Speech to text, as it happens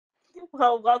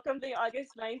Well, welcome to the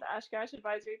August 9th Oshkosh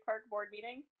Advisory Park Board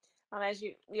meeting.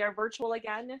 We are virtual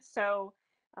again, so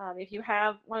if you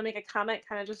want to make a comment,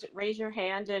 kind of just raise your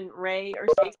hand, and Ray or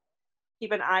Stacey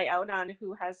keep an eye out on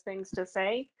who has things to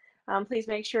say. Please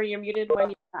make sure you're muted when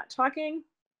you're not talking.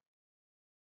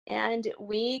 And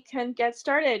we can get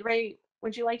started. Ray,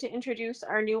 would you like to introduce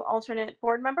our new alternate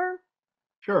board member?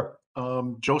 Sure.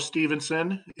 Joe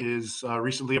Stevenson is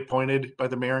recently appointed by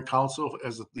the mayor and council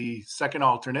as the second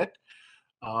alternate.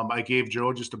 I gave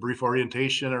Joe just a brief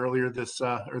orientation earlier this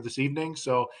evening.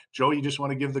 So, Joe, you just want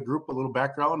to give the group a little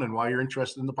background and why you're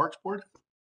interested in the Parks Board?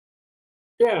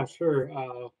 Yeah, sure.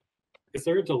 Is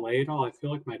there a delay at all? I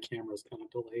feel like my camera's kind of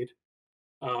delayed.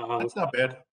 That's not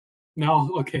bad.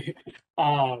 No, okay.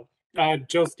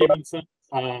 Joe Stevenson,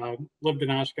 lived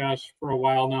in Oshkosh for a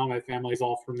while now. My family's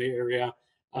all from the area.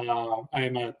 I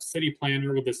am a city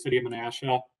planner with the city of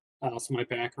Menasha, so my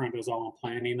background is all in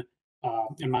planning.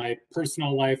 In my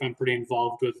personal life, I'm pretty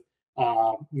involved with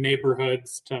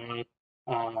neighborhoods to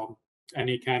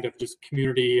any kind of just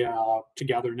community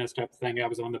togetherness type of thing. I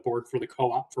was on the board for the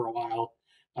co-op for a while.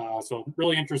 So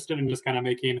really interested in just kind of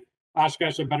making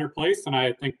Oshkosh a better place, and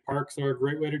I think parks are a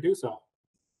great way to do so.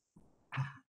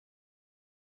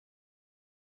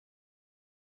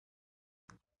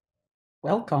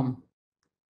 Welcome.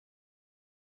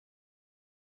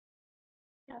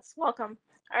 Yes, welcome.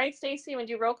 All right, Stacey, would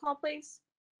you roll call, please?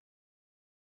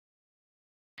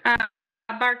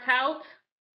 Bartelt?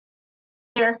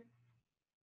 Here.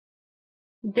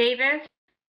 Davis?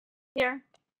 Here.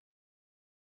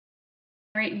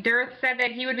 All right, Dirth said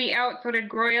that he would be out, so did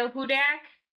Groyle Hudak.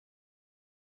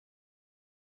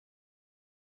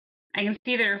 I can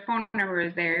see that her phone number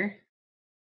is there.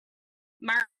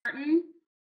 Martin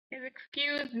is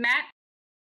excused. Matt?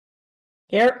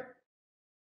 Here.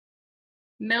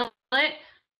 Millet?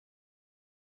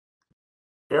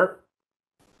 Here.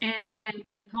 And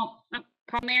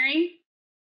Palmieri?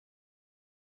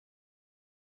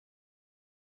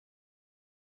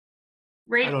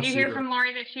 Ray, did you hear from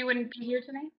Lori that she wouldn't be here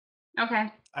tonight?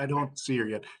 Okay. I don't see her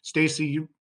yet. Stacy,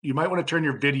 you might want to turn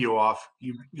your video off.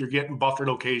 You're getting buffered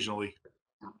occasionally.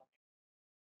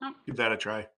 Oh. Give that a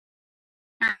try.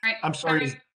 All right. I'm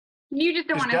sorry. You just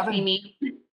don't want to see me.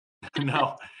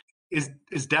 No. Is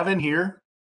Devin here?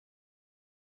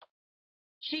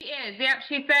 She is. Yep.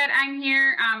 She said I'm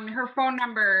here. Her phone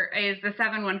number is the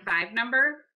 715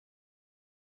 number.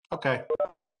 Okay.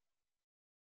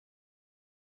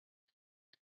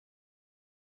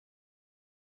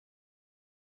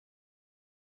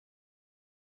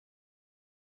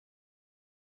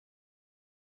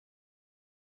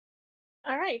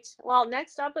 All right. Well,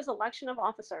 next up is election of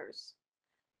officers.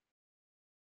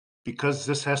 Because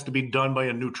this has to be done by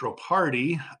a neutral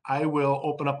party, I will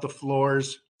open up the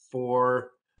floors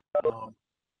for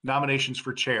nominations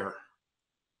for chair.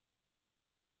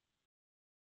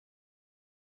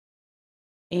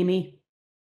 Amy.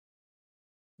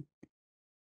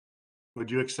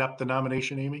 Would you accept the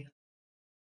nomination, Amy?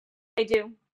 I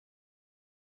do.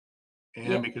 And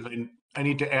Yep. because I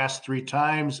need to ask 3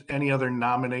 times, any other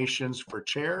nominations for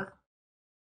chair?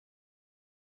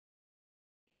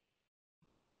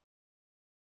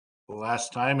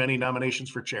 Last time, any nominations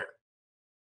for chair?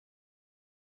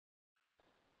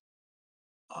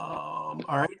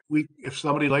 All right, if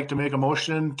somebody'd like to make a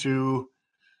motion to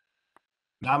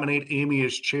nominate Amy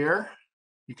as chair,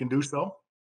 you can do so.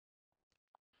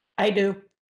 I do.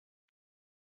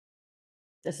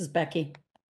 This is Becky.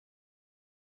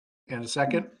 And a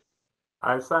second?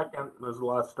 I second, Ms.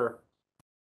 Lester.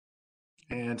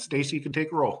 And Stacy, you can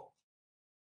take a roll.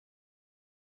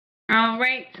 All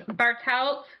right.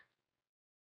 Bartelt?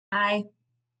 Aye.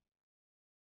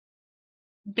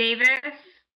 Davis?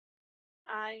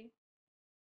 Aye.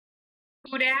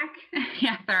 Hudak?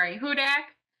 Yeah, sorry. Hudak?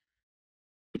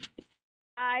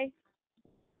 Aye.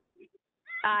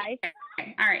 Aye.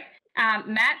 Okay. All right.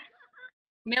 Matt?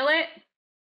 Millet?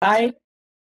 Aye.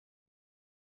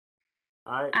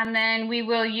 Aye. And then we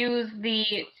will use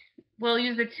the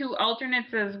 2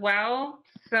 alternates as well.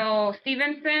 So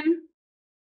Stevenson?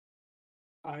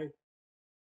 Aye.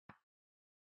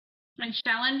 And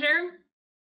Schellinger?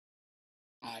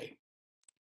 Aye.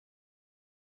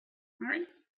 All right.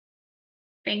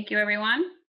 Thank you, everyone.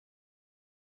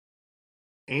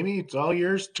 Amy, it's all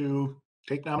yours to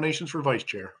take nominations for vice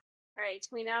chair. All right.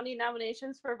 We now need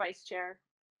nominations for vice chair.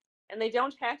 And they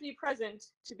don't have to be present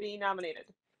to be nominated.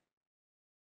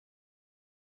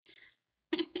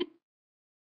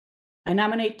 I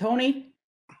nominate Tony.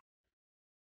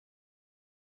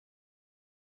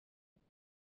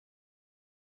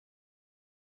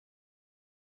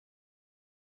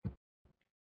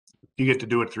 You get to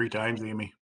do it 3 times,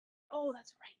 Amy. Oh,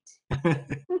 that's right.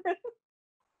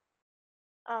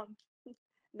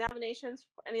 Nominations,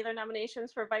 any other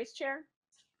nominations for vice chair?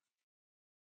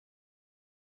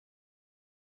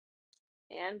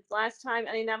 And last time,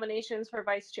 any nominations for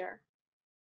vice chair?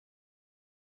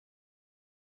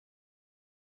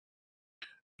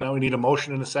 Now we need a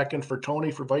motion and a second for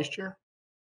Tony for vice chair.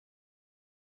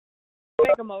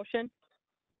 Make a motion.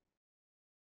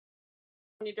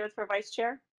 Can you do it for vice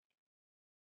chair?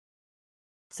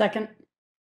 Second.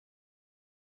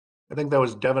 I think that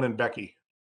was Devin and Becky.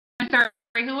 I'm sorry,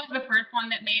 who was the first one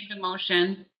that made the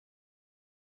motion?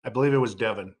 I believe it was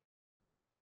Devin.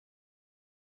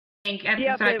 Yep,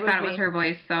 Yep, so I it was thought it was me. her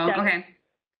voice, so, Devin. okay.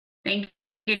 Thank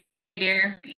you,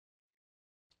 dear.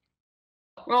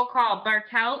 Roll call,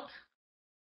 Bartelt,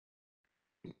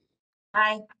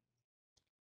 Aye.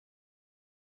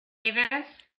 Davis,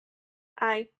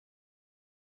 Aye.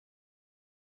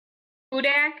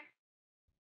 Hudak,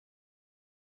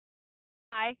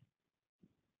 Aye.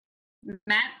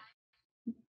 Metz,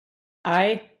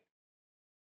 Aye.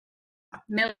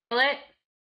 Millet,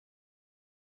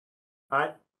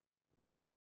 Aye.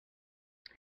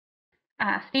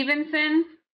 Stevenson,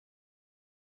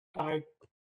 Aye.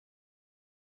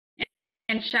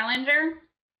 and Schellinger.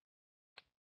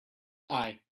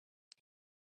 Aye.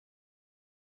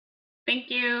 Thank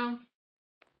you.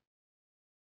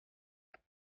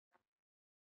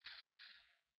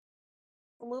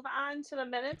 We'll move on to the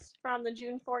minutes from the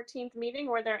June 14th meeting.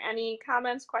 Were there any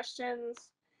comments, questions,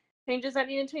 changes that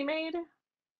needed to be made?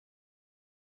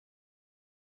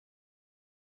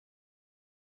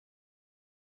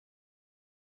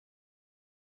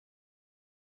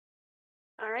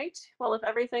 All right, well, if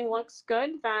everything looks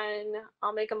good, then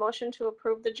I'll make a motion to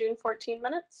approve the June 14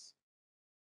 minutes.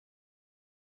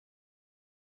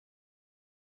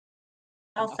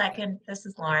 I'll second. This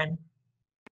is Lauren.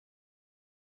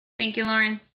 Thank you,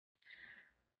 Lauren.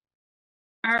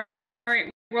 All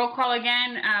right, roll call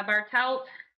again, Bartelt,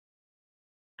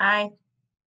 Aye.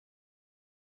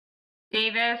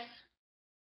 Davis,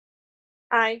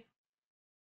 Aye.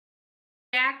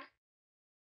 Jack,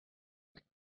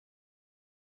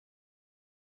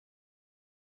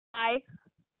 Aye.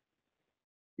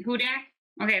 Hudak,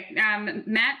 okay,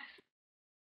 Metz,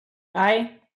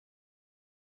 Aye.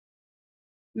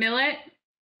 Millet,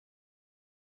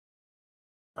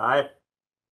 Aye.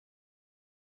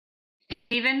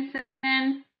 Stevenson,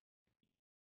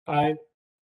 Aye.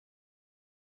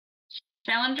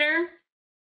 Schellinger.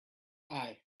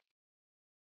 Aye.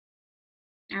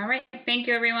 All right, thank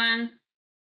you, everyone.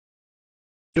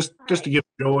 Just to give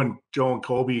Joe and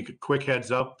Colby a quick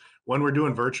heads up, when we're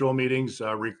doing virtual meetings,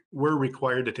 we're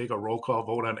required to take a roll call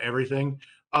vote on everything.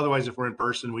 Otherwise, if we're in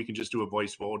person, we can just do a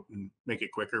voice vote and make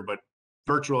it quicker, but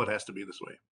virtual, it has to be this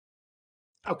way.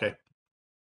 Okay.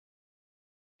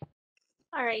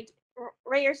 All right,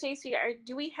 Ray or Stacy,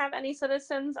 do we have any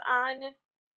citizens on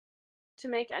to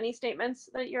make any statements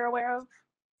that you're aware of?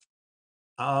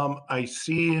 I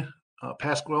see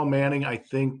Pasquale Manning, I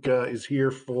think, is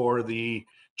here for the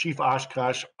Chief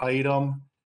Oshkosh item.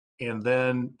 And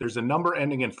then there's a number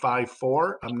ending in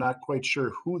 54. I'm not quite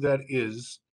sure who that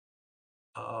is.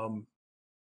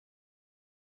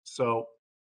 So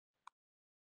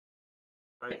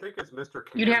I think it's Mr.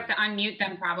 You'd have to Cannon. unmute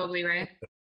them probably, right?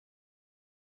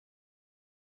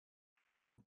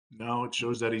 no, it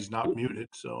shows that he's not muted.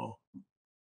 So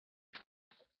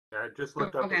Yeah, I just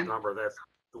looked up Okay. his number. That's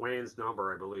Dwayne's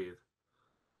number, I believe.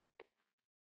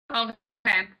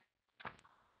 Okay,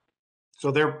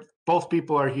 both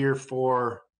people are here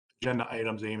for agenda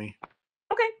items, Amy.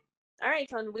 Okay, all right,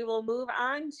 so we will move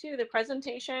on to the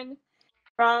presentation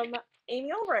from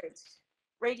Amy Albright.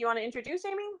 Ray, do you want to introduce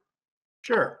Amy?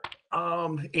 Sure.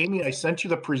 Amy, I sent you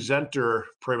the presenter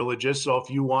privileges. So if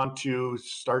you want to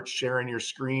start sharing your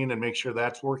screen and make sure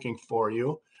that's working for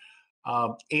you.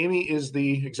 Amy is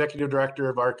the executive director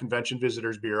of our Convention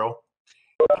Visitors Bureau,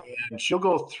 and she'll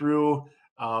go through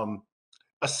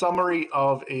a summary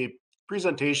of a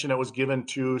presentation that was given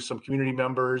to some community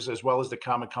members as well as the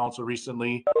Common Council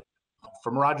recently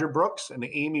from Roger Brooks. And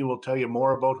Amy will tell you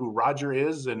more about who Roger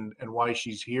is and why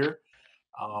she's here.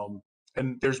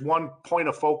 And there's one point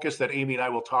of focus that Amy and I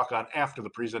will talk on after the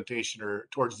presentation or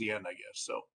towards the end, I guess.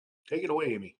 So take it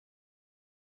away, Amy.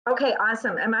 Okay,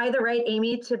 awesome. Am I the right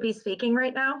Amy to be speaking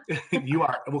right now? You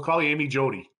are. We'll call you Amy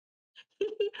Jody.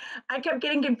 I kept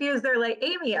getting confused. They're like,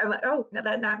 Amy. I'm like, oh, no,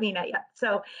 that's not me, not yet.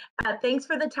 So thanks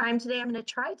for the time today. I'm going to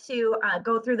try to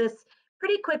go through this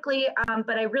pretty quickly,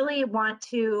 but I really want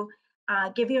to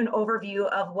give you an overview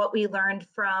of what we learned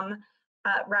from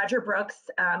Roger Brooks.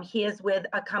 He is with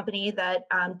a company that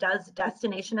does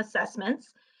destination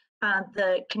assessments.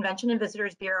 The Convention and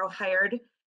Visitors Bureau hired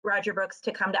Roger Brooks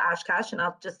to come to Oshkosh, and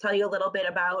I'll just tell you a little bit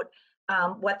about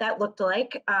what that looked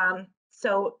like.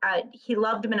 So he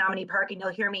loved Menominee Park, and you'll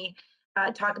hear me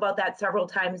talk about that several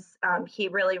times. He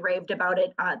really raved about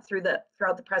it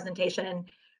throughout the presentation, and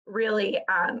really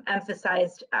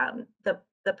emphasized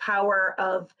the power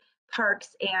of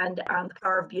parks and the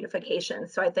power of beautification.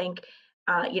 So I think,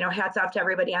 hats off to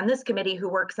everybody on this committee who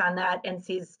works on that and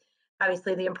sees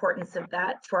obviously the importance of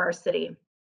that for our city.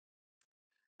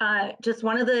 Just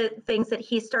one of the things that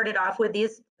he started off with,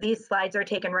 these slides are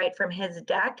taken right from his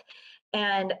deck,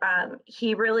 and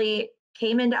he really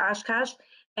came into Oshkosh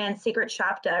and secret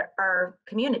shopped our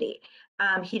community.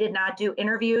 He did not do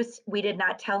interviews. We did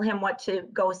not tell him what to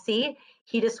go see.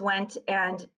 He just went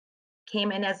and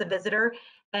came in as a visitor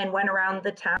and went around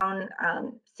the town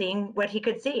seeing what he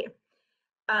could see.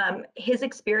 His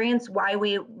experience, why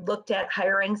we looked at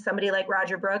hiring somebody like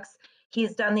Roger Brooks,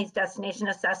 he's done these destination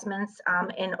assessments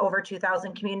in over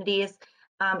 2,000 communities,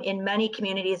 in many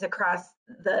communities across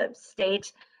the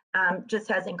state, just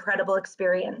has incredible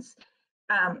experience.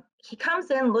 He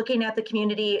comes in looking at the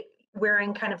community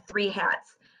wearing kind of three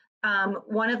hats.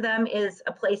 One of them is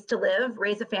a place to live,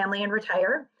 raise a family, and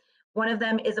retire. One of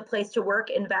them is a place to work,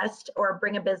 invest, or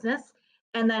bring a business.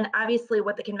 And then obviously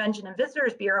what the Convention and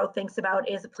Visitors Bureau thinks about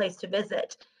is a place to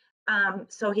visit.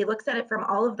 So he looks at it from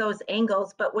all of those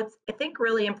angles, but what's I think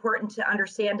really important to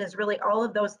understand is really all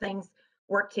of those things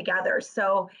work together.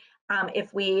 So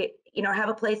if we have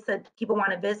a place that people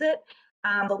want to visit,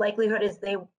 the likelihood is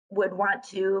they would want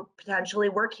to potentially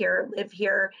work here, live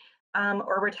here,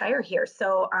 or retire here.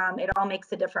 So it all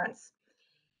makes a difference.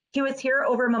 He was here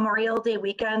over Memorial Day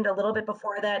weekend, a little bit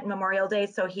before that, Memorial Day,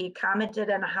 so he commented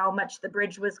on how much the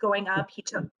bridge was going up. He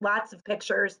took lots of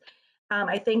pictures.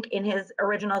 I think in his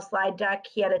original slide deck,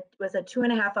 it was a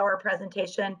 2.5-hour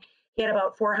presentation. He had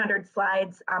about 400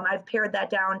 slides. I've pared that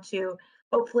down to,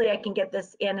 hopefully I can get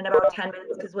this in about 10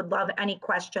 minutes, because would love any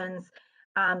questions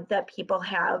that people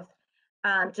have.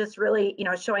 Just really,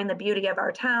 showing the beauty of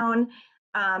our town.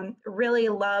 Really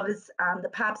loves the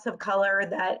pops of color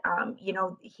that,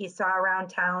 he saw around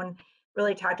town.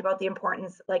 Really talked about the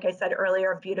importance, like I said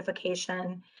earlier, of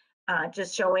beautification,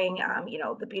 just showing,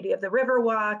 the beauty of the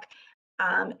Riverwalk,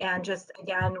 and just,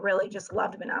 again, really just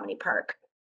loved Menominee Park.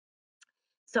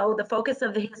 So the focus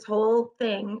of his whole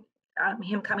thing,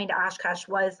 him coming to Oshkosh,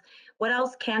 was what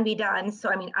else can be done? So,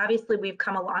 I mean, obviously we've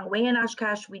come a long way in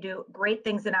Oshkosh. We do great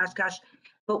things in Oshkosh,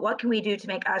 but what can we do to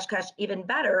make Oshkosh even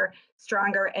better,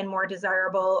 stronger, and a more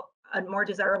desirable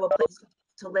place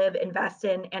to live, invest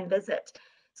in, and visit?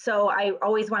 So I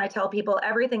always want to tell people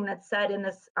everything that's said in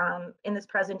this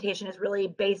presentation is really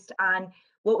based on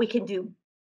what we can do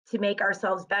to make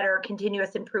ourselves better,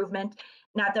 continuous improvement.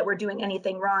 Not that we're doing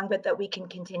anything wrong, but that we can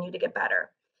continue to get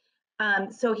better.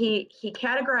 So he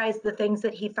categorized the things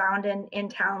that he found in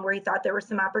town where he thought there were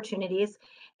some opportunities,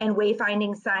 and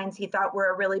wayfinding signs he thought were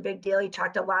a really big deal. He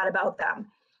talked a lot about them.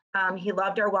 He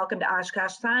loved our Welcome to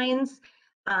Oshkosh signs.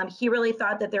 He really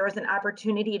thought that there was an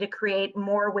opportunity to create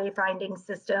more wayfinding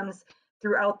systems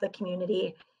throughout the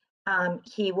community.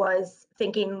 He was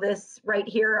thinking this right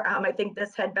here, I think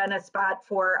this had been a spot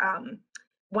for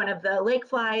one of the lake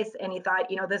flies, and he thought,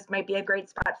 this might be a great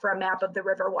spot for a map of the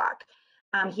Riverwalk.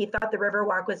 He thought the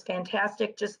Riverwalk was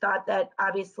fantastic, just thought that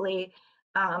obviously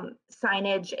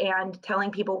signage and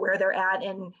telling people where they're at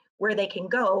and where they can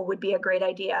go would be a great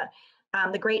idea.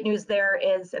 The great news there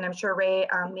is, and I'm sure Ray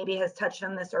maybe has touched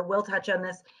on this or will touch on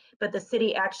this, but the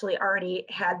city actually already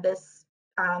had this,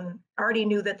 already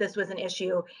knew that this was an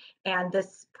issue, and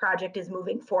this project is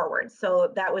moving forward.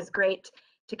 So that was great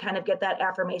to kind of get that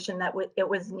affirmation that it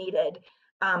was needed.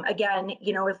 Again,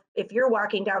 if you're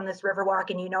walking down this Riverwalk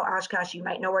and you know Oshkosh, you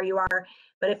might know where you are,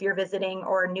 but if you're visiting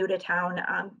or new to town,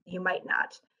 you might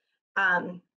not.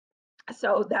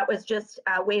 So that was just,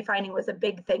 wayfinding was a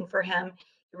big thing for him.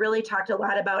 He really talked a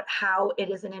lot about how it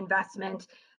is an investment.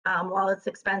 While it's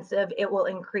expensive, it will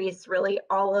increase really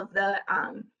all of the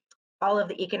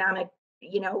economic,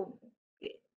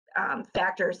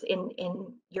 factors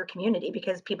in your community,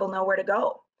 because people know where to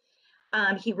go.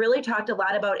 He really talked a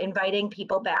lot about inviting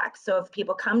people back. So if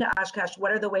people come to Oshkosh,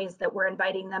 what are the ways that we're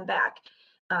inviting them back?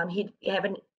 He have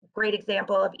a great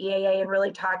example of EAA and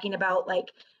really talking about,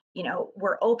 like,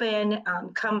 we're open,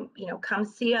 come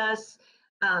see us.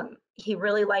 He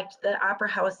really liked the Opera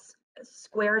House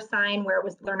Square sign where it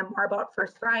was learn more about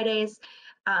First Fridays.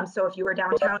 So if you were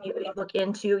downtown, you could look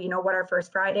into, what are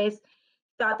First Fridays.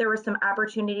 Thought there were some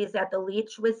opportunities at the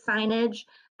Leach with signage,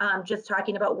 just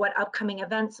talking about what upcoming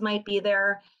events might be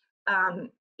there.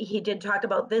 He did talk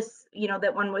about this,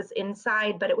 that one was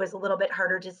inside, but it was a little bit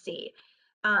harder to see.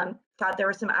 Thought there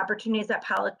were some opportunities at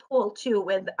Pollock Pool too,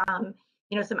 with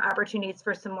some opportunities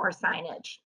for some more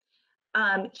signage.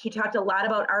 He talked a lot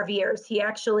about RVers. He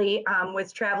actually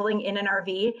was traveling in an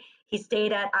RV. He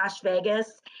stayed at Osh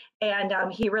Vegas, and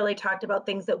he really talked about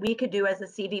things that we could do as a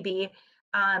CVB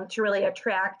to really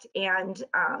attract and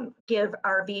give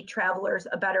RV travelers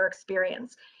a better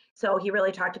experience. So he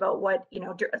really talked about what,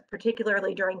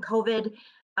 particularly during COVID,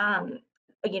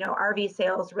 RV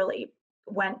sales really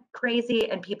went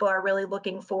crazy, and people are really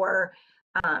looking for,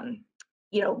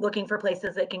 looking for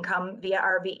places that can come via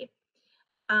RV.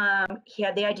 He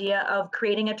had the idea of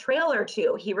creating a trail or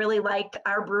two. He really liked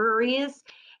our breweries,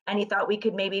 and he thought we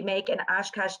could maybe make an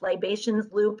Oshkosh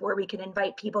libations loop where we could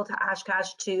invite people to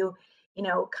Oshkosh to,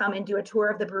 come and do a tour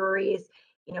of the breweries,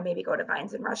 maybe go to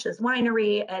Vines and Rush's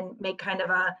winery and make kind of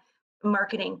a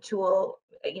marketing tool,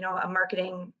 a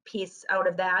marketing piece out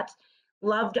of that.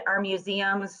 Loved our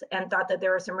museums and thought that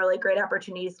there were some really great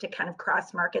opportunities to kind of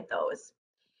cross market those.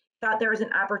 Thought there was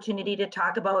an opportunity to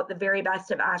talk about the very best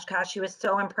of Oshkosh. He was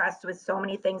so impressed with so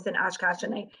many things in Oshkosh,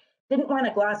 and I didn't want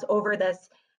to gloss over this.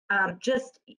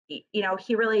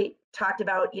 He really talked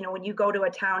about, when you go to a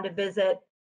town to visit,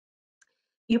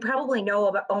 you probably know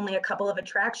about only a couple of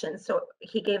attractions. So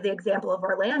he gave the example of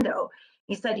Orlando.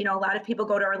 He said, a lot of people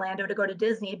go to Orlando to go to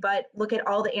Disney, but look at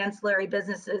all the ancillary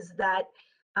businesses that,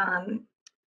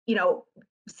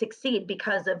 succeed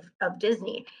because of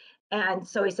Disney. And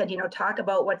so he said, talk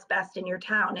about what's best in your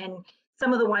town. And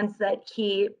some of the ones that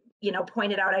he,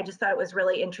 pointed out, I just thought it was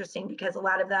really interesting because a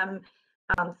lot of them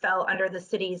fell under the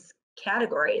city's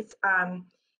categories.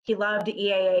 He loved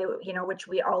EAA, which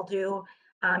we all do.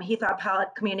 He thought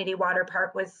Pollock Community Water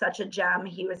Park was such a gem.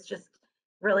 He was just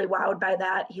really wowed by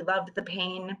that. He loved the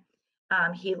Pain.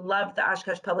 He loved the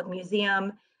Oshkosh Public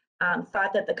Museum.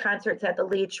 Thought that the concerts at the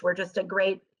Leach were just a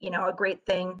great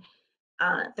thing.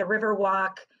 The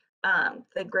Riverwalk,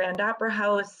 the Grand Opera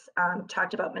House,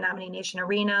 talked about Menominee Nation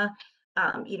Arena,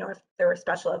 if there were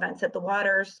special events at the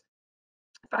Waters,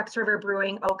 Fox River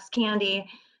Brewing, Oaks Candy,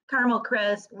 Caramel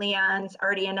Crisp, Leon's,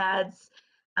 Artie and Ed's,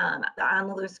 the On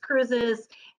the Loose cruises.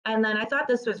 And then I thought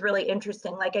this was really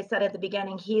interesting. Like I said at the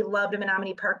beginning, he loved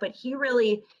Menominee Park, but he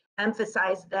really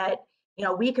emphasized that,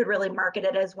 we could really market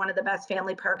it as one of the best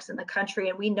family parks in the country.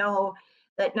 And we know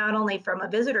that not only from a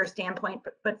visitor standpoint,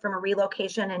 but from a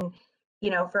relocation and,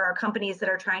 for our companies that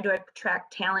are trying to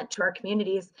attract talent to our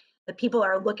communities, the people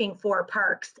are looking for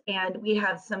parks. And we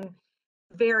have some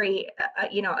very,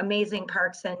 amazing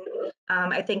parks. And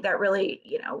I think that really,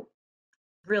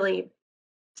 really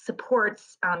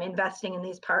supports investing in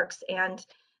these parks and,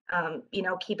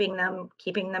 keeping them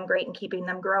great and keeping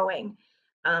them growing.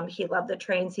 He loved the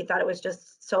trains. He thought it was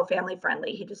just so family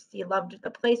friendly. He loved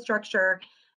the play structure.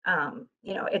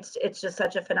 It's just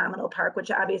such a phenomenal park,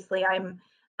 which obviously I'm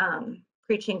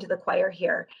preaching to the choir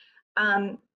here.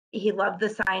 He loved the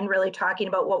sign really talking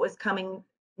about what was coming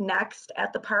next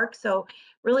at the park. So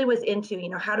really was into,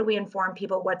 how do we inform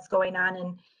people what's going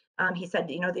on? And he said,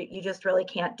 that you just really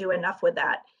can't do enough with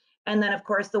that. And then of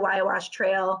course the Wyowash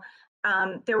Trail.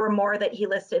 There were more that he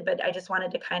listed, but I just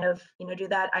wanted to kind of, do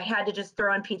that. I had to just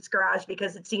throw in Pete's Garage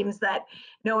because it seems that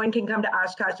no one can come to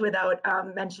Oshkosh without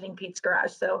mentioning Pete's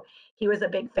Garage. So he was a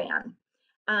big fan.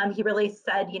 He really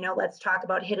said, let's talk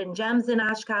about hidden gems in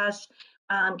Oshkosh,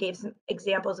 gave some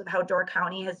examples of how Door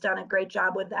County has done a great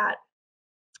job with that.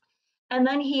 And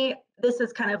then this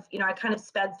is kind of, I kind of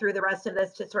sped through the rest of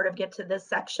this to sort of get to this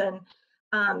section.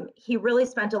 He really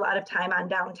spent a lot of time on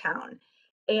downtown.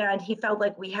 And he felt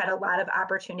like we had a lot of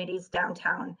opportunities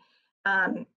downtown.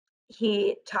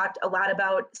 He talked a lot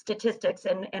about statistics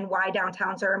and why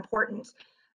downtowns are important.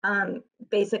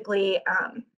 Basically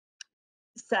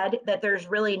said that there's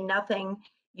really nothing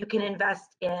you can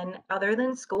invest in other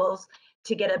than schools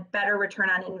to get a better return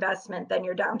on investment than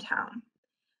your downtown.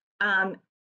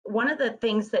 One of the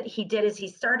things that he did is he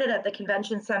started at the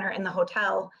convention center in the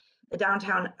hotel, the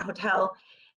downtown hotel,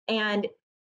 and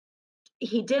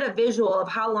he did a visual of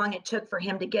how long it took for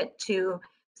him to get to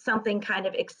something kind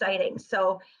of exciting.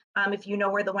 So if you know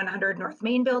where the 100 North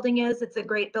Main building is, it's a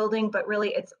great building, but really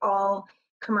it's all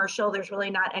commercial. There's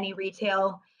really not any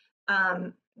retail.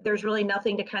 There's really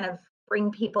nothing to kind of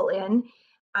bring people in.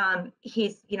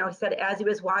 He said as he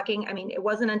was walking, it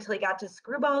wasn't until he got to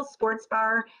Screwball Sports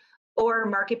Bar or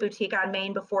Market Boutique on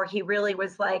Main before he really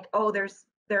was like, oh, there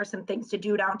are some things to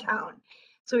do downtown.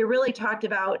 So we really talked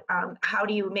about how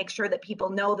do you make sure that people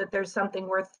know that there's something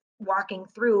worth walking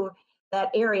through that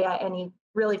area. And he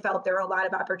really felt there were a lot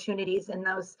of opportunities in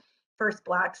those first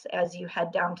blocks as you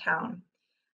head downtown.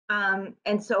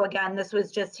 And so again, this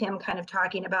was just him kind of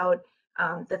talking about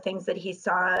the things that he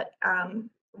saw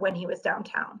when he was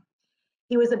downtown.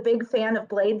 He was a big fan of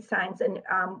blade signs, and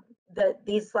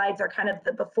these slides are kind of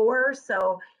the before,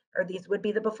 or these would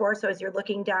be the before. So as you're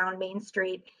looking down Main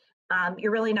Street,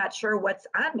 you're really not sure what's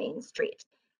on Main Street.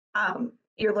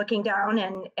 You're looking down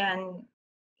and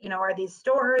you know, are these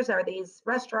stores, are these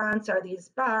restaurants, are these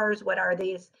bars, what are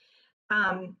these?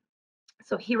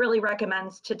 So he really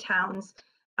recommends to towns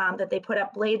that they put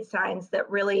up blade signs that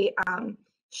really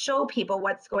show people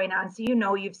what's going on. So, you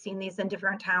know, you've seen these in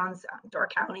different towns, Door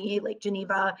County, Lake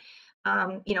Geneva,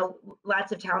 you know,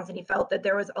 lots of towns, and he felt that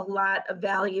there was a lot of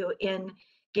value in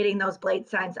getting those blade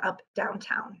signs up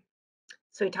downtown.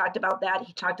 So he talked about that.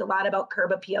 He talked a lot about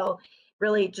curb appeal,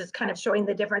 really just kind of showing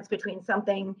the difference between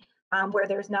something where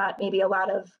there's not maybe a lot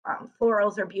of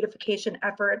florals or beautification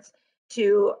efforts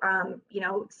to, you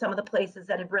know, some of the places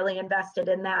that have really invested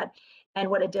in that and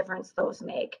what a difference those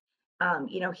make.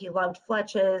 You know, he loved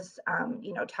Fletch's,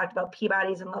 you know, talked about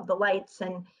Peabody's and loved the lights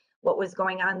and what was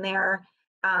going on there.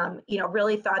 You know,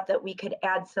 really thought that we could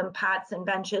add some pots and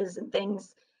benches and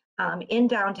things in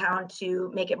downtown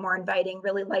to make it more inviting.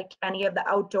 Really liked any of the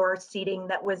outdoor seating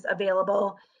that was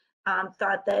available.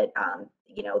 Thought that,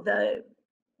 you know,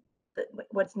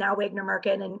 what's now Wagner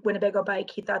Market and Winnebago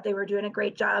Bike, he thought they were doing a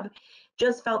great job.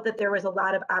 Just felt that there was a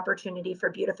lot of opportunity for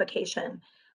beautification.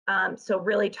 So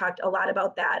really talked a lot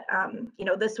about that. You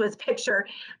know, this was picture,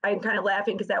 I'm kind of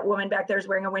laughing because that woman back there is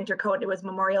wearing a winter coat. It was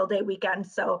Memorial Day weekend.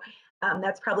 So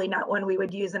that's probably not one we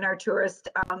would use in our tourist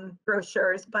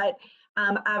brochures, but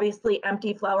obviously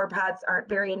empty flower pots aren't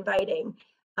very inviting.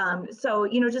 So,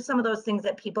 you know, just some of those things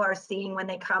that people are seeing when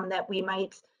they come that we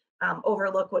might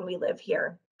overlook when we live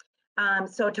here.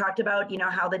 So talked about, you know,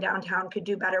 how the downtown could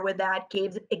do better with that,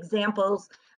 gave examples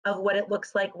of what it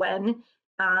looks like when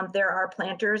there are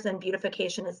planters and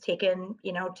beautification is taken,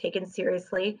 you know, taken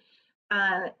seriously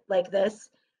like this.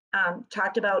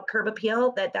 Talked about curb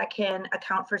appeal, that can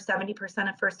account for 70%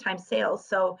 of first time sales.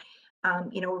 So,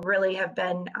 you know, really have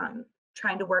been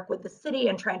trying to work with the city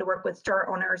and trying to work with store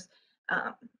owners.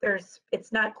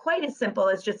 It's not quite as simple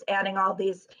as just adding all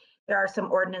these. There are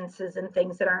some ordinances and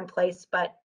things that are in place,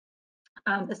 but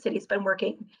the city's been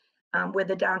working with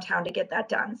the downtown to get that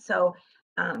done. So,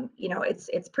 you know,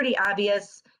 it's pretty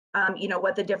obvious, you know,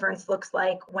 what the difference looks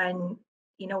like when,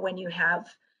 you know, when you have,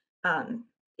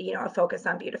 you know, a focus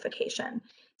on beautification.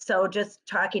 So just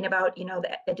talking about, you know,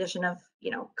 the addition of,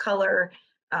 you know, color,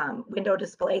 window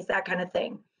displays, that kind of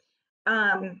thing.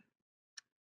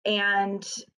 And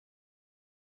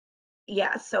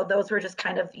yeah, so those were just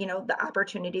kind of, you know, the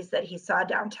opportunities that he saw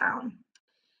downtown.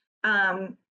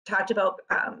 Talked about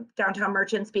downtown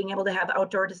merchants being able to have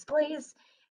outdoor displays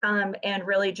and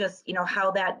really just, you know, how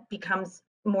that becomes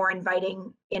more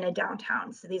inviting in a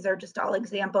downtown. So these are just all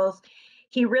examples.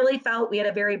 He really felt we had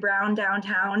a very brown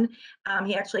downtown.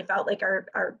 He actually felt like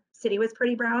our city was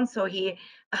pretty brown. So he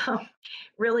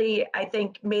really, I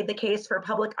think, made the case for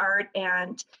public art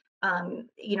and,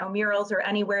 you know, murals or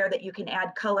anywhere that you can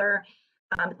add color.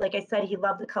 Like I said, he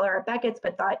loved the color at Beckett's,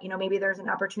 but thought, you know, maybe there's an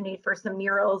opportunity for some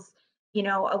murals, you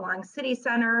know, along City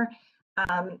Center.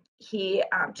 He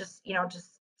just, you know,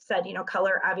 just said, you know,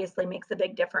 color obviously makes a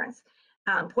big difference.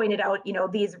 Pointed out, you know,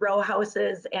 these row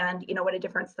houses and, you know, what a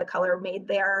difference the color made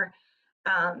there.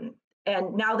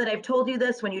 And now that I've told you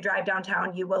this, when you drive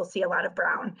downtown, you will see a lot of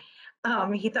brown.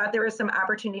 He thought there were some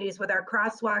opportunities with our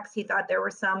crosswalks. He thought there were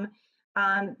some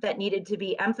that needed to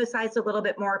be emphasized a little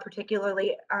bit more,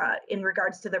 particularly in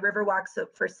regards to the river walks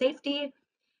for safety.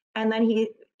 And then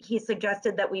he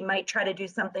suggested that we might try to do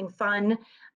something fun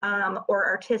or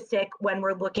artistic when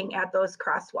we're looking at those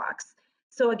crosswalks.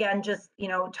 So again, just, you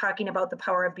know, talking about the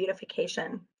power of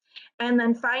beautification. And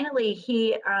then finally,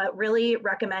 he really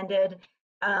recommended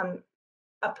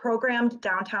a programmed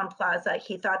downtown plaza.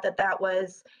 He thought that that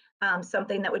was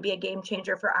something that would be a game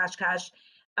changer for Oshkosh.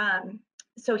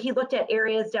 So he looked at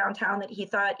areas downtown that he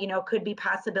thought, you know, could be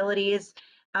possibilities.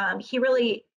 He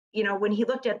really, you know, when he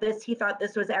looked at this, he thought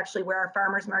this was actually where our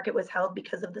farmers market was held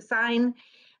because of the sign.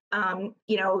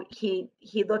 You know, he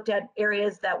looked at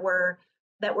areas that were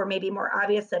maybe more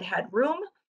obvious that had room,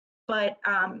 but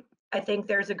I think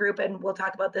there's a group, and we'll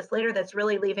talk about this later, that's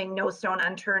really leaving no stone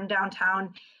unturned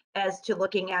downtown as to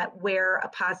looking at where a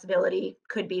possibility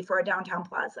could be for a downtown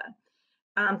plaza.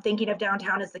 Thinking of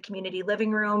downtown as the community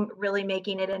living room, really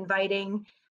making it inviting,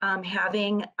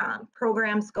 having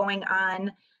programs going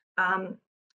on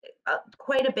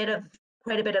quite a bit of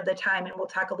the time, and we'll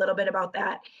talk a little bit about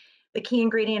that. The key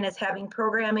ingredient is having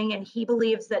programming, and he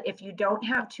believes that if you don't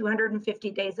have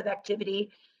 250 days of activity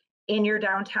in your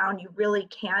downtown, you really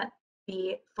can't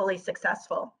be fully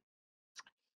successful.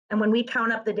 And when we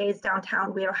count up the days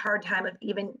downtown, we have a hard time of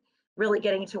even really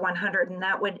getting to 100. And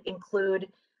that would include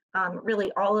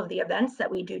really all of the events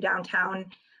that we do downtown.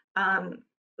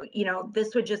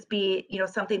 This would just be,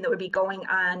 something that would be going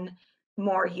on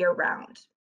more year round.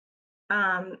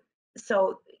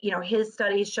 So, his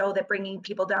studies show that bringing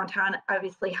people downtown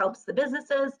obviously helps the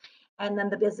businesses, and then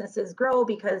the businesses grow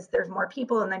because there's more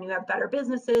people, and then you have better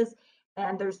businesses.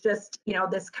 And there's just,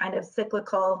 this kind of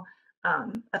cyclical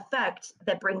effect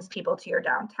that brings people to your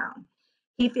downtown.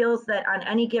 He feels that on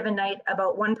any given night,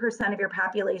 about 1% of your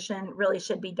population really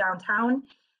should be downtown.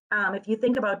 If you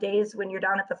think about days when you're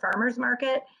down at the farmer's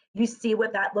market, you see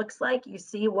what that looks like. You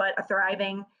see what a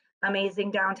thriving,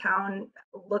 amazing downtown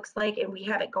looks like, and we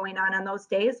have it going on those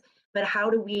days. But how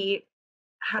do we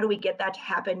get that to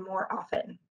happen more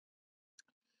often?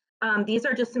 These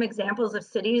are just some examples of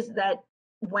cities that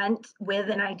went with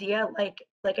an idea like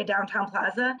a downtown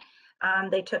plaza.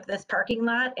 They took this parking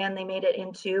lot and they made it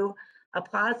into a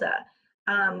plaza.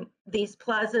 These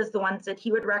plazas, the ones that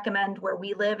he would recommend where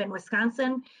we live in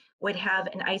Wisconsin, would have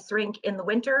an ice rink in the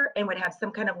winter and would have some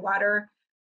kind of water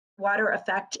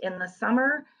effect in the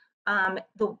summer.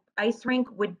 The ice rink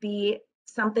would be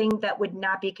something that would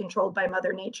not be controlled by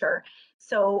Mother Nature.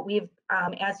 So we've,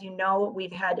 as you know,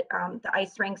 we've had the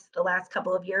ice rinks the last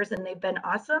couple of years and they've been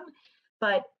awesome,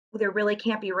 but they really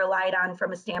can't be relied on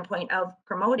from a standpoint of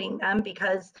promoting them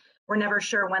because we're never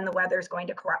sure when the weather is going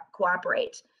to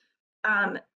cooperate.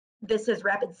 This is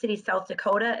Rapid City, South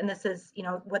Dakota, and this is,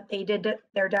 what they did to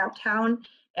their downtown,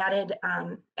 added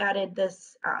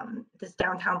this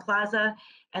downtown plaza,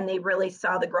 and they really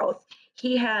saw the growth.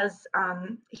 He has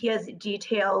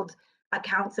detailed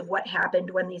accounts of what happened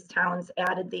when these towns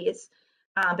added these.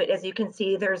 But as you can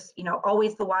see, there's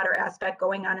always the water aspect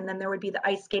going on, and then there would be the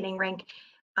ice skating rink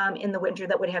in the winter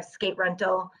that would have skate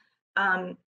rental.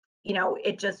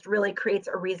 It just really creates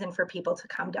a reason for people to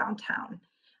come downtown.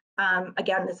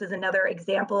 Again, this is another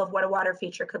example of what a water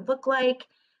feature could look like.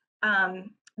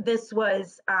 This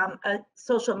was a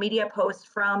social media post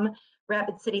from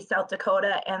Rapid City, South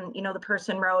Dakota, and the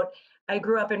person wrote, "I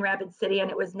grew up in Rapid City and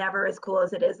it was never as cool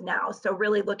as it is now." So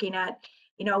really looking at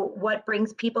what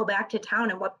brings people back to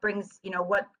town and what brings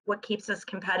what keeps us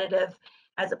competitive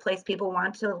as a place people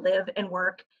want to live and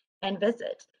work and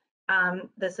visit.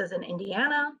 This is in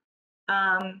Indiana.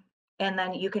 And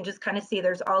then you can just kind of see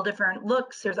there's all different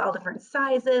looks, there's all different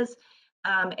sizes,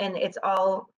 and it's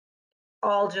all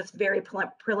just very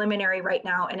preliminary right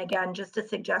now. And again, just a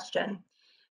suggestion.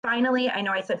 Finally, I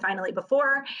know I said finally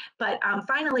before, but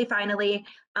finally,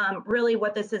 really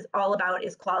what this is all about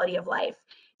is quality of life.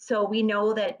 So we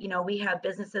know that, we have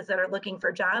businesses that are looking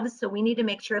for jobs. So we need to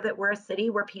make sure that we're a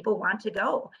city where people want to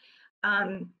go.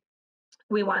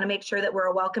 We want to make sure that we're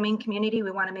a welcoming community.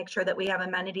 We want to make sure that we have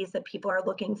amenities that people are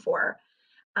looking for.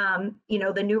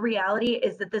 The new reality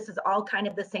is that this is all kind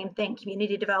of the same thing.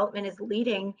 Community development is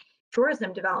leading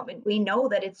tourism development. We know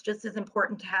that it's just as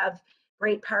important to have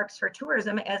great parks for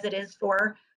tourism as it is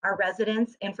for our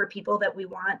residents and for people that we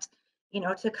want,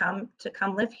 to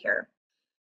come live here.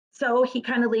 So he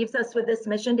kind of leaves us with this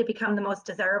mission to become the most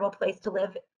desirable place to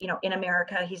live, in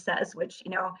America, he says, which,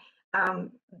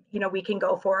 we can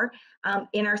go for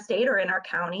in our state or in our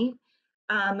county.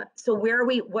 So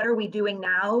what are we doing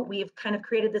now? We've kind of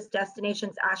created this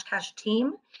Destinations Oshkosh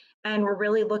team, and we're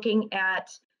really looking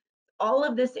at all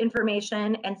of this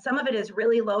information, and some of it is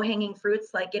really low-hanging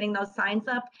fruits, like getting those signs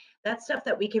up. That's stuff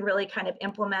that we can really kind of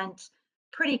implement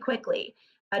pretty quickly.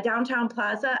 A downtown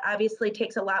plaza obviously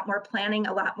takes a lot more planning,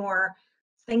 a lot more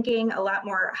thinking, a lot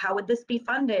more, how would this be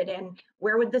funded and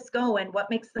where would this go and what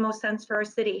makes the most sense for our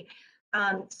city?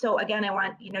 So again, I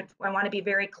want to be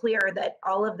very clear that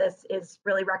all of this is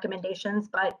really recommendations,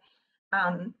 but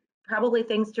probably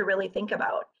things to really think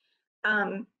about.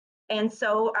 And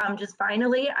so just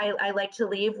finally, I like to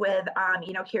leave with,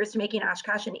 here's to making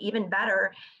Oshkosh an even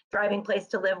better thriving place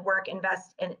to live, work,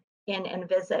 invest in and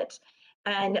visit.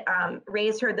 And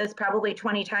Ray's heard this probably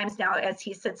 20 times now as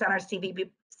he sits on our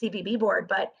CVB board,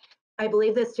 but I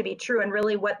believe this to be true. And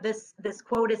really what this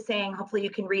quote is saying, hopefully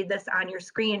you can read this on your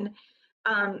screen.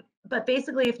 But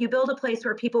basically, if you build a place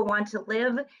where people want to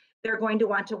live, they're going to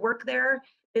want to work there.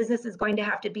 Business is going to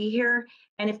have to be here.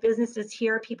 And if business is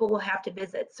here, people will have to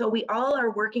visit. So we all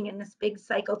are working in this big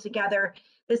cycle together.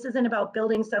 This isn't about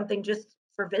building something just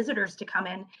for visitors to come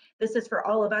in. This is for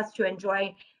all of us to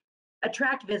enjoy,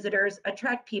 attract visitors,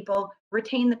 attract people,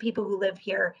 retain the people who live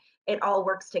here. It all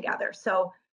works together.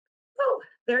 So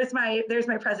there's my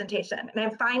presentation, and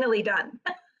I'm finally done.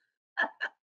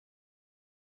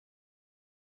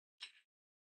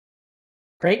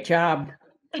 Great job.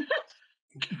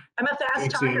 I'm a fast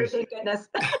Thanks, talker, Amy. thank goodness.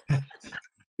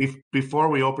 Before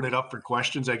we open it up for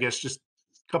questions, I guess just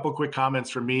a couple quick comments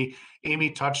from me.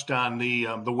 Amy touched on the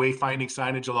wayfinding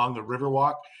signage along the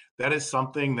Riverwalk. That is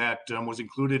something that was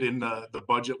included in the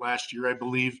budget last year, I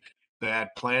believe,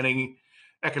 that planning,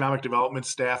 economic development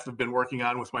staff have been working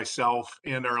on with myself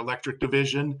and our electric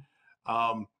division.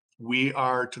 We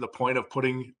are to the point of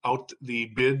putting out the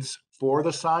bids for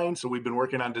the sign. So we've been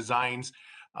working on designs.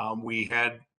 We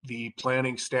had the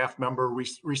planning staff member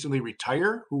recently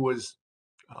retire who was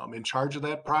in charge of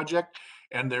that project,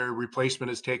 and their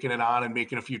replacement is taking it on and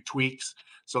making a few tweaks.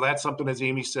 So that's something, as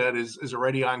Amy said, is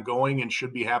already ongoing and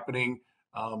should be happening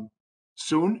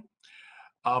soon.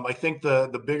 I think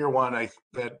the bigger one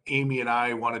that Amy and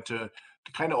I wanted to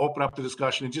kind of open up the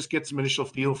discussion and just get some initial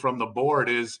feel from the board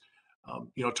is,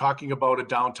 talking about a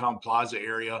downtown plaza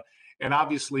area. And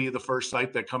obviously the first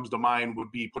site that comes to mind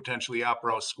would be potentially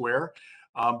Opera House Square.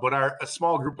 But a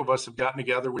small group of us have gotten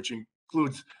together, which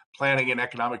includes planning and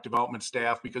economic development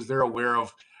staff, because they're aware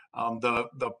of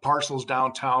the parcels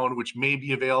downtown, which may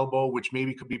be available, which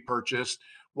maybe could be purchased,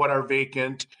 what are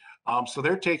vacant. So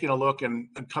they're taking a look and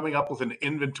coming up with an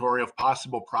inventory of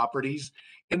possible properties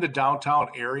in the downtown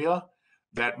area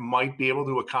that might be able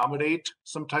to accommodate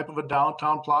some type of a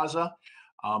downtown plaza.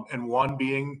 And one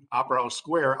being Opera House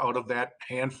Square out of that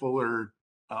handful or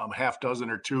half dozen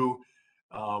or two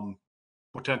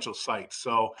potential sites.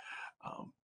 So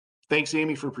thanks,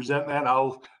 Amy, for presenting that.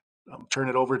 I'll turn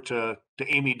it over to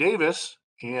Amy Davis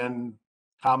and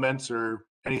comments or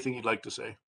anything you'd like to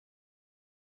say.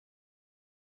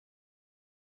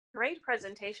 Great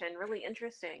presentation, really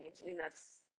interesting. I mean, that's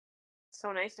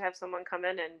so nice to have someone come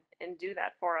in and do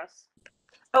that for us.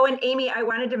 Oh, and Amy, I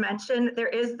wanted to mention there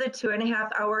is the 2.5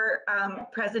 hour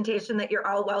presentation that you're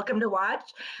all welcome to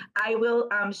watch. I will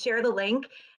share the link.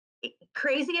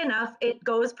 Crazy enough, it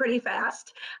goes pretty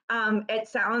fast. It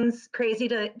sounds crazy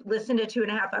to listen to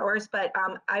 2.5 hours, but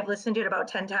I've listened to it about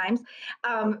 10 times,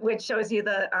 which shows you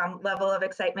the level of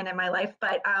excitement in my life.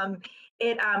 But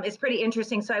it is pretty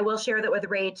interesting. So I will share that with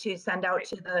Ray to send out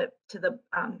to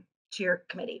your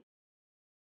committee.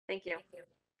 Thank you.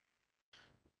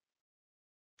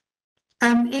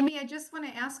 Amy, I just want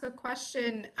to ask a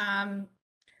question.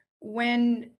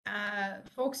 When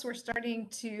folks were starting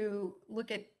to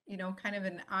look at, kind of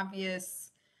an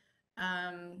obvious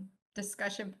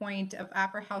discussion point of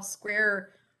Opera House Square,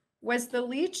 was the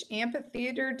Leach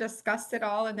Amphitheater discussed at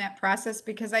all in that process?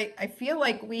 Because I feel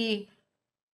like we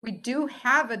do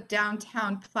have a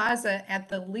downtown plaza at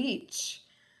the Leach,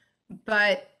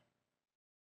 but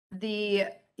the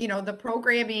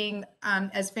programming,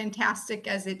 as fantastic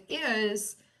as it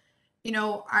is,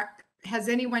 has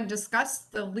anyone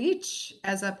discussed the Leach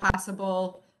as a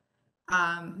possible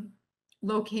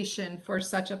location for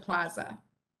such a plaza?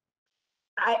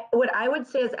 What I would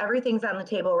say is everything's on the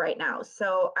table right now.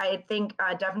 So I think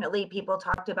definitely people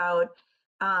talked about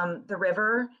the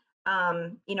river,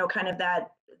 kind of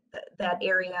that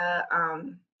area,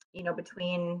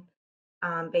 between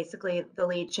basically the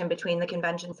Leach and between the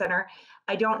convention center.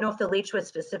 I don't know if the Leach was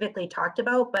specifically talked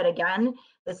about, but again,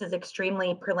 this is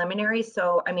extremely preliminary.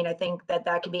 So, I mean, I think that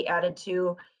could be added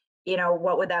to,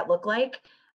 what would that look like?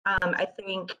 I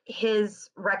think his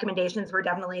recommendations were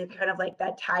definitely kind of like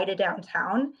that tie to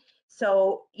downtown.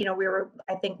 So, we were,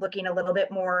 I think, looking a little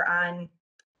bit more on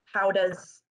how do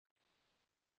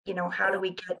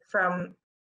we get from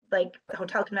like the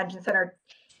Hotel Convention Center,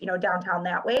 downtown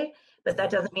that way. But that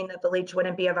doesn't mean that the Leach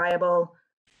wouldn't be a viable,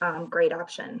 great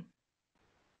option.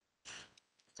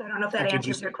 So I don't know if that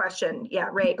answers your question. Yeah,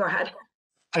 Ray, go ahead.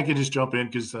 I can just jump in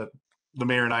because the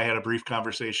mayor and I had a brief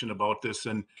conversation about this.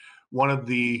 And one of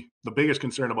the biggest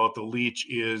concern about the Leach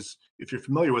is, if you're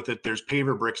familiar with it, there's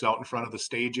paver bricks out in front of the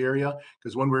stage area.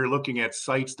 Because when we were looking at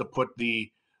sites to put the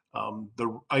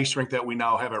ice rink that we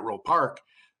now have at Roe Park,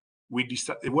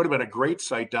 it would have been a great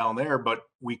site down there, but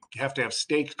we have to have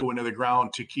stakes go into the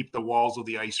ground to keep the walls of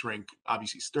the ice rink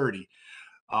obviously sturdy.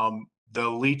 The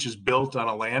Leach is built on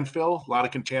a landfill, a lot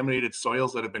of contaminated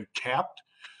soils that have been capped.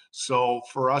 So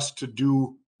for us to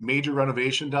do major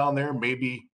renovation down there may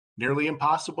be nearly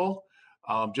impossible,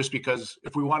 just because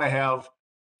if we want to have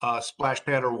a splash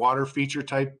pad or water feature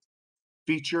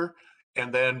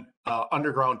and then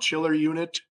underground chiller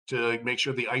unit to make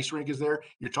sure the ice rink is there,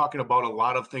 you're talking about a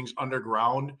lot of things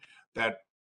underground that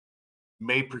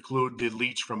may preclude the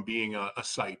Leach from being a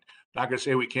site. Not going to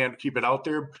say we can't keep it out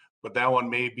there, but that one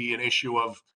may be an issue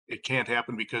of it can't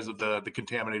happen because of the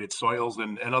contaminated soils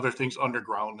and other things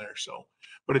underground there. So,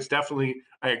 but it's definitely,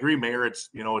 I agree, Mayor, it's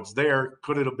there.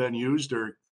 Could it have been used,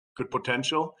 or could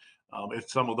potential if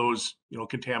some of those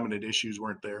contaminated issues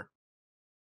weren't there?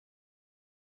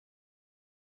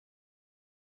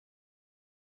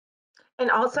 And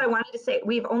also I wanted to say,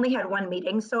 we've only had one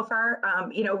meeting so far,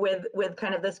 you know, with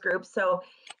kind of this group. So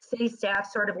city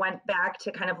staff sort of went back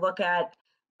to kind of look at,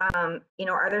 you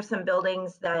know, are there some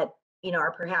buildings that, you know,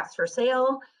 are perhaps for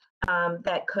sale,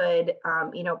 that could,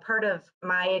 you know, part of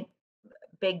my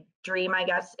big dream, I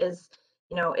guess, is,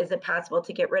 you know, is it possible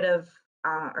to get rid of,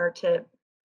 or to,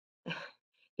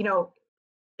 you know,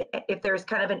 if there's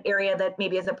kind of an area that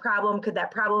maybe is a problem, could that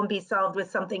problem be solved with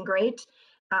something great?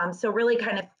 So really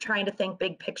kind of trying to think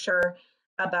big picture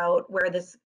about where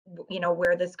this, you know,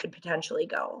 where this could potentially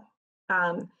go.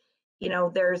 You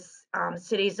know, there's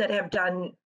cities that have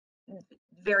done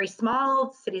very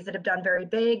small, cities that have done very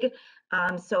big.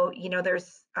 So, you know,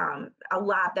 there's a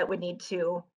lot that would need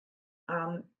to,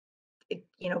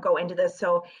 you know, go into this.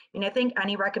 So, I mean, I think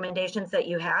any recommendations that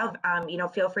you have, you know,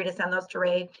 feel free to send those to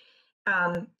Ray,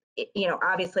 you know,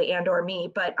 obviously, and or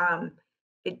me, but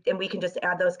and we can just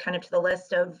add those kind of to the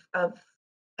list of,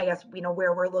 I guess, you know,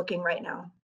 where we're looking right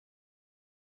now.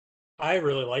 I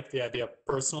really like the idea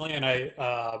personally, and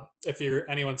if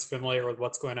anyone's familiar with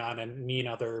what's going on in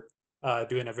Neenah, they're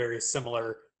doing a very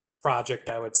similar project,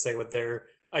 I would say, with their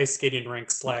ice skating rink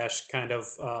slash kind of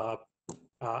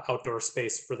outdoor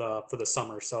space for the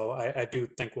summer. So I do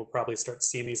think we'll probably start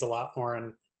seeing these a lot more,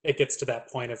 and it gets to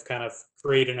that point of kind of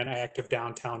creating an active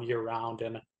downtown year round.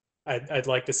 And I'd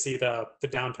like to see the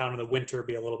downtown in the winter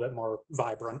be a little bit more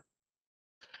vibrant.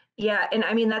 Yeah, and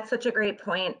I mean, that's such a great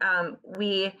point.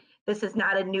 This is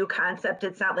not a new concept.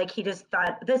 It's not like he just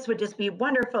thought this would just be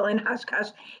wonderful in Oshkosh.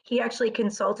 He actually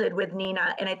consulted with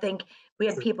Neenah, and I think we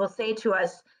had people say to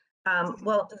us,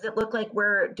 well, does it look like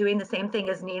we're doing the same thing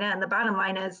as Neenah? And the bottom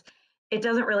line is, it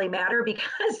doesn't really matter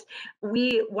because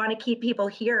we want to keep people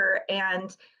here,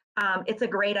 and it's a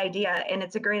great idea. And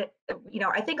it's a great, you know,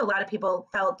 I think a lot of people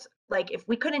felt like if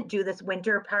we couldn't do this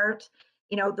winter part,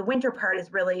 you know, the winter part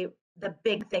is really the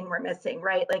big thing we're missing,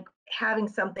 right? Like having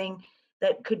something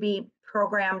that could be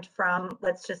programmed from,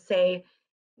 let's just say,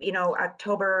 you know,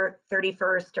 October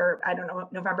 31st, or I don't know,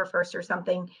 November 1st or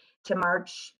something, to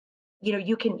March. You know,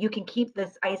 you can keep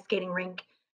this ice skating rink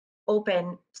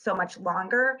open so much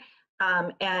longer,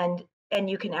 and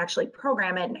you can actually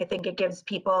program it. And I think it gives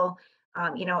people,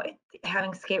 you know,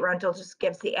 having skate rental just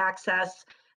gives the access.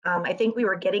 I think we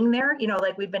were getting there, you know,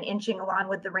 like we've been inching along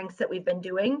with the rinks that we've been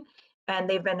doing, and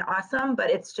they've been awesome,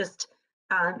 but it's just,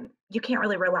 you can't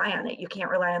really rely on it. You can't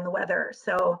rely on the weather.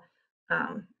 So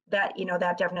that, you know,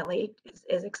 that definitely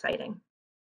is exciting.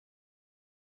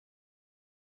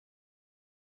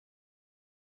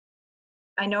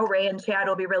 I know Ray and Chad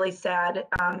will be really sad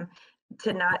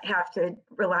to not have to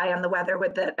rely on the weather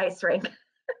with the ice rink.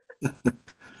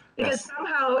 Because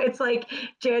somehow it's like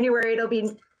January, it'll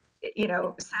be, you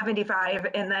know, 75,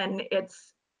 and then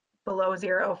it's below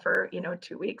zero for, you know,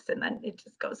 2 weeks, and then it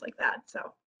just goes like that.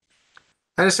 So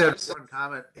I just had one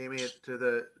comment, Amy, to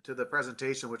the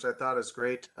presentation, which I thought is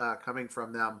great coming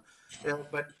from them. Yeah,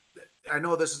 but I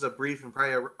know this is a brief and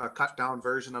probably a cut down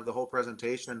version of the whole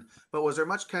presentation, but was there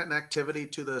much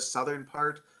connectivity to the southern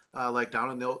part, like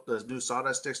down in the new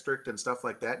Sawdust District and stuff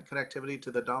like that, connectivity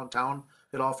to the downtown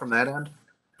at all from that end?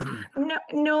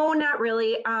 No, not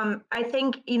really. I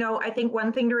think, you know, I think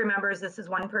one thing to remember is this is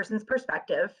one person's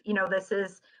perspective. You know, this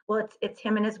is, well, it's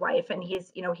him and his wife, and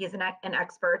he's, you know, he's an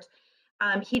expert.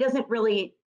 He doesn't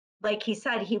really, like he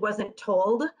said, he wasn't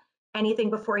told anything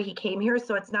before he came here.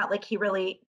 So it's not like he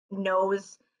really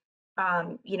knows,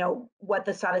 you know, what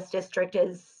the Sawdust District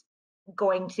is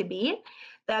going to be.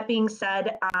 That being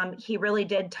said, he really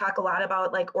did talk a lot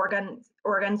about like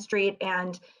Oregon Street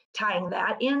and tying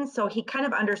that in. So he kind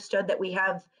of understood that we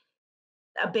have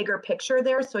a bigger picture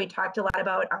there. So he talked a lot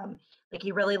about, like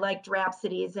he really liked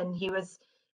Rhapsodies, and he was,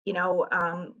 you know,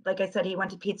 like I said, he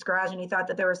went to Pete's Garage and he thought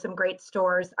that there were some great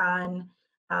stores on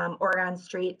Oregon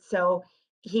Street. So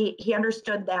he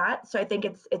understood that. So I think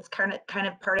it's kind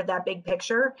of part of that big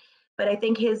picture. But I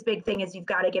think his big thing is you've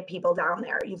got to get people down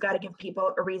there. You've got to give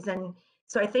people a reason.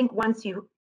 So I think once you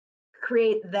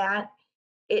create that,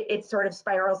 it sort of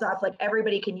spirals off. Like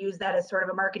everybody can use that as sort of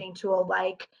a marketing tool,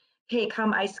 like, hey,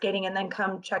 come ice skating and then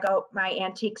come check out my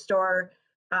antique store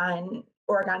on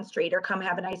Oregon Street, or come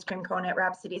have an ice cream cone at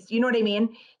Rhapsodies. You know what I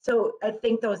mean? So I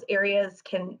think those areas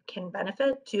can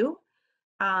benefit too.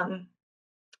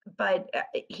 But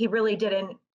he really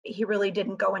didn't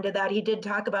go into that. He did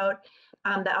talk about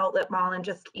the outlet mall, and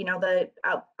just, you know, the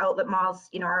outlet malls,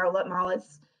 you know, our outlet mall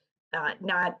is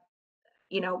not,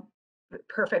 you know,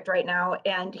 perfect right now.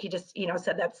 And he just, you know,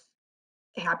 said that's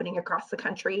happening across the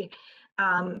country.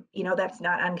 You know, that's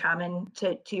not uncommon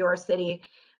to your city.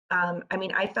 I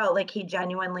mean, I felt like he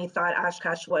genuinely thought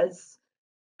Oshkosh was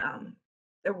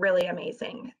really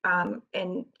amazing.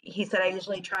 And he said, I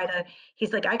usually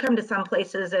he's like, I come to some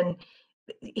places and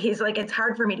he's like, it's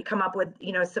hard for me to come up with,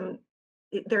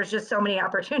 there's just so many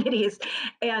opportunities.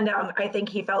 And I think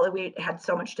he felt like we had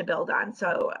so much to build on.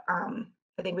 So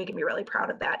I think we can be really proud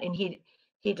of that. And he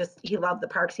loved the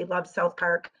parks. He loved South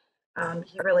Park.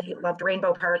 He really loved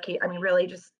Rainbow Park. Really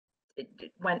just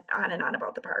it went on and on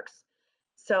about the parks.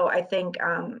 So I think,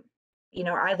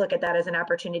 I look at that as an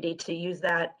opportunity to use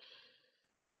that.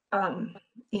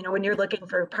 When you're looking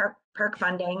for park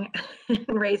funding, and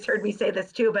Ray's heard me say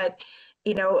this too, but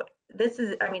this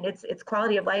is, it's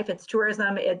quality of life, it's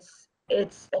tourism,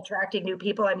 it's attracting new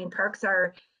people. Parks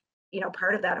are,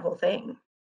 part of that whole thing.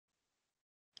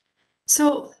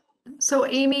 So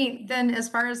Amy, then as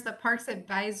far as the Parks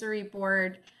Advisory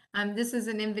Board, this is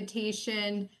an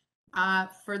invitation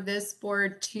for this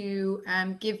board to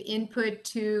give input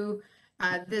to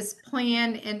this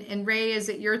plan. And Ray, is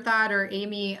it your thought, or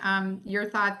Amy, your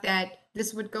thought that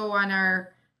this would go on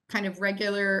our kind of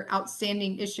regular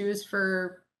outstanding issues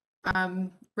for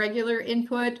regular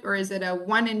input, or is it a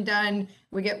one and done?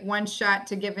 We get one shot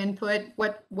to give input.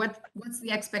 What's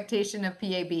the expectation of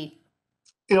PAB?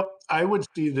 Yep, I would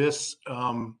see this,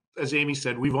 as Amy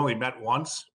said, we've only met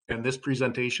once, and this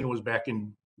presentation was back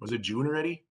in, was it June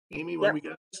already, Amy, when we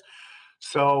got this?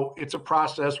 So it's a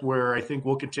process where I think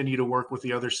we'll continue to work with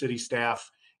the other city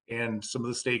staff and some of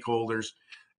the stakeholders.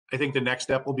 I think the next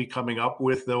step will be coming up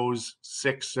with those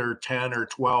 6 or 10 or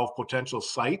 12 potential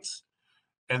sites,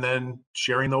 and then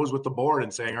sharing those with the board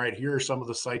and saying, all right, here are some of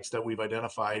the sites that we've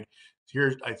identified.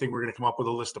 Here, I think we're going to come up with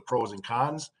a list of pros and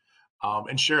cons.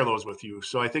 And share those with you.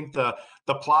 So I think the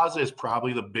plaza is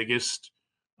probably the biggest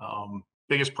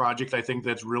project I think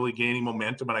that's really gaining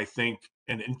momentum, and I think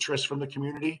an interest from the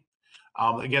community.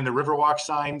 Again, the Riverwalk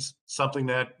signs, something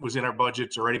that was in our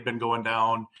budget's already been going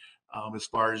down as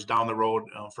far as down the road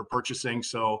for purchasing.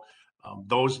 So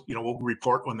those, we'll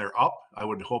report when they're up. I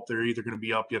would hope they're either going to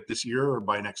be up yet this year or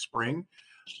by next spring.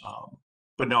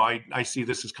 But no, I see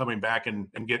this as coming back and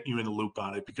getting you in the loop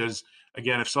on it, because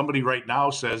again, if somebody right now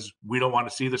says we don't want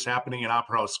to see this happening in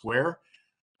Opera House Square,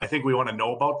 I think we want to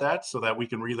know about that so that we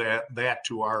can relay that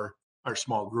to our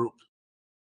small group.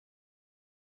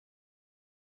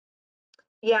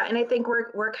 Yeah, and I think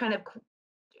we're kind of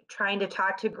trying to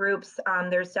talk to groups.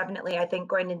 There's definitely, I think,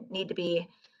 going to need to be,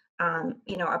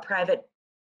 a private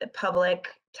public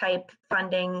type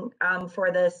funding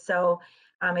for this. So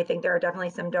I think there are definitely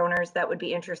some donors that would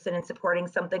be interested in supporting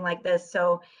something like this.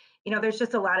 So, there's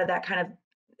just a lot of that kind of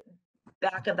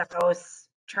back of the house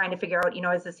trying to figure out,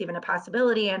 is this even a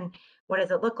possibility, and what does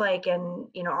it look like, and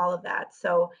all of that.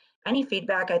 So any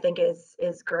feedback I think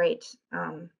is great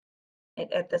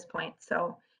at this point.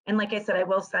 So, and like I said, I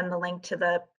will send the link to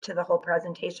the whole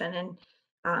presentation,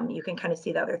 and you can kind of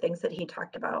see the other things that he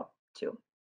talked about too.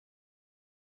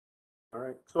 All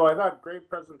right. So I thought great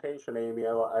presentation, Amy.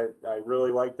 I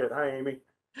really liked it. Hi, Amy.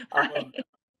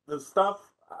 The stuff,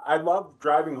 I love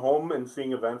driving home and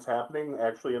seeing events happening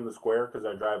actually in the square, because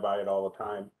I drive by it all the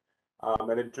time.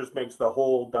 And it just makes the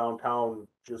whole downtown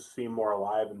just seem more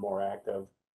alive and more active.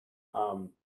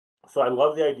 So I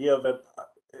love the idea of it.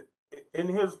 In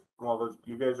his, well,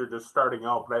 you guys are just starting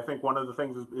out, but I think one of the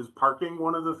things is parking.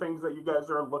 One of the things that you guys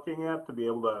are looking at to be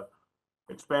able to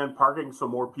expand parking so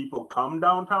more people come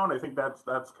downtown. I think that's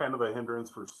kind of a hindrance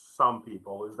for some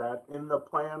people. Is that in the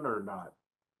plan or not?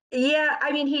 Yeah,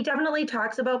 he definitely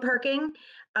talks about parking.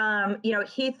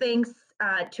 He thinks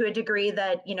to a degree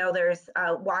that, there's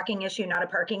a walking issue, not a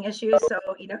parking issue. So,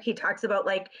 he talks about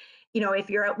like, if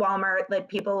you're at Walmart, that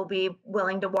people will be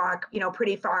willing to walk,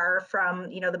 pretty far from,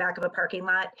 the back of a parking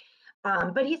lot.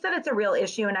 But he said it's a real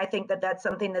issue. And I think that that's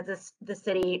something that the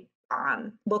city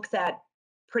looks at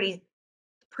pretty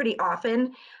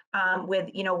often with,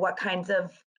 what kinds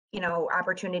of,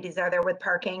 opportunities are there with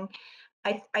parking.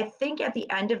 I think at the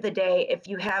end of the day, if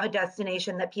you have a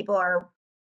destination that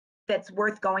that's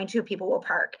worth going to, people will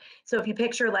park. So if you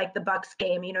picture like the Bucks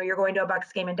game, you're going to a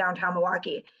Bucks game in downtown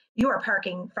Milwaukee, you are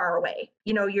parking far away.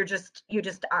 You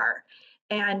just are.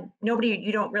 And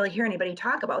you don't really hear anybody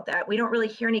talk about that. We don't really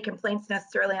hear any complaints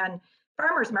necessarily on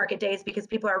farmers market days, because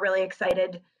people are really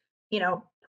excited,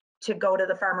 to go to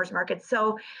the farmers market.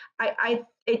 So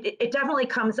it definitely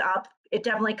comes up. It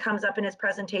definitely comes up in his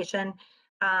presentation.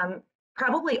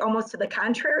 Probably almost to the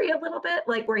contrary a little bit,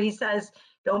 like where he says,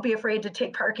 don't be afraid to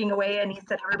take parking away. And he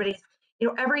said,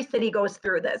 every city goes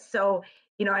through this. So,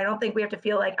 I don't think we have to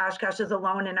feel like Oshkosh is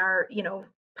alone in our,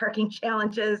 parking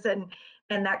challenges and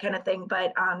that kind of thing.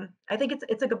 But I think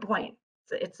it's a good point.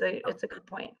 It's a good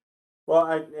point. Well,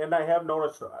 I have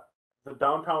noticed that the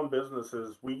downtown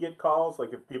businesses, we get calls,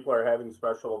 like if people are having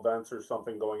special events or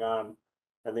something going on,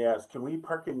 and they ask, can we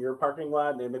park in your parking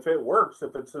lot? And if it works,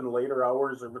 if it's in later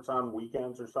hours, if it's on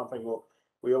weekends or something,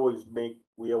 we always make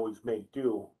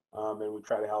do. And we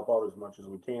try to help out as much as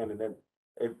we can. And then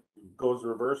it goes the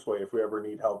reverse way. If we ever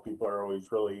need help, people are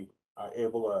always really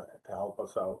able to help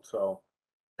us out. So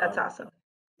That's awesome.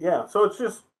 yeah, so it's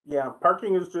just, yeah,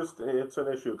 parking is just, it's an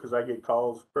issue because I get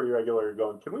calls pretty regularly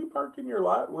going, can we park in your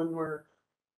lot when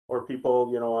or people,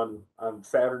 you know, on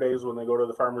Saturdays when they go to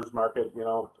the farmer's market, you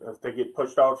know, if they get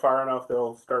pushed out far enough,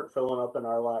 they'll start filling up in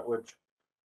our lot, which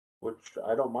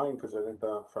I don't mind because I think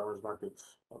the farmer's market's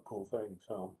a cool thing.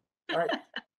 So, all right.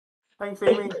 Thanks,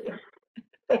 Amy. Thank you.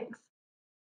 Thanks.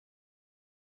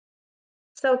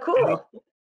 So cool.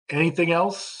 Anything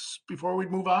else before we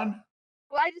move on?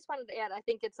 Well, I just wanted to add, I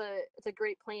think it's a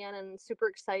great plan and super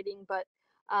exciting, but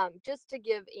just to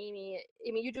give Amy,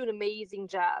 you do an amazing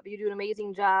job. You do an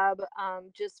amazing job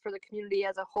just for the community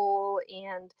as a whole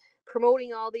and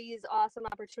promoting all these awesome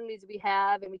opportunities we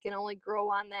have, and we can only grow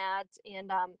on that.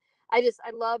 And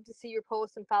I love to see your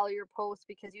posts and follow your posts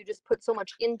because you just put so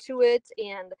much into it,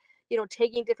 and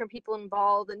taking different people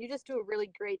involved, and you just do a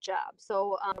really great job.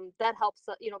 So that helps.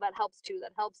 That helps too.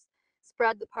 That helps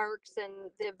spread the parks and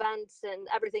the events and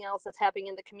everything else that's happening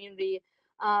in the community,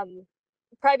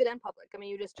 private and public. I mean,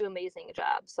 you just do an amazing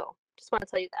job. So just want to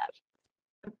tell you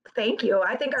that. Thank you.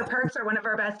 I think our parks are one of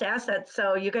our best assets,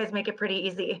 so you guys make it pretty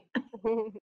easy.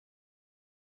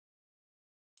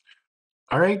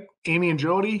 All right, Amy and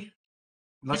Jody,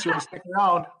 unless you want to stick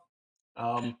around.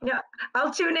 Yeah,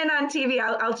 I'll tune in on TV.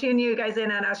 I'll tune you guys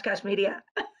in on Oshkosh Media.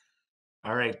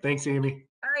 All right, thanks, Amy.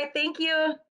 All right, thank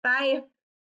you. Bye.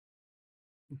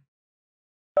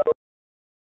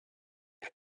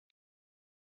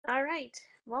 All right.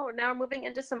 Well, now we're moving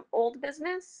into some old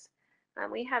business.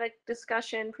 We had a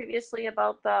discussion previously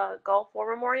about the Gulf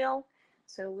War Memorial.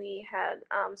 So we had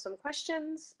some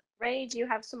questions. Ray, do you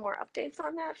have some more updates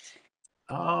on that?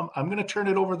 I'm going to turn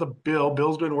it over to Bill.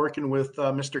 Bill's been working with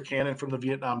Mr. Cannon from the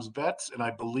Vietnam's Vets, and I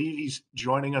believe he's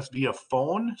joining us via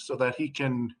phone so that he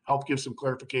can help give some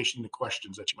clarification to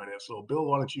questions that you might have. So, Bill,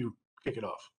 why don't you kick it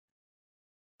off?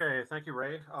 Okay, thank you,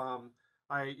 Ray.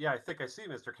 I think I see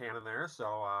Mr. Cannon there,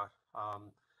 so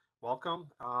welcome.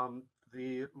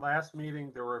 The last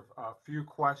meeting, there were a few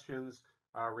questions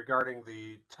regarding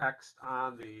the text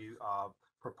on the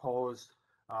proposed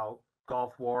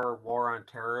Gulf War on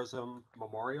Terrorism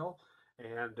Memorial.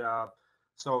 And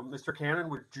so, Mr. Cannon,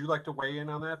 would you like to weigh in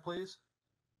on that, please?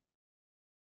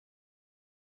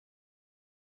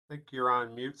 I think you're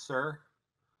on mute, sir.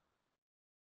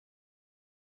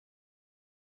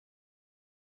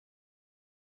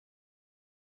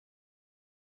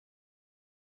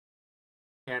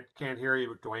 Can't hear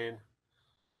you, Dwayne.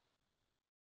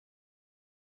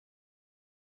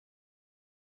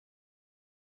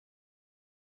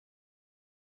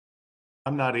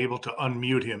 I'm not able to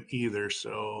unmute him either,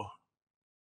 so.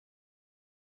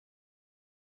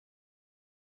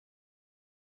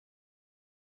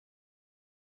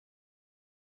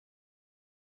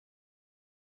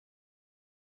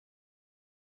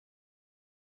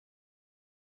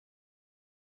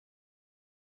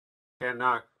 And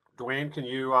Dwayne, can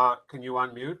you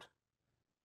unmute?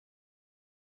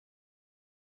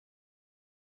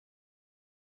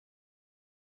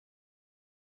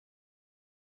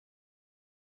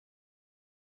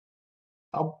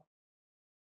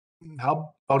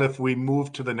 How about if we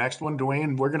move to the next one,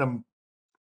 Dwayne?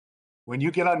 When you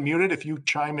get unmuted, if you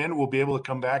chime in, we'll be able to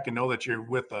come back and know that you're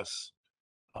with us.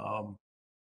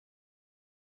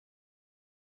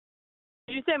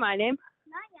 Did you say my name?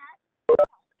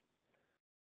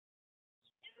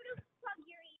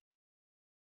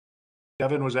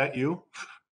 Kevin, was that you?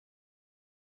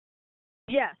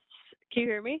 Yes. Can you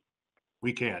hear me?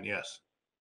 We can, yes.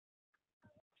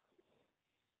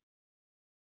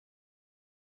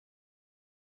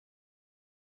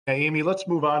 Hey, Amy, let's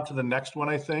move on to the next one,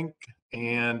 I think.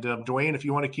 And Dwayne, if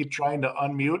you want to keep trying to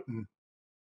unmute, and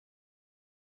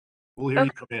we'll hear you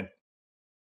come in.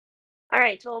 All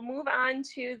right, so we'll move on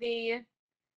to the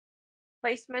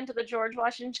placement of the George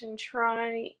Washington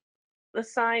the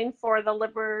sign for the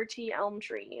Liberty Elm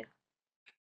Tree.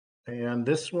 And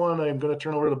this one, I'm going to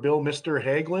turn over to Bill. Mr.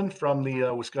 Hagelin from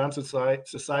the Wisconsin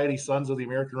Society Sons of the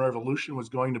American Revolution was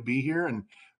going to be here. And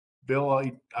Bill,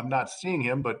 I'm not seeing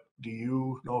him, but do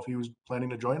you know if he was planning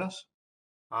to join us?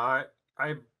 I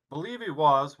believe he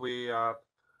was. We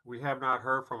have not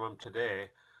heard from him today.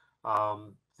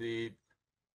 The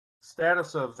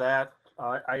status of that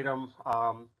item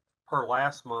per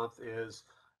last month is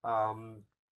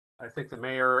I think the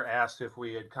mayor asked if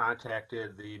we had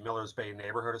contacted the Millers Bay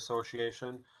Neighborhood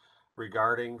Association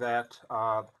regarding that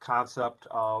concept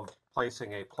of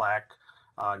placing a plaque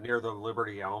near the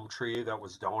Liberty Elm tree that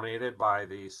was donated by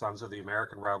the Sons of the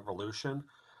American Revolution.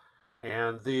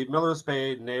 And the Millers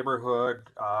Bay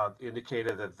neighborhood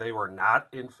indicated that they were not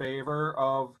in favor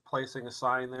of placing a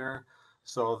sign there.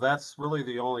 So that's really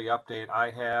the only update I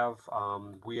have.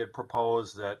 We had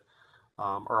proposed that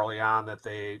early on that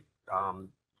they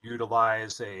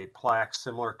utilize a plaque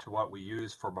similar to what we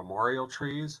use for memorial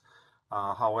trees.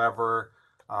 However,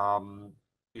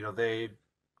 they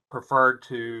preferred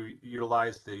to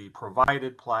utilize the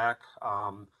provided plaque,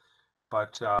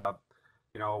 but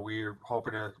we're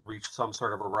hoping to reach some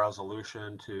sort of a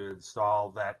resolution to install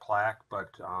that plaque.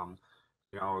 But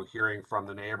hearing from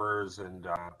the neighbors and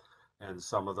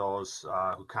some of those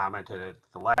who commented at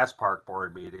the last park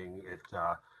board meeting,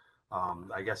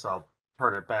 I guess I'll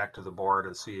turn it back to the board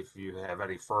and see if you have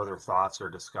any further thoughts or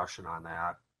discussion on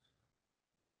that.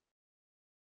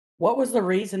 What was the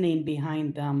reasoning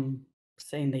behind them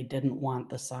saying they didn't want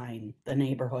the sign, the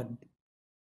neighborhood?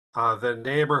 The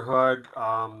neighborhood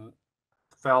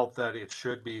felt that it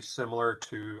should be similar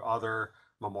to other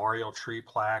memorial tree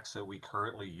plaques that we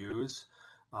currently use.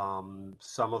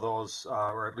 Some of those,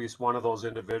 or at least one of those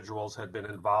individuals, had been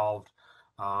involved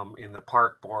in the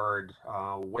park board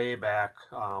way back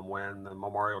when the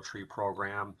memorial tree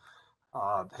program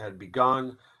had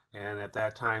begun. And at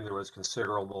that time, there was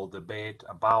considerable debate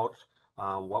about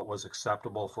what was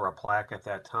acceptable for a plaque at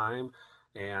that time.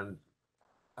 And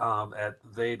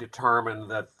they determined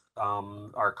that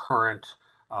our current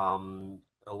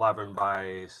 11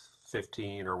 by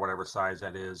 15 or whatever size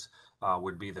that is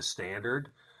would be the standard.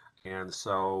 And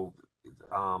so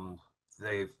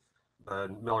the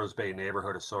Millers Bay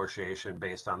Neighborhood Association,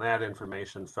 based on that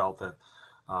information, felt that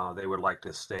they would like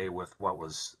to stay with what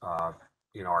was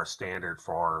our standard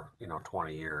for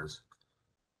 20 years,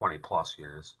 20 plus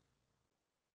years.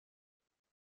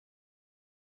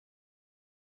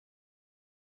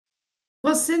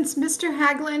 Well, since Mr.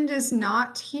 Hagland is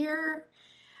not here,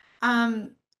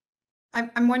 I'm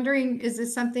wondering, is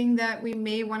this something that we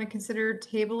may want to consider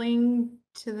tabling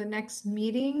to the next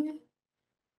meeting?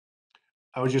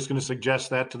 I was just going to suggest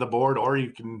that to the board, or you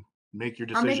can make your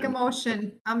I'll decision. make a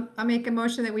motion. I'll make a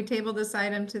motion that we table this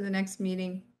item to the next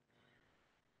meeting.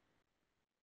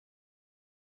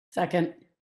 Second.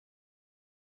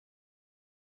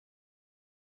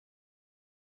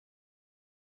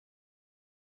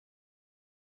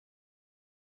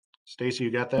 Stacy,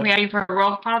 you got that? We ready for a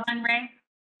roll call then, Ray?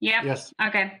 Yep. Yes.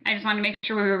 Okay. I just wanted to make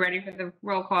sure we were ready for the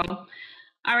roll call.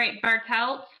 All right.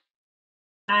 Bartelt.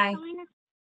 Aye.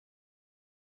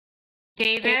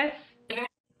 Davis.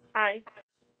 Aye.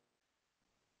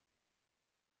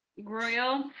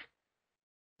 Groyle.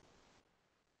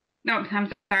 No, I'm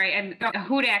sorry.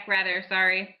 Hudak, rather.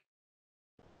 Sorry.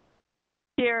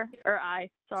 Here, or aye,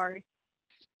 sorry.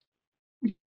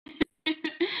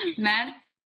 Metz.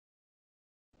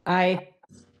 Aye.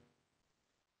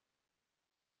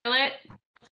 Willett.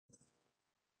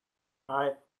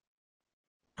 Aye.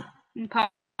 And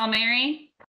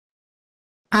Palmieri.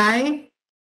 Aye.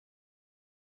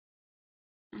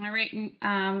 All right.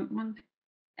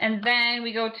 And then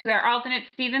we go to our alternate,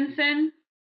 Stevenson.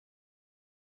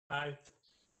 Aye.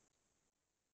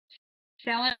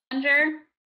 Schellinger.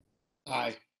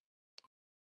 Aye.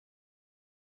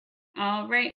 All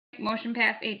right. Motion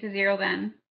passed 8-0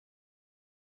 then.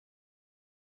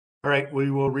 All right, we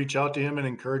will reach out to him and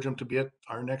encourage him to be at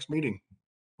our next meeting,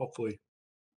 hopefully.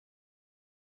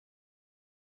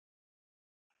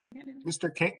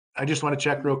 Mr. Can, I just want to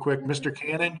check real quick. Mr.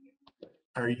 Cannon,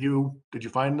 did you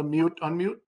find the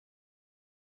unmute?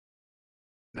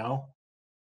 No?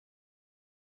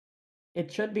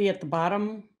 It should be at the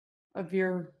bottom of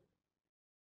your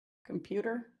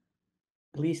computer.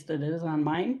 At least it is on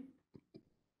mine.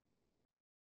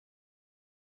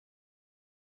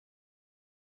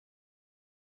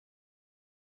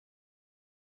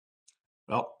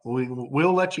 Well,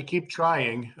 we'll let you keep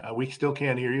trying. We still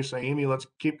can't hear you. So Amy, let's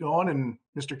keep going. And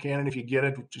Mr. Cannon, if you get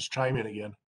it, just chime in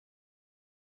again.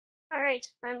 All right,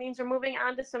 that means we're moving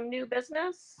on to some new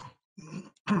business.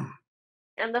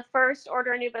 And the first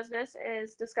order of new business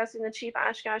is discussing the Chief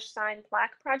Oshkosh sign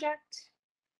plaque project.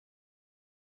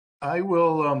 I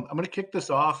will, I'm going to kick this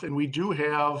off, and we do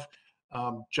have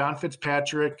John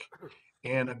Fitzpatrick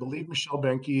and I believe Michelle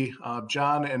Benke.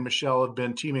 John and Michelle have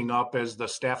been teaming up as the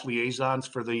staff liaisons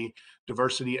for the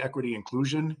Diversity, Equity,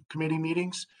 Inclusion Committee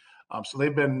meetings. So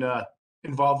they've been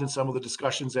involved in some of the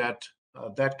discussions at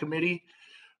that committee.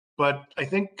 But I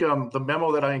think the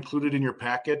memo that I included in your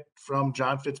packet from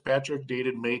John Fitzpatrick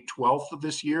dated May 12th of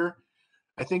this year,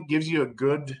 I think gives you a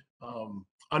good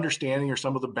understanding or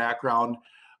some of the background.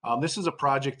 This is a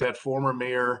project that former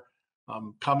Mayor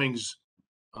Cummings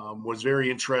was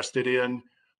very interested in.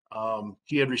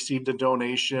 He had received a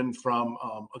donation from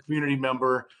a community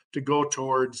member to go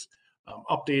towards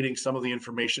updating some of the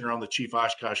information around the Chief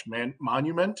Oshkosh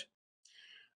Monument.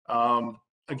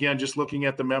 Again, just looking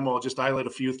at the memo, I'll just highlight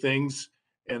a few things,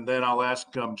 and then I'll ask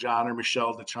John or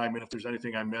Michelle to chime in if there's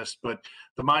anything I missed. But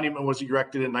the monument was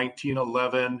erected in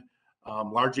 1911,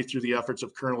 largely through the efforts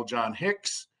of Colonel John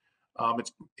Hicks.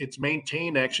 It's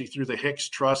maintained actually through the Hicks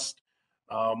Trust,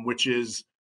 which is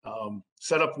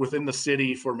set up within the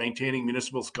city for maintaining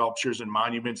municipal sculptures and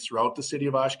monuments throughout the city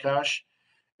of Oshkosh.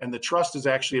 And the trust is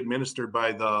actually administered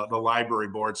by the library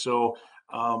board. So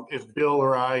if Bill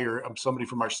or I or somebody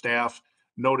from our staff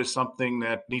notice something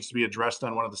that needs to be addressed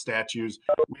on one of the statues,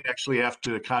 we actually have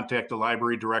to contact the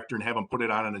library director and have them put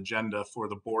it on an agenda for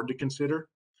the board to consider.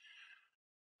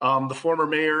 The former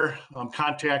mayor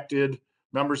contacted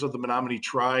members of the Menominee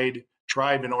tribe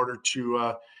in order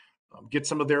to get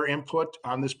some of their input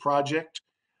on this project.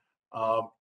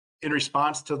 In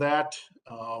response to that,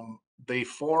 they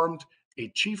formed a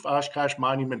Chief Oshkosh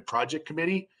Monument Project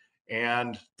Committee,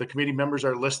 and the committee members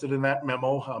are listed in that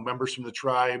memo, members from the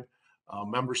tribe,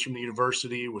 members from the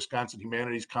university, Wisconsin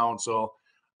Humanities Council.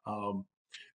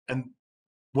 And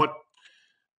what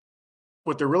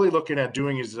they're really looking at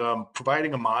doing is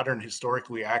providing a modern,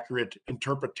 historically accurate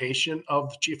interpretation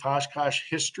of Chief Oshkosh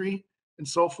history and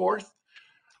so forth.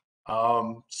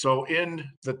 So in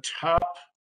the top,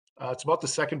 it's about the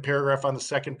second paragraph on the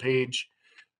second page,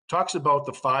 talks about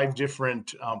the 5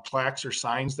 different plaques or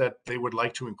signs that they would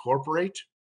like to incorporate.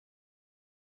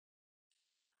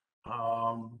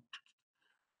 A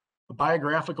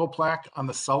biographical plaque on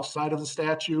the south side of the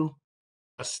statue,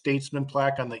 a statesman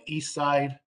plaque on the east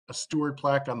side, a steward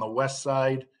plaque on the west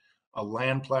side, a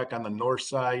land plaque on the north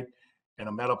side, and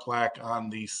a meta plaque on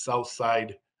the south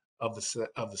side of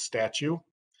the statue.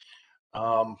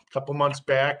 A couple months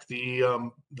back, the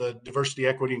Diversity,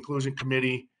 Equity, Inclusion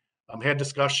Committee had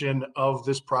discussion of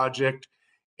this project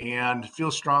and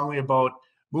feels strongly about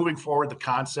moving forward the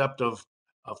concept of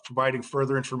providing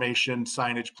further information,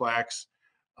 signage, plaques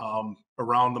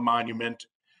around the monument.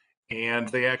 And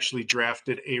they actually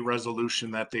drafted a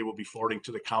resolution that they will be forwarding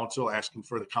to the council, asking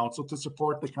for the council to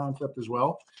support the concept as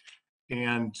well.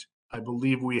 And I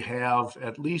believe we have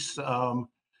at least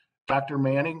Dr.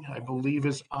 Manning, I believe,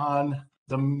 is on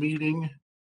the meeting.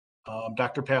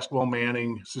 Dr. Pasquale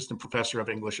Manning, assistant professor of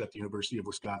English at the University of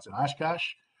Wisconsin-Oshkosh.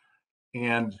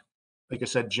 And like I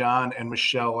said, John and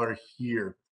Michelle are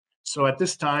here. So at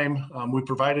this time, we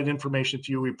provided information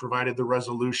to you. We provided the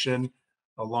resolution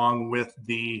along with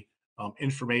the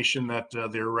information that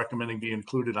they're recommending be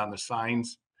included on the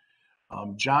signs.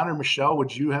 John or Michelle,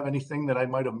 would you have anything that I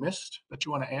might have missed that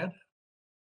you want to add?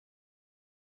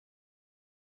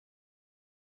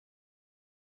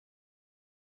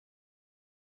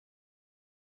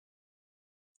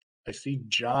 I see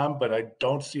John, but I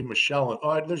don't see Michelle. Oh,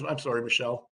 I'm sorry,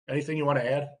 Michelle. Anything you want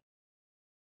to add?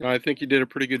 No, I think you did a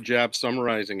pretty good job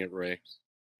summarizing it, Ray.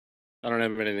 I don't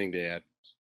have anything to add.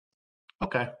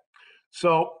 Okay.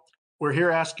 So we're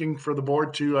here asking for the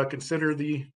board to consider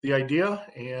the idea,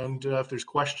 and if there's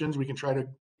questions, we can try to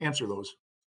answer those.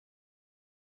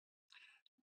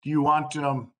 Do you want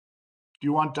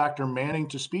Dr. Manning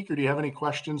to speak, or do you have any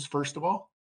questions first of all?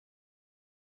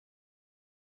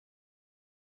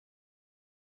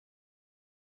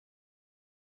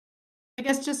 I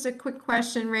guess just a quick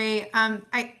question, Ray.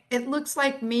 It looks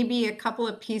like maybe a couple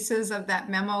of pieces of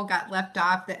that memo got left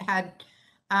off that had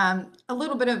a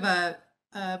little bit of a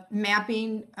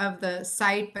mapping of the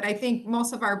site, but I think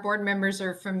most of our board members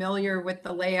are familiar with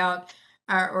the layout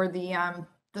or the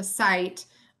site.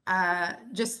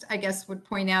 Just, I guess, would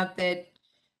point out that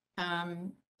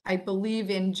I believe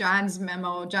in John's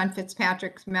memo, John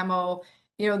Fitzpatrick's memo,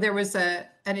 there was an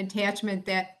attachment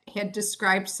that had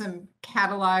described some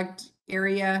cataloged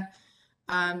area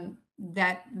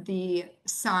that the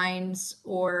signs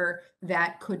or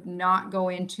that could not go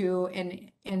into.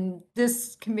 And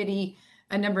this committee,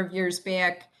 a number of years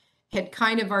back, had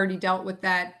kind of already dealt with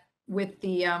that with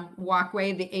the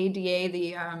walkway, the ADA,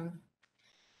 the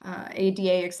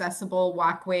ADA accessible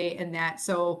walkway and that.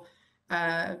 So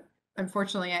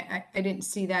unfortunately, I didn't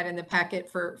see that in the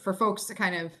packet for folks to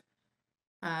kind of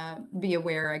be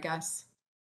aware, I guess.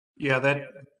 Yeah, that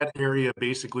area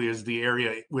basically is the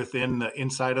area within the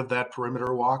inside of that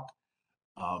perimeter walk.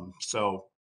 So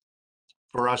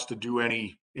for us to do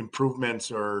any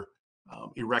improvements or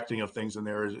erecting of things in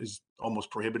there is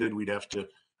almost prohibited. We'd have to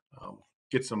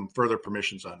get some further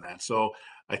permissions on that. So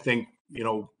I think,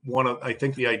 I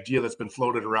think the idea that's been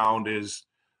floated around is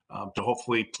to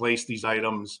hopefully place these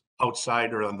items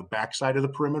outside or on the back side of the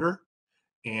perimeter.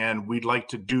 And we'd like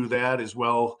to do that as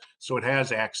well, so it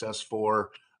has access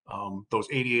for those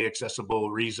ADA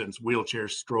accessible reasons,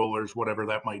 wheelchairs, strollers, whatever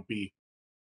that might be.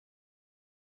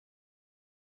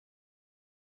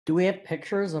 Do we have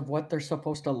pictures of what they're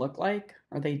supposed to look like?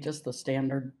 Are they just the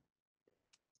standard,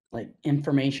 like,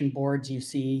 information boards you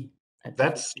see at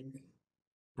That's,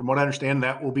 from what I understand,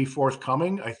 that will be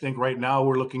forthcoming. I think right now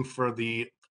we're looking for the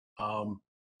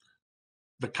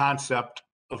concept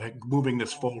of moving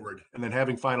this forward and then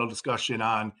having final discussion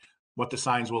on what the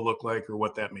signs will look like or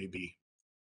what that may be.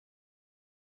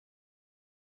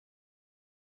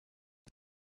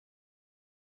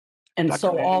 And Dr.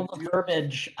 so Manning, all the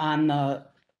verbiage on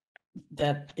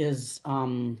that is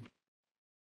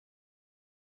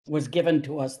was given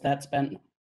to us, that's been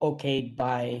okayed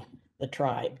by the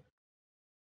tribe.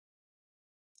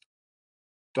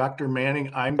 Dr. Manning,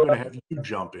 I'm going to have you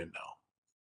jump in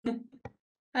now.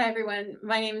 Hi, everyone.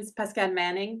 My name is Pascal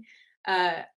Manning.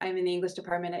 I'm in the English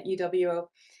department at UWO.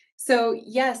 So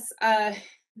yes,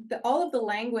 all of the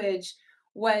language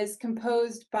was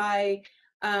composed by,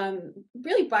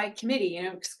 really by committee,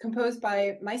 it's composed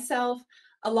by myself,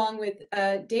 along with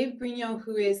Dave Grignon,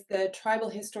 who is the Tribal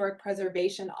Historic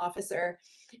Preservation Officer.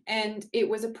 And it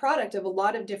was a product of a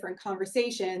lot of different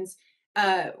conversations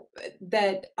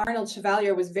that Arnold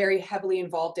Chevalier was very heavily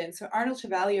involved in. So Arnold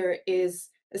Chevalier is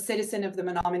a citizen of the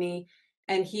Menominee,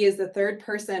 and he is the third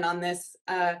person on this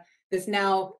this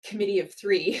now committee of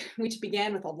three, which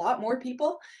began with a lot more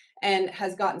people and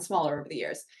has gotten smaller over the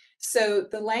years. So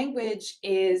the language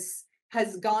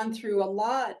has gone through a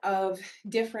lot of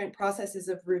different processes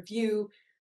of review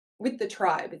with the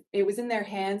tribe. It was in their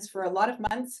hands for a lot of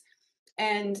months,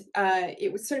 and it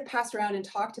was sort of passed around and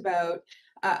talked about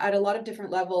at a lot of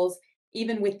different levels,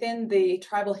 even within the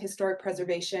Tribal Historic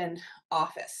Preservation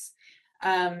Office.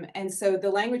 And so the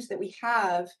language that we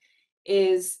have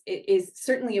is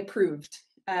certainly approved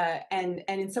and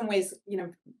in some ways,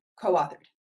 co-authored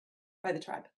by the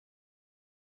tribe.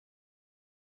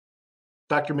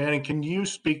 Dr. Manning, can you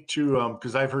speak to,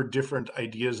 because I've heard different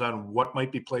ideas on what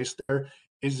might be placed there.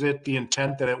 Is it the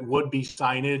intent that it would be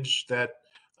signage that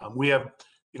we have,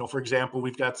 for example,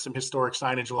 we've got some historic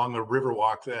signage along the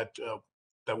Riverwalk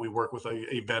that we work with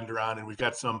a vendor on, and we've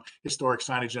got some historic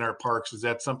signage in our parks. Is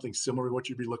that something similar to what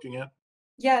you'd be looking at?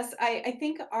 Yes, I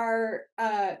think our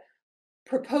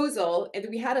proposal,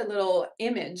 we had a little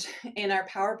image in our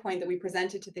PowerPoint that we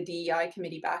presented to the DEI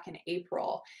committee back in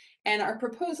April. And our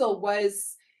proposal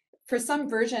was for some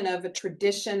version of a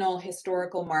traditional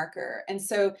historical marker. And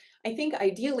so I think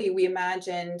ideally we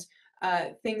imagined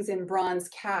things in bronze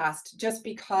cast just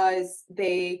because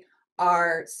they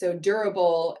are so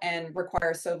durable and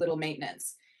require so little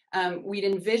maintenance. We'd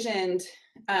envisioned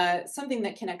something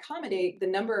that can accommodate the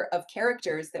number of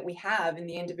characters that we have in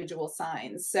the individual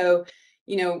signs. So,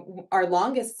 our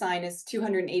longest sign is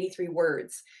 283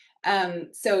 words.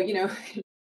 So,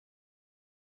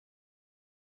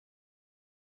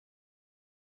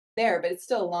 there, but it's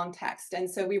still a long text. And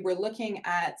so we were looking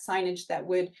at signage that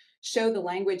would show the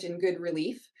language in good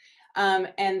relief.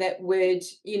 And that would,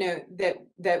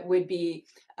 that would be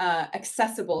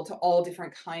accessible to all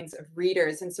different kinds of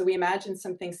readers. And so we imagined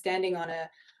something standing on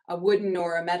a wooden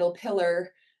or a metal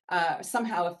pillar,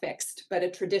 somehow affixed, but a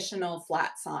traditional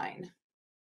flat sign.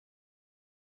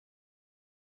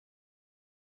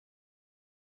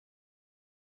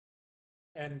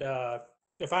 And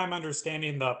if I'm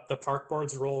understanding the park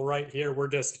board's role right here,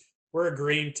 we're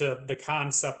agreeing to the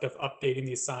concept of updating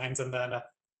these signs and then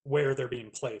where they're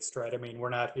being placed, right? I mean, we're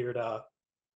not here to,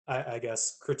 I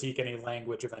guess, critique any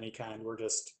language of any kind. We're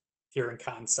just here in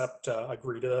concept to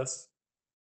agree to this.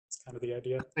 It's kind of the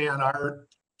idea.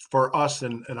 For us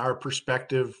and our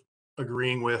perspective,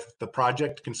 agreeing with the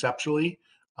project conceptually,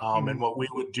 and what we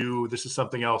would do, this is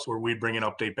something else where we bring an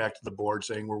update back to the board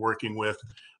saying we're working with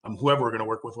whoever we're going to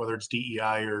work with, whether it's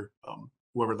DEI or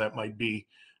whoever that might be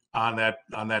on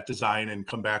that design, and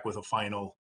come back with a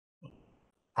final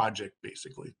project,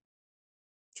 basically.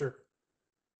 Sure.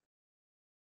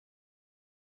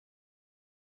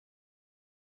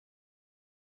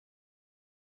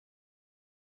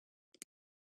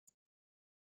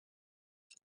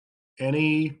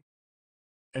 Any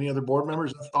other board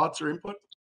members have thoughts or input?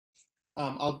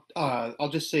 I'll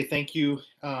just say thank you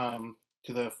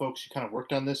to the folks who kind of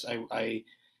worked on this. I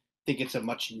think it's a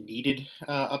much needed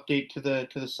update to the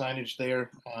signage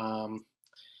there.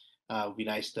 It'd be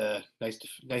nice to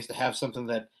have something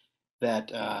that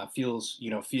that feels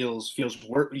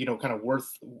worth kind of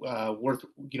worth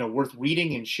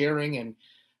reading and sharing, and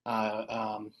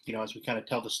as we kind of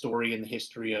tell the story and the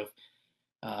history of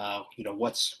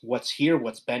what's here,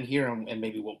 what's been here, and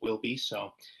maybe what will be.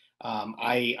 So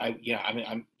I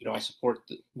support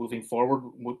moving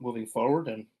forward,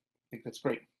 and I think that's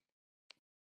great.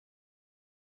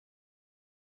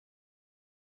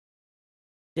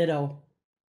 Ditto.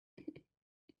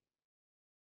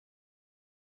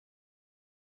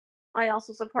 I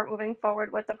also support moving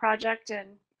forward with the project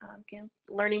and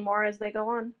learning more as they go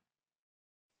on.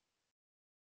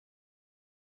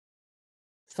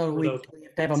 So we have to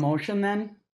have a motion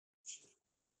then?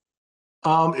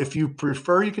 If you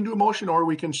prefer, you can do a motion, or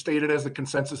we can state it as the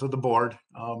consensus of the board.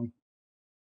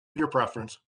 Your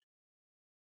preference.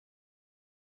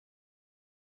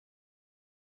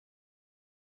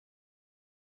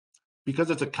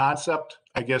 Because it's a concept,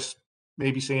 I guess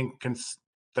maybe saying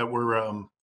that we're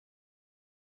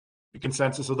the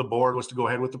consensus of the board was to go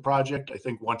ahead with the project. I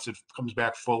think once it comes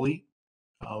back fully,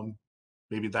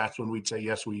 maybe that's when we'd say,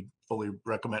 yes, we fully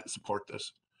recommend and support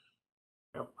this.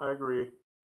 Yep, I agree.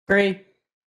 Great.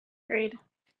 Agreed.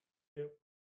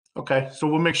 Okay, so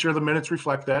we'll make sure the minutes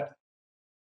reflect that.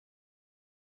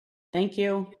 Thank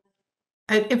you.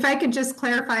 If I could just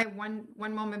clarify one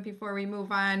moment before we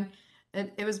move on,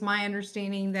 it was my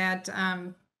understanding that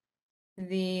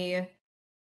the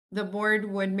board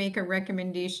would make a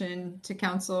recommendation to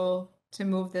council to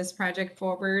move this project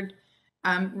forward.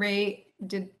 Ray,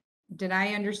 did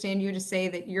I understand you to say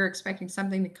that you're expecting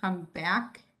something to come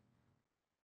back?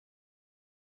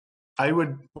 I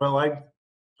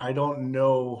don't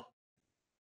know.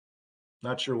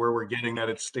 Not sure where we're getting that.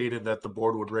 It's stated that the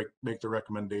board would make the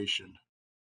recommendation.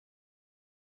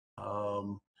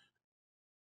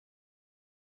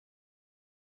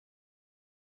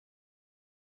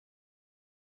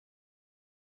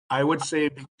 I would say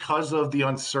because of the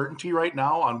uncertainty right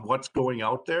now on what's going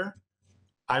out there,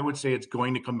 I would say it's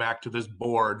going to come back to this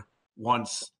board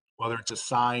once, whether it's a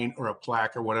sign or a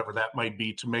plaque or whatever that might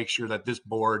be, to make sure that this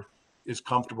board is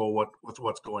comfortable with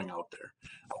what's going out there.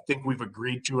 I think we've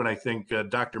agreed to, and I think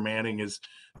Dr. Manning has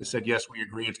said, yes, we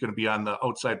agree it's going to be on the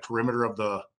outside perimeter of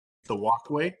the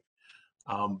walkway.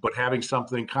 But having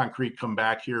something concrete come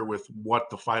back here with what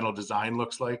the final design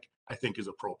looks like, I think is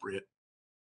appropriate.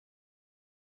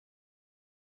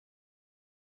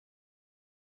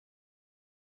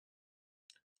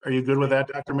 Are you good with that,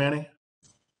 Dr. Manning?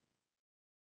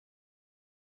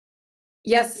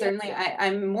 Yes, certainly.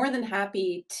 I'm more than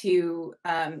happy to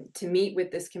meet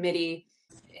with this committee.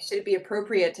 Should it be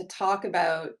appropriate to talk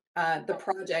about the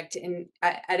project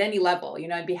at any level?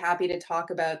 I'd be happy to talk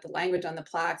about the language on the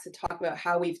plaques, to talk about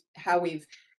how we've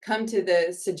come to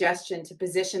the suggestion to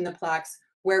position the plaques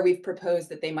where we've proposed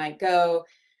that they might go.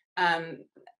 And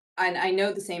I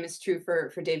know the same is true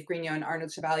for Dave Grigno and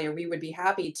Arnold Chevalier. We would be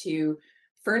happy to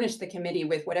furnish the committee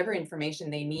with whatever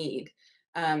information they need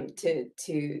to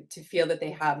feel that they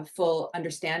have a full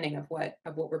understanding of what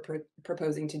we're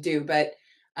proposing to do. But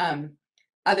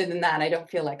other than that, I don't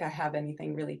feel like I have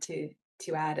anything really to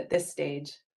add at this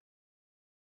stage.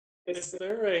 Is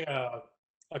there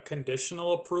a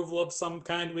conditional approval of some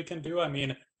kind we can do? I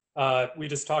mean, we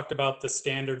just talked about the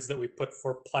standards that we put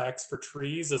for plaques for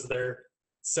trees. Is there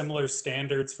similar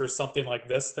standards for something like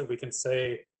this that we can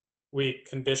say we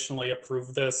conditionally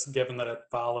approve this given that it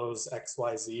follows X,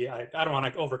 Y, Z? I don't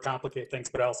want to overcomplicate things,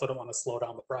 but I also don't want to slow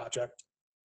down the project.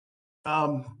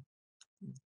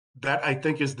 That I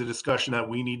think is the discussion that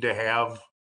we need to have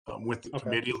with the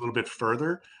committee a little bit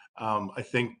further. I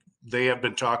think they have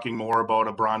been talking more about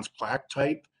a bronze plaque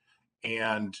type,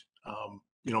 and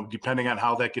depending on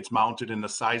how that gets mounted and the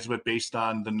size of it based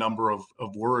on the number of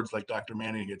words, like Dr.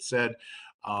 Manning had said,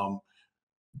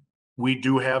 we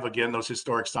do have, again, those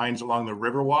historic signs along the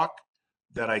Riverwalk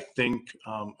that I think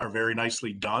are very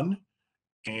nicely done.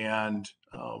 And,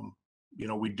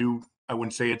 we do, I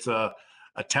wouldn't say it's a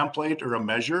template or a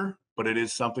measure, but it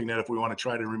is something that if we want to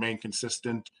try to remain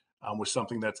consistent with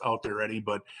something that's out there already.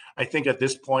 But I think at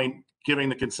this point, giving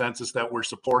the consensus that we're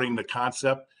supporting the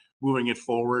concept, moving it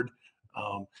forward,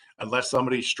 unless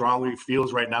somebody strongly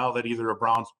feels right now that either a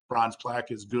bronze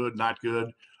plaque is good, not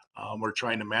good, or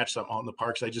trying to match something on the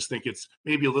parks. I just think it's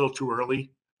maybe a little too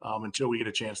early until we get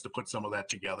a chance to put some of that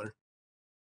together.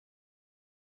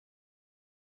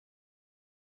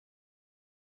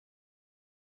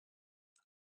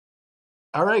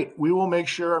 All right, we will make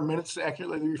sure our minutes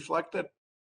accurately reflect that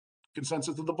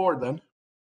consensus of the board then.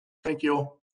 Thank you.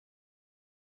 All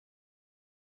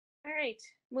right,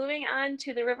 moving on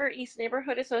to the River East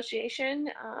Neighborhood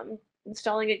Association,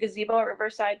 installing a gazebo at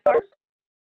Riverside Park.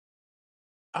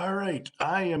 All right,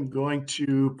 I am going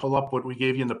to pull up what we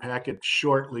gave you in the packet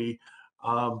shortly.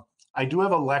 I do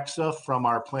have Alexa from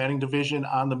our planning division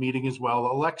on the meeting as well.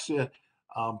 Alexa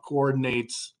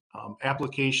coordinates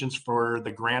applications for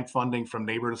the grant funding from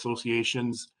neighborhood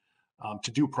associations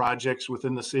to do projects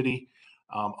within the city.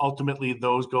 Ultimately,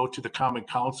 those go to the Common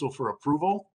Council for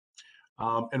approval.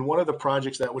 And one of the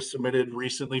projects that was submitted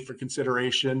recently for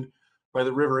consideration by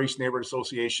the River East Neighborhood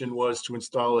Association was to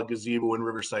install a gazebo in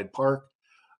Riverside Park.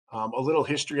 A little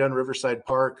history on Riverside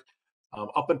Park.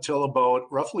 Up until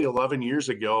about roughly 11 years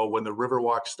ago, when the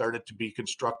Riverwalk started to be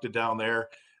constructed down there,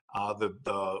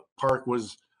 the park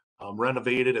was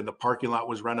renovated and the parking lot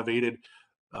was renovated.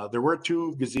 There were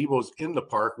two gazebos in the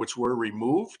park which were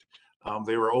removed.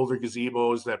 They were older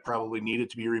gazebos that probably needed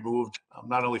to be removed,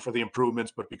 not only for the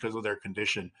improvements, but because of their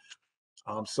condition.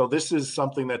 So this is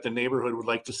something that the neighborhood would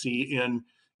like to see in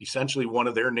essentially one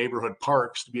of their neighborhood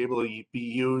parks to be able to be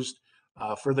used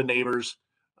for the neighbors.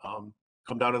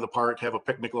 Come down to the park, have a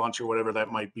picnic lunch or whatever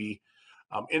that might be.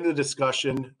 In the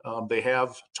discussion, they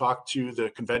have talked to the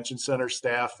convention center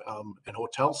staff and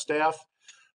hotel staff.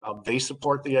 They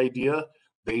support the idea.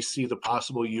 They see the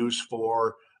possible use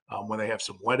for when they have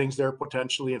some weddings there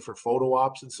potentially and for photo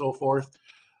ops and so forth.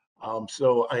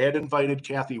 So I had invited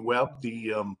Kathy Webb,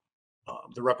 the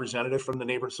representative from the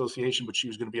neighborhood association, but she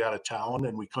was going to be out of town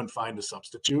and we couldn't find a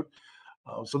substitute.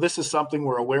 So this is something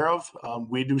we're aware of.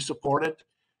 We do support it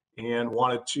and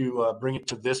wanted to bring it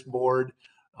to this board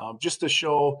just to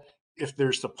show if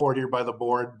there's support here by the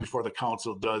board before the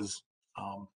council does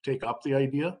take up the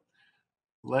idea.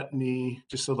 Let me,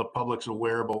 just so the public's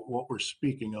aware about what we're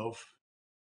speaking of.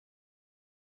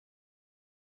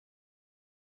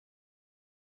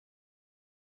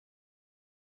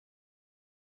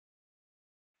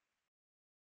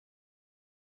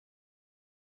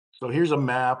 So here's a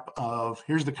map of,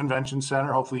 here's the convention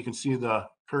center. Hopefully you can see the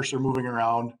cursor moving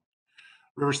around.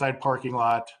 Riverside parking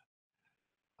lot.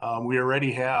 We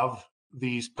already have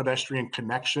these pedestrian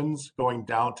connections going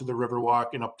down to the Riverwalk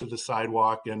and up to the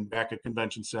sidewalk and back at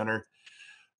Convention Center.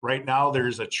 Right now,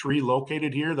 there's a tree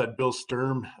located here that Bill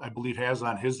Sturm, I believe, has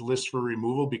on his list for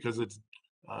removal because it's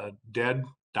dead,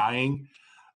 dying.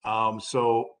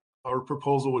 So our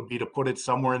proposal would be to put it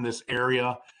somewhere in this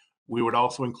area. We would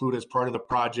also include as part of the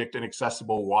project an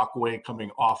accessible walkway coming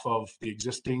off of the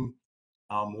existing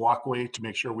walkway to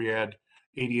make sure we had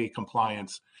ADA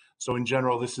compliance. So in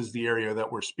general, this is the area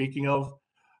that we're speaking of.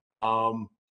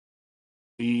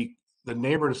 The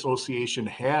neighborhood association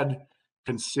had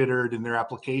considered in their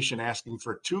application asking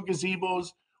for two gazebos,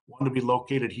 one to be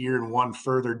located here and one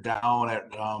further down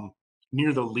at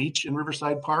near the Leach in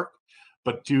Riverside Park.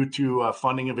 But due to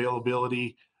funding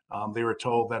availability, they were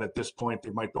told that at this point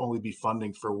there might only be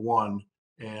funding for one,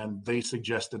 and they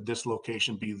suggested this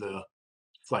location be the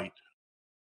site.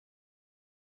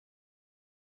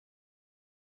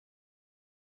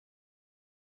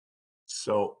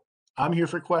 So I'm here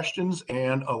for questions,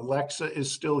 and Alexa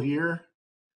is still here.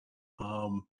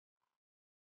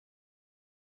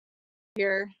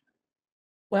 Here.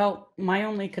 Well, my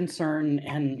only concern,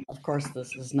 and of course,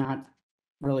 this is not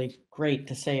really great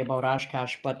to say about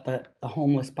Oshkosh, but the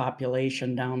homeless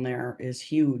population down there is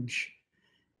huge.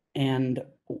 And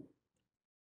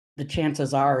the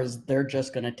chances are is they're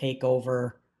just going to take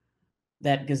over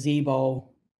that gazebo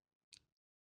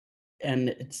and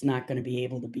it's not going to be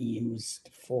able to be used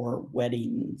for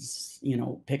weddings, you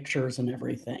know, pictures and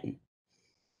everything.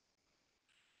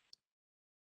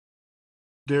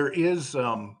 There is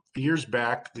years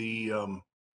back the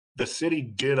city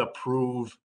did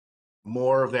approve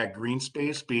more of that green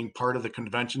space being part of the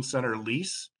convention center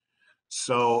lease.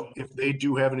 So if they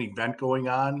do have an event going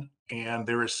on and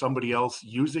there is somebody else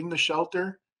using the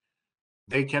shelter,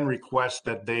 they can request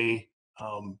that they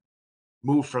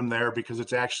move from there because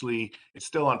it's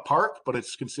still on park, but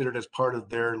it's considered as part of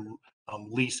their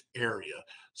lease area.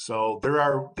 So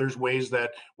there's ways that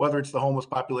whether it's the homeless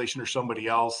population or somebody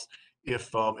else,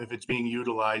 if it's being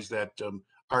utilized, that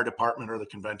our department or the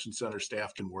convention center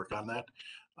staff can work on that.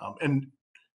 And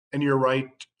you're right,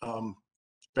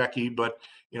 Becky, but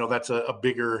you know that's a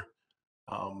bigger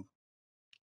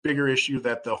issue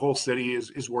that the whole city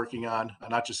is working on,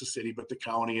 not just the city, but the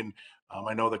county. And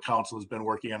I know the council has been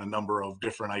working on a number of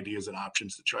different ideas and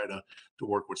options to try to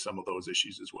work with some of those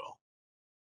issues as well.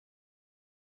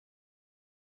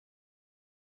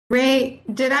 Ray,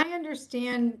 did I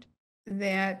understand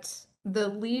that the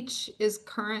Leach is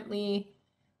currently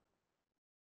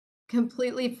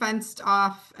completely fenced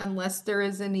off unless there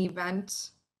is an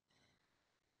event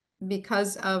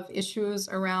because of issues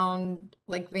around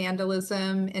like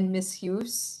vandalism and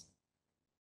misuse?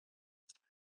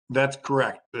 That's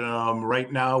correct.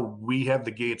 Right now, we have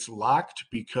the gates locked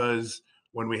because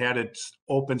when we had it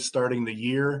open starting the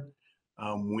year,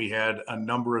 we had a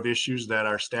number of issues that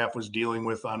our staff was dealing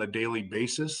with on a daily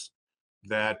basis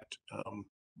that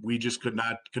we just could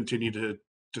not continue to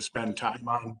spend time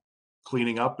on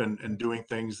cleaning up and doing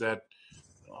things that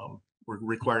were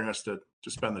requiring us to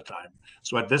spend the time.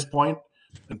 So at this point,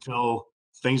 until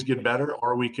things get better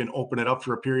or we can open it up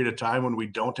for a period of time when we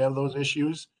don't have those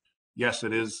issues, yes,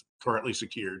 it is currently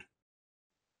secured.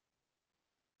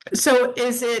 So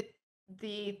is it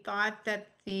the thought that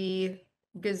the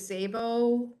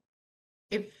gazebo,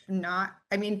 if not,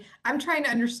 I mean, I'm trying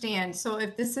to understand. So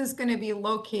if this is going to be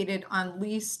located on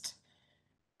leased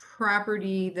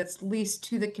property that's leased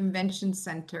to the convention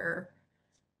center,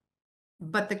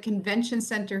 but the convention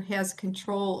center has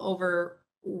control over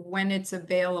when it's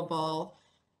available,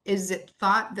 is it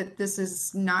thought that this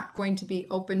is not going to be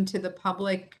open to the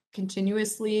public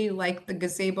continuously, like the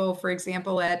gazebo, for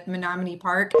example, at Menominee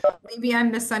Park? Maybe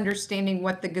I'm misunderstanding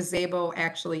what the gazebo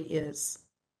actually is.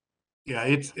 Yeah,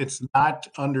 it's not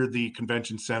under the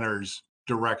convention center's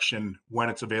direction when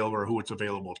it's available or who it's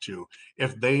available to.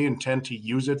 If they intend to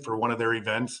use it for one of their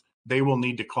events, they will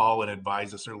need to call and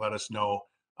advise us or let us know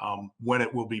when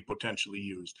it will be potentially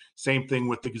used. Same thing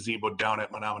with the gazebo down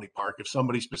at Menominee Park. If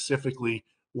somebody specifically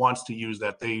wants to use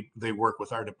that, they work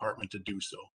with our department to do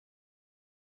so.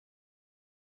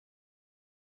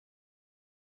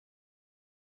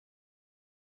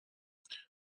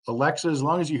 Alexa, as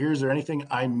long as you're here, is there anything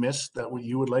I missed that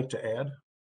you would like to add?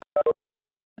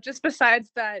 Just besides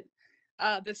that,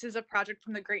 this is a project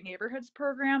from the Great Neighborhoods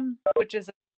Program, which is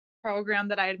a program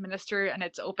that I administer, and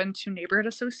it's open to neighborhood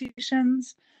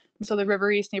associations. And so the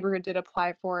River East neighborhood did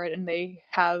apply for it, and they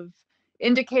have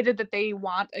indicated that they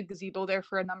want a gazebo there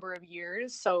for a number of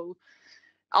years. So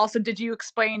also, did you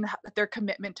explain their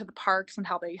commitment to the parks and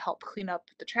how they help clean up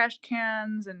the trash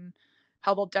cans and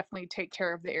how they'll definitely take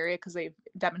care of the area because they've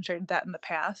demonstrated that in the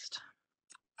past?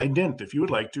 I didn't. If you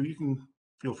would like to, you can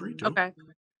feel free to. Okay.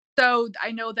 So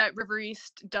I know that River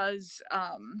East does,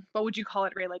 what would you call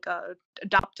it, Ray? Like a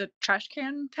adopt a trash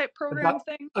can type program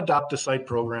thing? Adopt a site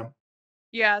program.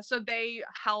 Yeah, so they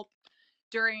help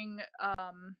during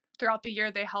throughout the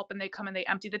year. They help and they come and they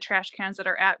empty the trash cans that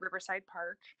are at Riverside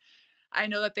Park. I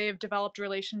know that they've developed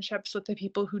relationships with the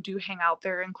people who do hang out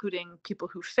there, including people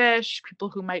who fish, people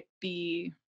who might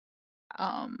be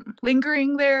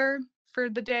lingering there for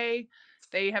the day.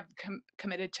 They have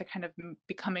committed to kind of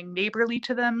becoming neighborly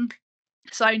to them.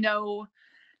 So I know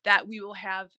that we will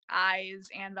have eyes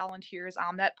and volunteers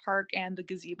on that park and the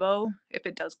gazebo if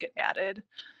it does get added.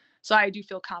 So I do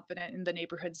feel confident in the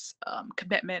neighborhood's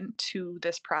commitment to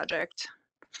this project.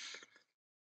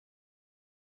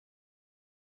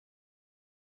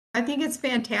 I think it's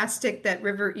fantastic that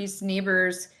River East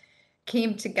neighbors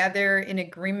came together in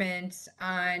agreement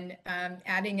on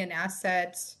adding an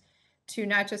asset to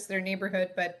not just their neighborhood,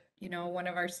 but one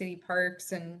of our city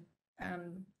parks, and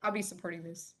I'll be supporting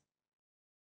this.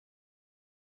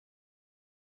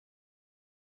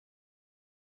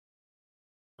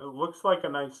 It looks like a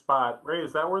nice spot. Ray,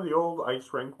 is that where the old ice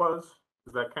rink was?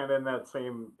 Is that kind of in that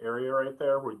same area right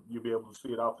there? Would you be able to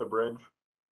see it off the bridge?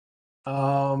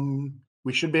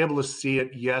 We should be able to see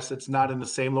it. Yes, it's not in the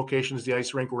same location as the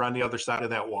ice rink. We're on the other side of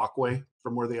that walkway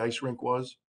from where the ice rink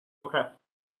was. Okay.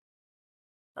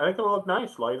 I think it'll look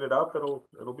nice. Light it up.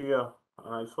 It'll be a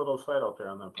nice little site out there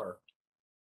on that park.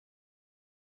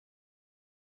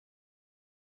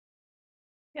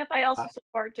 Yep, I also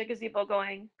support the gazebo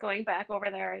going back over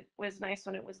there. It was nice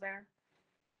when it was there.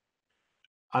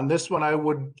 On this one, I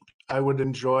would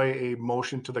enjoy a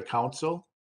motion to the council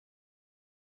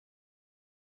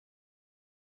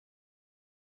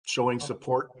showing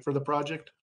support for the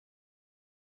project.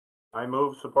 I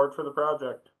move support for the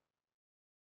project.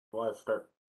 Let's start.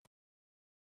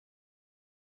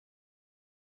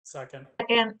 Second.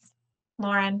 Second,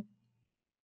 Lauren.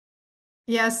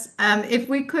 Yes, if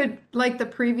we could, like the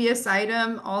previous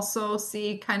item, also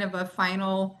see kind of a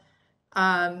final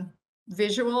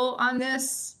visual on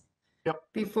this. Yep.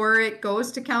 Before it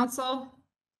goes to council,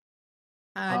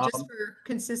 just Um, for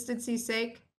consistency's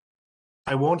sake.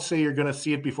 I won't say you're going to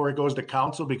see it before it goes to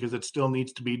council because it still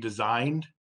needs to be designed.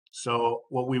 So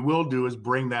what we will do is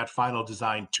bring that final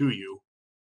design to you.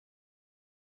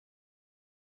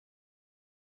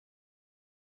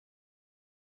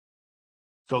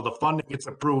 So the funding gets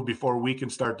approved before we can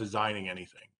start designing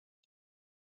anything.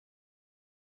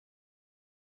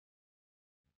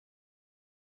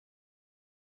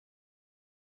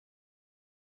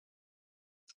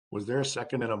 Was there a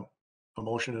second and a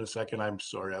motion and a second? I'm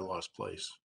sorry, I lost place.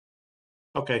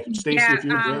 Okay, Stacy, if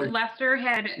you would. Very... Lester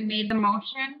had made the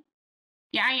motion.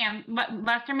 Yeah, I am.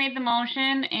 Lester made the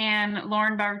motion and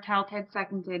Lauren Bartelt had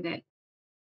seconded it.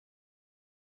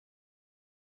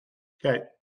 Okay.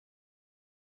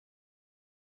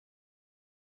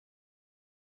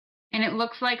 And it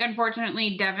looks like,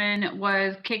 unfortunately, Devin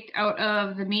was kicked out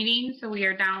of the meeting, so we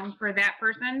are down for that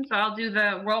person. So I'll do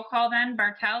the roll call then.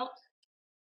 Bartelt?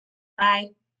 Aye.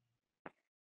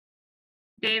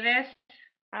 Davis?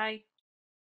 Aye.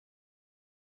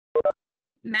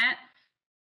 Metz?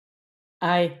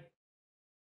 Aye.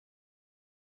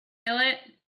 Millett?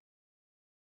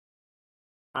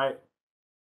 Aye.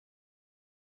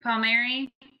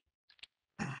 Palmieri?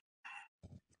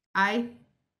 Aye.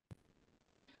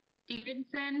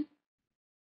 Stevenson?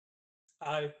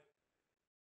 Aye.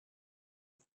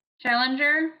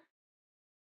 Challenger?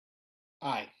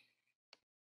 Aye.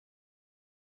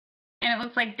 And it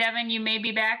looks like, Devin, you may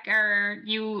be back, or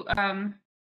you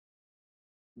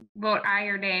vote aye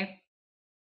or nay.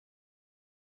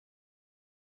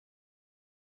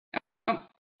 Oh,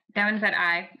 Devin said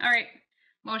aye. All right.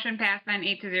 Motion passed then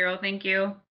 8-0. Thank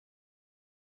you.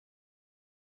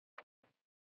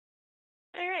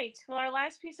 All right. Well, our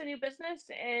last piece of new business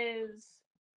is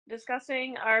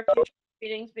discussing our future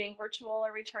meetings being virtual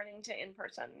or returning to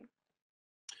in-person.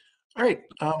 All right.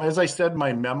 As I said in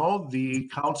my memo, the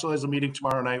council has a meeting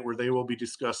tomorrow night where they will be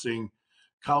discussing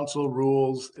council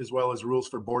rules as well as rules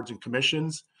for boards and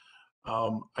commissions.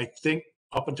 I think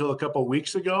up until a couple of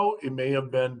weeks ago, it may have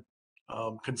been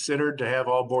considered to have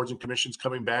all boards and commissions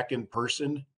coming back in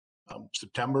person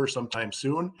September sometime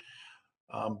soon.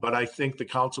 But I think the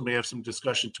council may have some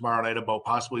discussion tomorrow night about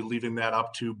possibly leaving that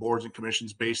up to boards and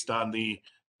commissions based on the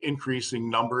increasing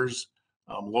numbers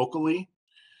locally.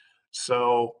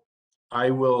 So I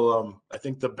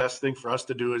think the best thing for us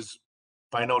to do is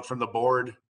find out from the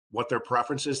board what their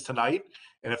preference is tonight.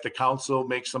 And if the council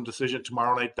makes some decision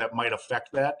tomorrow night that might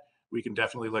affect that, we can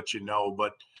definitely let you know.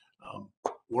 But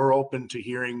we're open to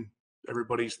hearing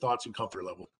everybody's thoughts and comfort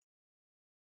level.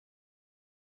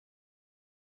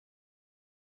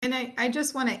 And I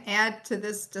just want to add to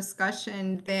this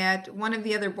discussion that one of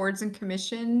the other boards and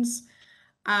commissions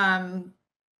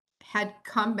had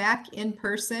come back in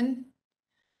person,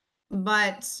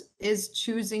 but is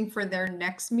choosing for their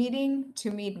next meeting to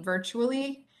meet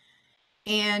virtually,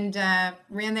 and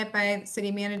ran that by the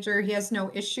city manager. He has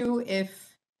no issue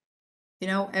if,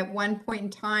 at one point in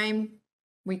time,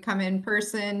 we come in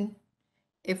person,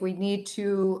 if we need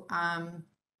to,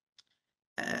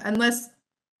 unless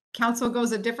council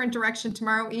goes a different direction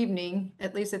tomorrow evening,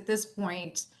 at least at this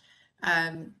point,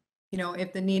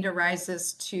 if the need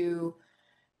arises to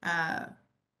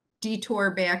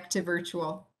detour back to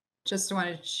virtual. Just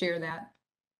wanted to share that.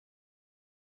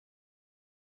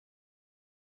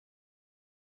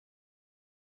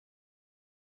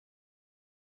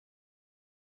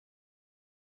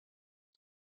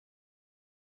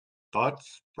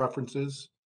 Thoughts, preferences?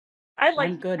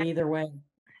 I'm good either way.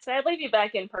 So I'd like to be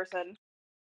back in person.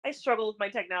 I struggle with my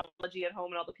technology at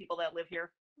home and all the people that live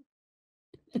here.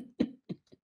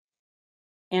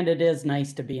 And it is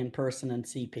nice to be in person and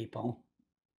see people.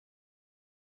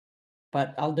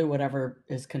 But I'll do whatever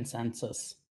is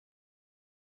consensus.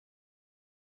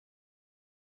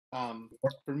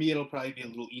 For me, it'll probably be a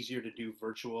little easier to do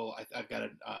virtual. I've got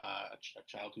a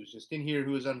child who's just in here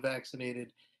who is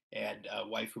unvaccinated, and a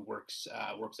wife who works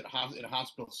in a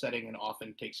hospital setting and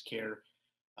often takes care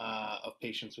of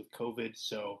patients with COVID.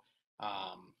 So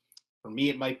for me,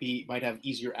 it might have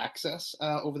easier access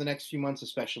over the next few months,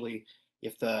 especially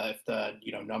if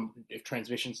if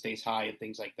transmission stays high and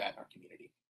things like that in our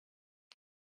community.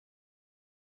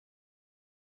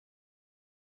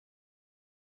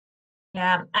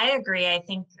 Yeah, I agree. I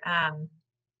think I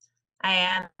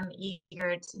am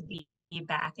eager to be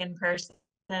back in person.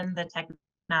 The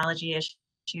technology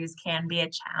issues can be a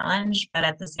challenge, but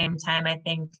at the same time, I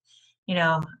think,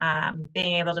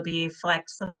 being able to be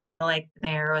flexible, like the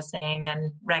mayor was saying,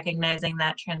 and recognizing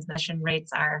that transmission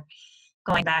rates are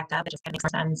going back up, it just makes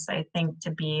sense, I think,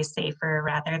 to be safer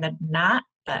rather than not.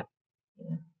 But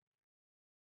yeah.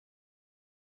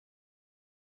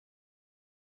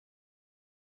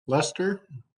 Lester,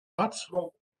 thoughts?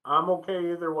 Well, I'm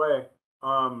okay either way.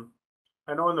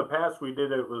 I know in the past we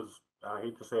did it was, I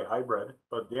hate to say hybrid,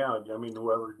 but yeah, I mean,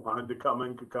 whoever wanted to come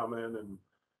in could come in, and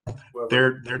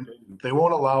whoever They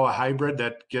won't allow a hybrid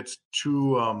that gets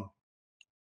too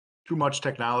much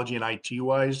technology and IT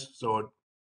wise. So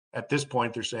at this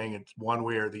point, they're saying it's one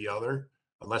way or the other,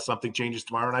 unless something changes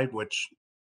tomorrow night, which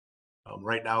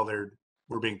right now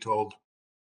we're being told.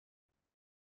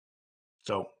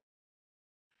 So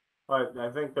But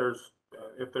I think there's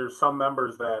if there's some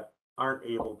members that aren't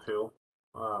able to,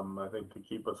 I think to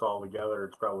keep us all together,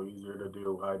 it's probably easier to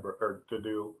do hybrid or to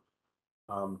do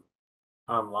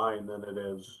online than it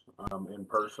is in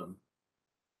person.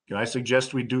 Can I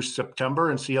suggest we do September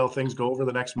and see how things go over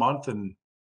the next month and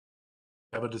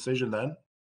have a decision then?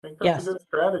 I think that's Yes. a good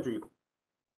strategy.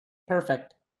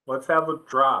 Perfect. Let's have a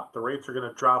drop. The rates are going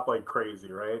to drop like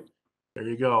crazy, right? There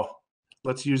you go.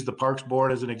 Let's use the Parks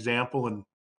Board as an example, and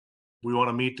we want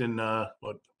to meet in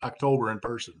October in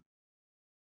person.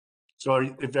 So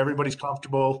if everybody's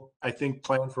comfortable, I think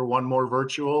plan for one more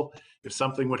virtual. If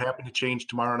something would happen to change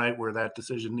tomorrow night where that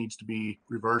decision needs to be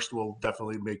reversed, we'll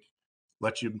definitely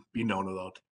let you be known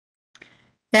about.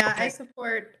 Yeah, Okay.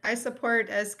 I support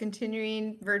us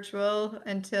continuing virtual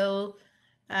until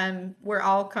we're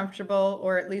all comfortable,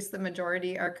 or at least the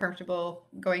majority are comfortable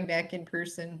going back in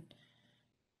person.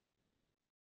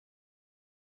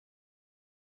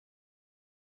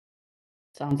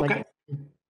 Sounds like Okay. it.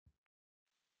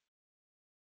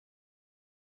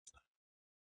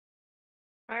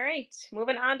 All right,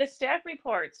 moving on to staff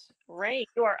reports. Ray,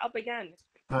 you are up again.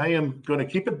 I am going to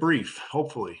keep it brief,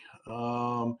 hopefully.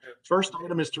 First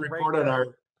item is to report on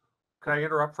our. Can I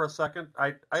interrupt for a second?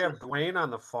 I have Dwayne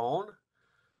on the phone.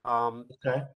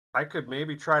 Okay. I could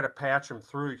maybe try to patch him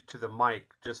through to the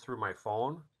mic just through my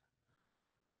phone.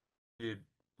 You'd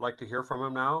like to hear from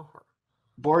him now?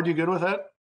 Board, you good with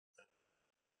that?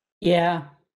 Yeah.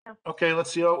 Okay,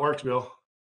 let's see how it works, Bill.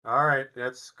 All right,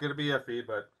 that's gonna be iffy,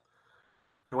 but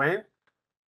Dwayne?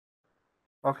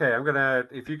 Okay,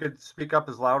 if you could speak up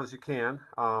as loud as you can,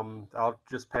 I'll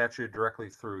just patch you directly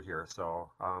through here.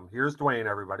 So here's Dwayne,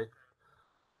 everybody.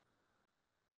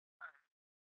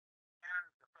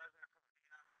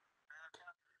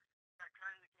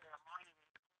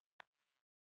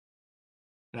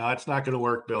 No, it's not going to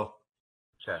work, Bill.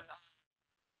 Okay.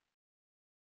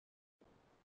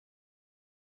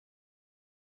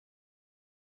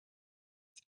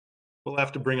 We'll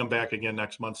have to bring him back again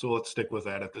next month, so let's stick with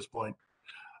that at this point.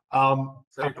 Say,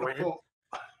 Dwayne.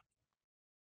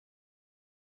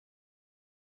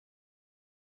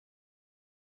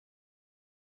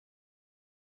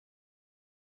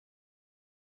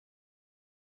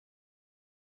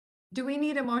 Do we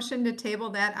need a motion to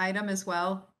table that item as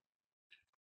well?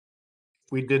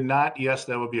 If we did not, yes,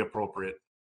 that would be appropriate.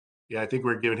 Yeah, I think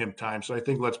we're giving him time, so I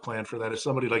think let's plan for that. If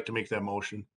somebody'd like to make that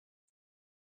motion.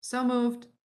 So moved.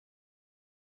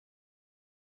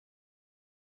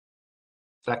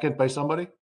 Second by somebody?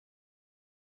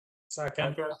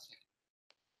 Second.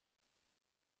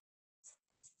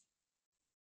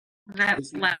 That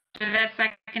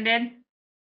seconded?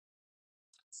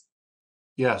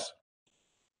 Yes.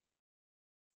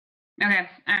 Okay,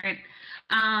 all right.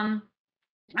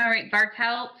 All right,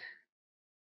 Bartelt,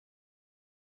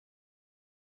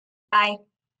 Aye.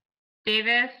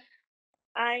 Davis,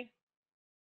 Aye.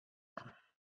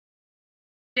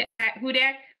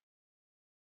 Hudak,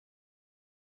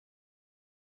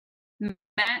 Metz,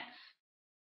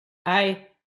 Aye.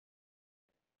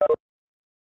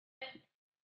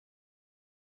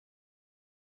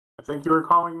 I think you were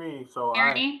calling me, so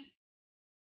Mary,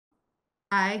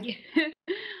 Aye.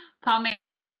 Paul May,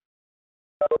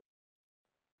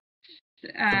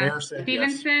 The mayor said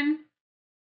yes. Stevenson.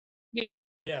 Yes.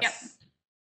 Yep.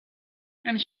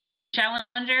 And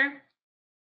Challenger.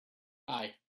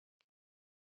 Aye.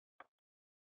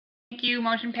 Thank you.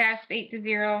 Motion passed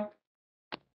 8-0.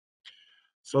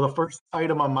 So the first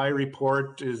item on my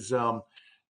report is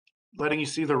letting you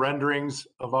see the renderings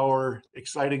of our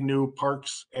exciting new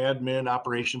parks admin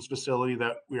operations facility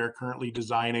that we are currently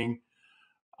designing.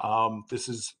 This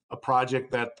is a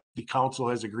project that the council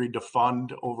has agreed to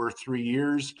fund over 3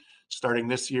 years, starting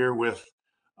this year with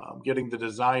getting the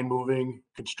design moving,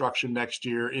 construction next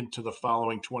year into the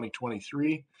following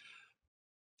 2023.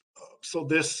 So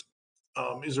this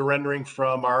is a rendering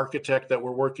from our architect that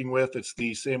we're working with. It's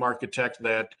the same architect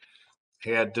that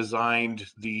had designed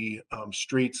the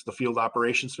streets, the field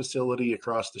operations facility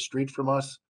across the street from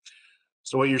us.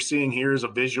 So what you're seeing here is a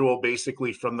visual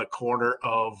basically from the corner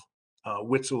of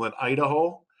Witzel and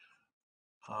Idaho.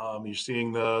 You're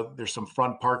seeing there's some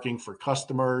front parking for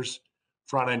customers,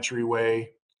 front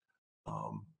entryway,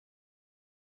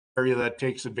 area that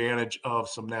takes advantage of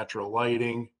some natural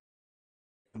lighting.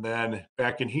 And then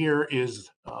back in here is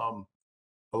a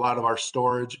lot of our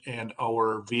storage and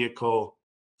our vehicle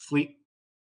fleet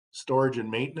storage and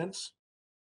maintenance.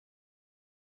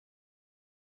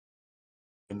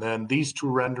 And then these two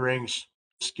renderings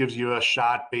just gives you a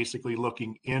shot basically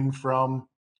looking in from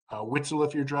Witzel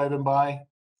if you're driving by.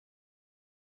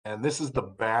 And this is the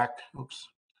back, oops.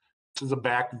 this is a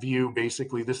back view.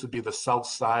 Basically, this would be the south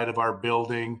side of our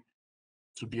building.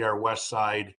 This would be our west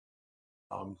side.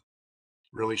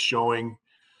 Really showing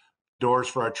doors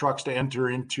for our trucks to enter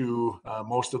into.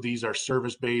 Most of these are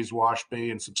service bays, wash bay,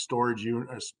 and some storage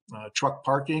units, truck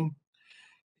parking.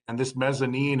 And this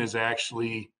mezzanine is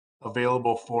actually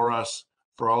available for us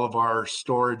for all of our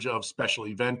storage of special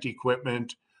event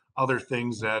equipment, other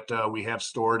things that we have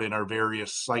stored in our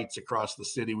various sites across the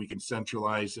city. We can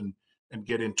centralize and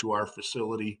get into our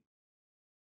facility.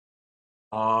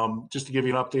 Just to give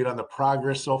you an update on the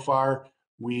progress so far,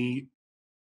 we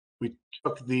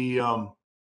took the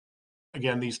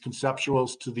again, these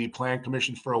conceptuals to the Plan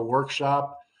Commission for a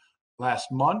workshop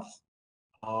last month.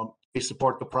 They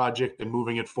support the project and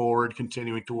moving it forward,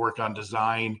 continuing to work on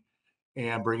design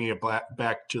and bringing it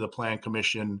back to the Plan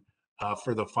Commission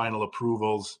for the final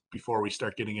approvals before we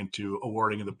start getting into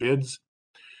awarding of the bids.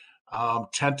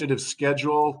 Tentative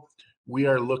schedule, we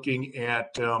are looking at,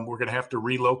 we're going to have to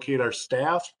relocate our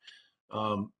staff,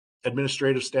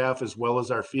 administrative staff, as well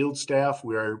as our field staff.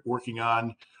 We are working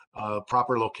on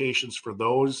proper locations for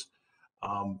those.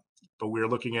 But we're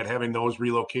looking at having those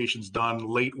relocations done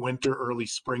late winter, early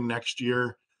spring next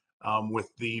year, with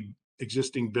the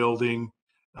existing building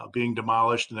being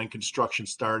demolished and then construction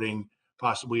starting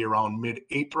possibly around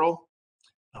mid-April.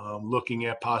 Looking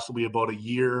at possibly about a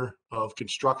year of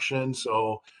construction,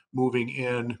 so moving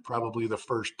in probably the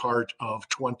first part of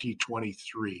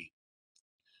 2023.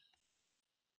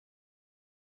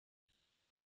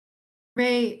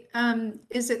 Ray,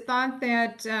 is it thought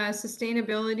that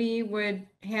sustainability would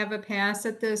have a pass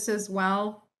at this as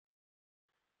well?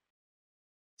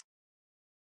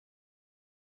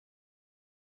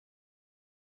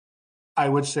 I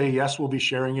would say yes, we'll be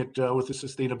sharing it with the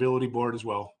sustainability board as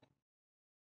well.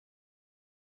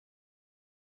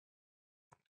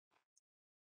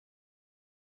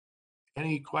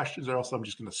 Any questions, or else I'm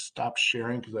just going to stop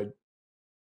sharing because I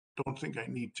don't think I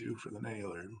need to for the any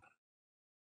other.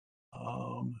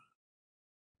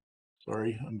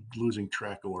 Sorry, I'm losing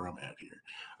track of where I'm at here.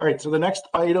 All right, so the next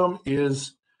item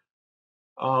is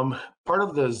part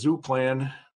of the zoo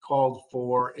plan called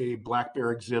for a black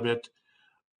bear exhibit.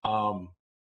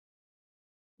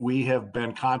 We have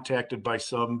been contacted by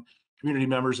some community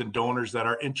members and donors that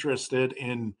are interested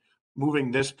in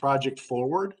moving this project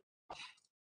forward.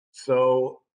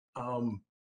 So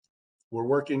we're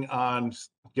working on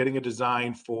getting a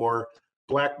design for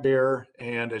black bear,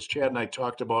 and as Chad and I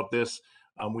talked about this,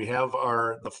 we have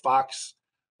the fox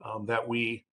that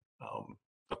we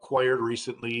acquired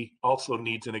recently also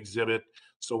needs an exhibit.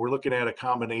 So we're looking at a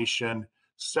combination,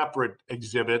 separate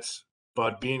exhibits,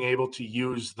 but being able to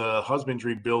use the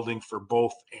husbandry building for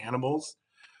both animals.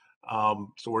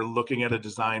 So we're looking at a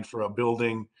design for a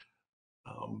building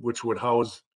which would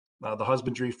house the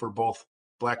husbandry for both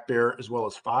black bear as well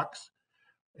as fox,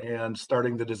 and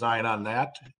starting the design on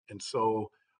that. And so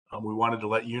we wanted to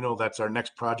let you know that's our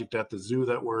next project at the zoo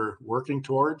that we're working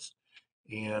towards,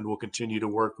 and we'll continue to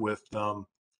work with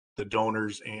the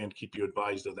donors and keep you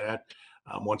advised of that.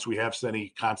 Once we have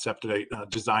any concept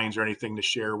designs or anything to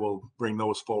share, we'll bring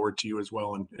those forward to you as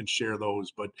well and share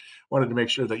those. But wanted to make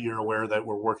sure that you're aware that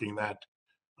we're working that,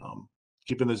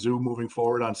 keeping the zoo moving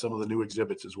forward on some of the new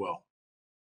exhibits as well.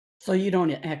 So you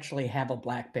don't actually have a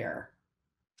black bear?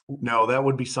 No, that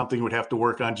would be something we'd have to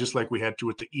work on, just like we had to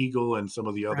with the eagle and some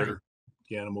of the other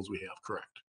animals we have, correct?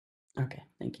 Okay,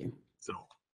 thank you. So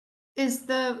Is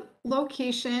the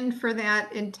location for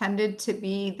that intended to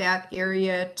be that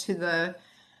area to the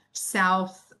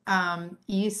south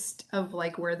east of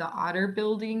like where the Otter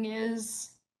building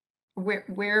is?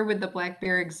 Where would the black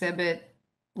bear exhibit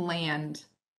land?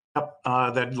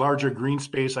 that larger green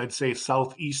space, I'd say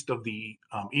southeast of the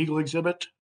eagle exhibit,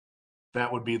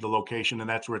 that would be the location, and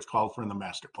that's where it's called for in the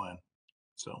master plan.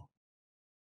 So.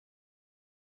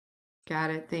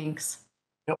 Got it, thanks.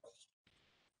 Yep.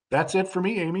 That's it for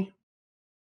me, Amy.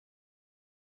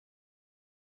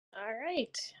 All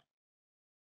right.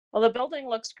 Well, the building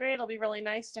looks great. It'll be really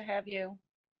nice to have you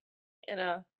in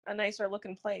a nicer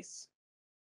looking place.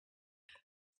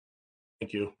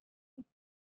 Thank you.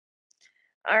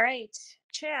 All right,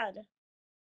 Chad.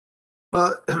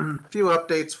 Well, a few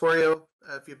updates for you.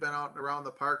 If you've been out and around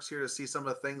the parks here to see some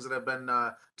of the things that have been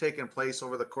taking place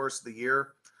over the course of the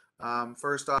year.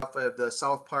 First off, the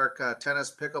South Park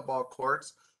tennis pickleball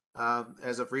courts.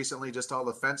 As of recently, just all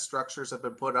the fence structures have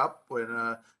been put up. In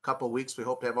a couple of weeks, we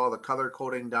hope to have all the color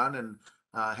coding done and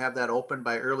have that open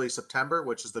by early September,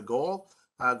 which is the goal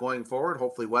going forward.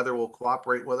 Hopefully weather will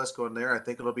cooperate with us going there. I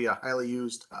think it'll be a highly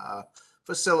used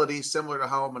facility, similar to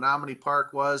how Menominee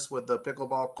Park was with the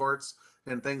pickleball courts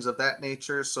and things of that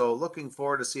nature. So looking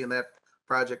forward to seeing that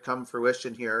project come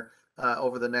fruition here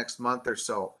over the next month or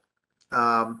so.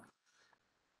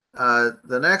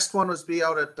 The next one was be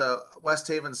out at West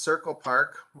Haven Circle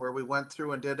Park, where we went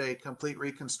through and did a complete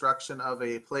reconstruction of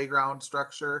a playground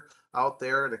structure out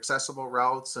there at accessible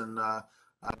routes and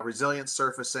resilient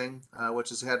surfacing, which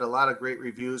has had a lot of great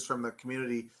reviews from the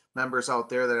community members out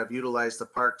there that have utilized the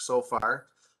park so far.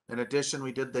 In addition,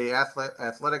 we did the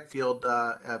athletic field,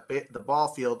 the ball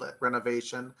field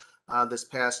renovation this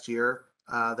past year.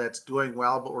 That's doing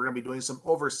well, but we're going to be doing some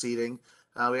overseeding.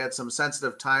 We had some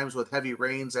sensitive times with heavy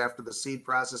rains after the seed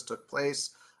process took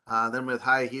place. Then with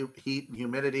high heat and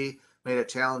humidity, made it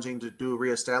challenging to do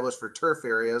reestablish for turf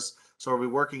areas. So we'll be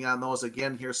working on those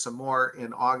again here some more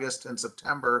in August and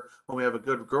September when we have a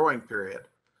good growing period.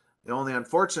 The only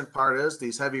unfortunate part is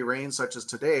these heavy rains such as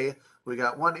today, we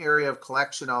got one area of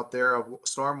collection out there of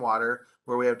stormwater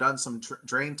where we have done some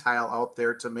drain tile out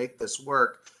there to make this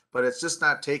work, but it's just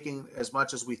not taking as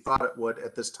much as we thought it would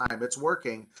at this time. It's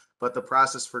working, but the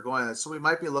process for going, so we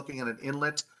might be looking at an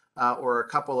inlet or a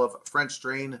couple of French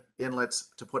drain inlets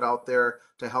to put out there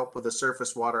to help with the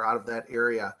surface water out of that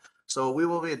area. So we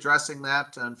will be addressing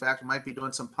that. In fact, we might be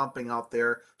doing some pumping out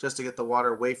there just to get the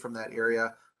water away from that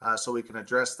area so we can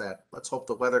address that. Let's hope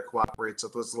the weather cooperates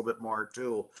with us a little bit more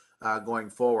too going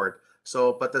forward.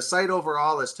 So, but the site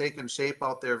overall has taken shape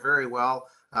out there very well.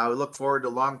 We look forward to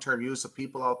long-term use of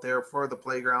people out there for the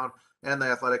playground and the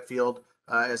athletic field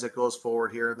as it goes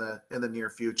forward here in the near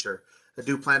future. I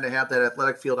do plan to have that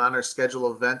athletic field on our schedule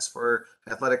of events for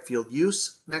athletic field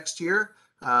use next year.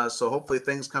 So hopefully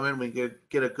things come in, we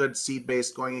get a good seed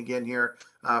base going again here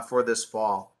for this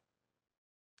fall.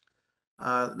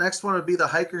 Next one would be the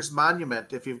Hiker's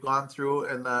Monument. If you've gone through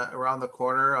and around the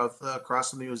corner of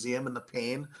across from the museum in the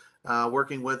Payne,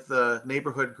 working with the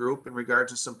neighborhood group in regard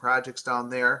to some projects down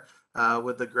there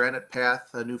with the granite path.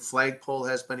 A new flagpole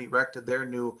has been erected there,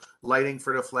 new lighting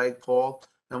for the flagpole,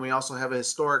 and we also have a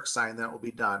historic sign that will be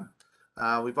done.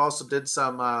 We've also did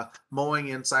some mowing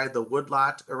inside the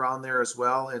woodlot around there as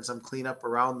well, and some cleanup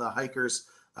around the Hiker's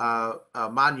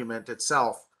Monument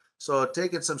itself. So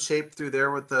taking some shape through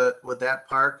there with that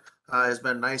park has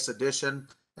been a nice addition.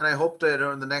 And I hope that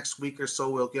in the next week or so,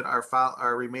 we'll get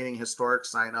our remaining historic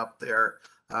sign up there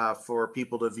for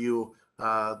people to view,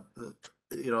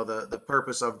 the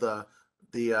purpose of the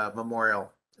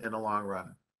memorial in the long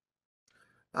run.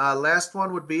 Last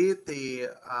one would be the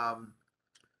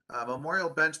Memorial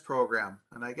Bench Program.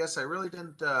 And I guess I really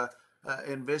didn't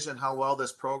envision how well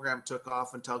this program took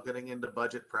off until getting into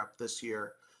budget prep this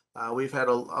year. We've had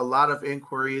a lot of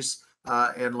inquiries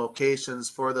and locations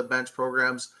for the bench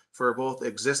programs for both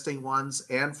existing ones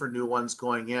and for new ones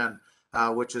going in,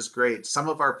 which is great. Some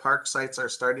of our park sites are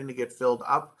starting to get filled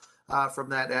up from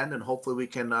that end, and hopefully we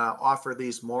can offer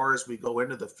these more as we go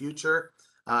into the future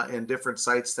in different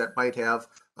sites that might have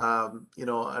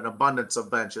an abundance of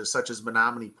benches, such as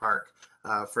Menominee Park,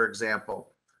 for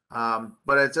example.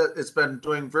 But it's been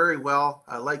doing very well.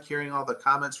 I like hearing all the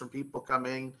comments from people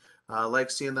coming. I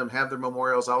like seeing them have their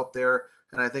memorials out there,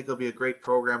 and I think it'll be a great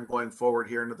program going forward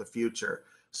here into the future.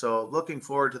 So looking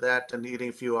forward to that and getting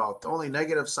a few out. The only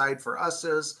negative side for us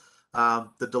is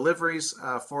the deliveries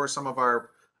for some of our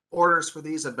orders for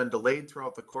these have been delayed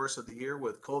throughout the course of the year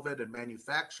with COVID and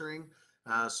manufacturing.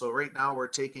 So right now we're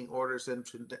taking orders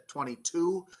into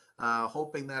 22,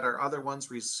 hoping that our other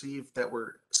ones received that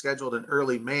were scheduled in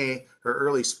early May or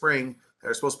early spring that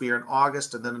are supposed to be here in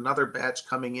August, and then another batch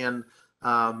coming in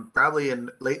probably in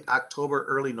late October,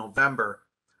 early November.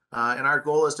 And our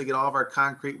goal is to get all of our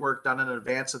concrete work done in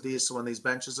advance of these, so when these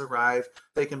benches arrive,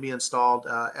 they can be installed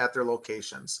at their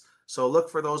locations. So look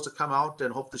for those to come out,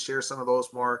 and hope to share some of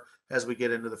those more as we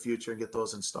get into the future and get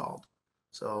those installed.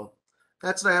 So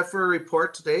that's what I have for a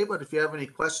report today, but if you have any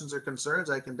questions or concerns,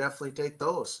 I can definitely take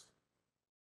those.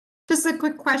 Just a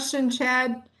quick question,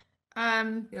 Chad.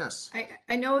 Yes.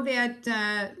 I know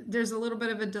that there's a little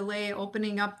bit of a delay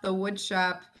opening up the wood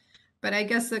shop, but I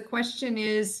guess the question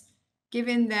is,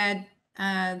 given that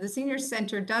the senior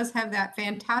center does have that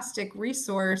fantastic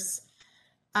resource,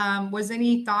 was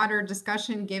any thought or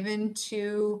discussion given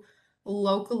to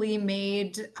locally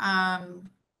made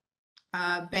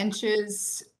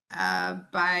benches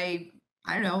by,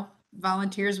 I don't know,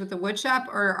 volunteers with the wood shop,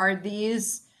 or are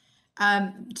these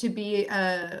to be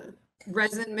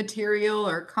resin material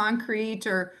or concrete,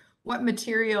 or what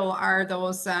material are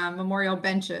those memorial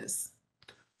benches?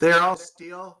 They're all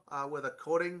steel with a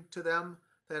coating to them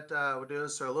that are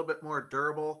a little bit more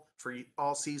durable for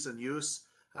all season use.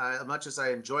 As much as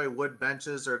I enjoy wood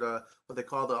benches or what they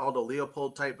call the Aldo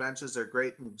Leopold type benches, they're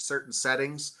great in certain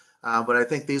settings. But I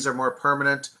think these are more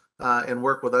permanent and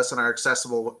work with us on our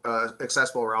accessible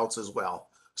routes as well.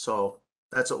 So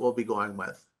that's what we'll be going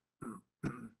with.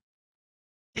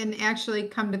 And actually,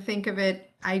 come to think of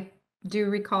it, I do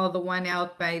recall the one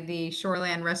out by the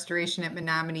Shoreland Restoration at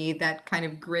Menominee, that kind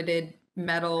of gridded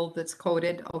metal that's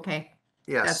coated. Okay.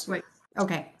 Yes. That's what,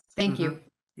 okay. Thank you.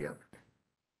 Yeah.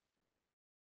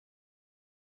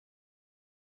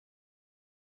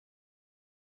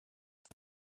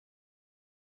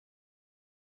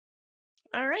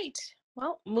 All right.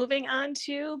 Well, moving on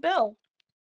to Bill.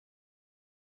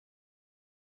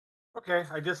 Okay,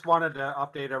 I just wanted to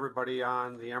update everybody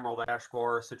on the Emerald Ash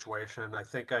Borer situation. I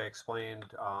think I explained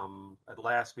at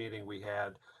last meeting we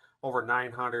had over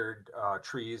 900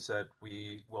 trees that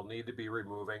we will need to be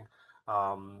removing.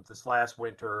 This last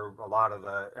winter, a lot of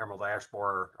the Emerald Ash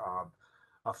Borer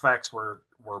effects were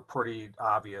pretty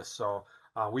obvious. So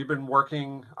we've been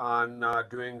working on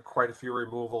doing quite a few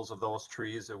removals of those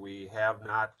trees that we have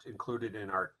not included in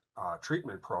our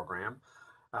treatment program.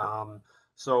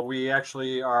 So we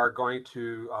actually are going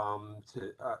to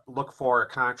look for a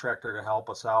contractor to help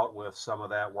us out with some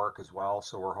of that work as well.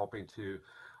 So we're hoping to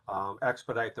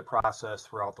expedite the process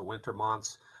throughout the winter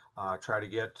months, try to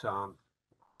get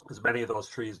as many of those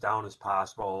trees down as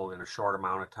possible in a short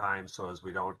amount of time, so as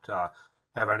we don't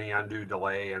have any undue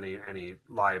delay, any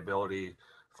liability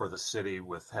for the city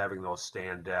with having those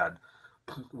stand dead.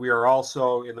 We are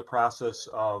also in the process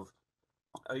of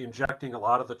injecting a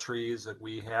lot of the trees that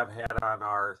we have had on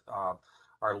our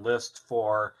list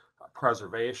for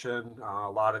preservation. A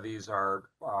lot of these are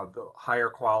the higher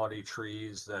quality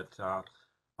trees that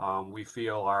we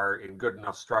feel are in good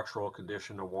enough structural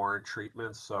condition to warrant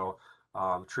treatment. So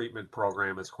treatment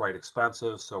program is quite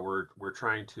expensive. So we're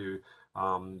trying to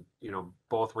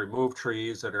both remove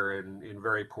trees that are in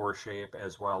very poor shape,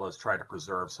 as well as try to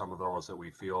preserve some of those that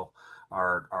we feel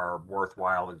are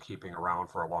worthwhile in keeping around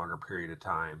for a longer period of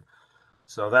time.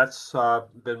 So that's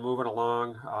been moving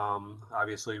along.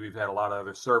 Obviously, we've had a lot of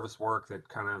other service work that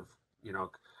kind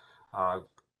of,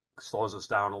 slows us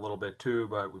down a little bit too,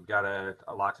 but we've got a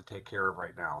lot to take care of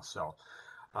right now. So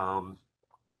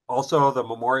also, the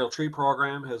Memorial Tree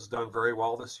Program has done very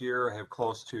well this year. I have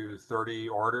close to 30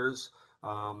 orders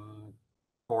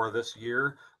for this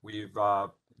year. We've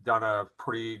done a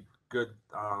pretty good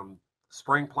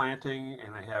spring planting,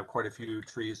 and I have quite a few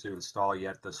trees to install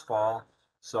yet this fall.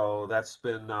 So that's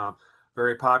been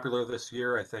very popular this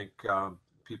year. I think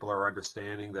people are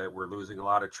understanding that we're losing a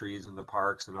lot of trees in the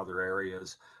parks and other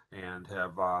areas, and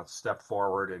have stepped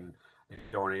forward and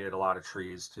donated a lot of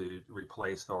trees to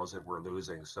replace those that we're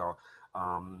losing. So,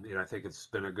 I think it's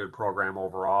been a good program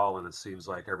overall, and it seems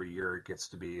like every year it gets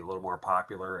to be a little more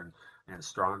popular and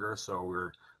stronger. So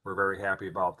we're very happy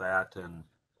about that, and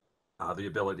the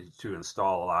ability to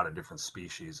install a lot of different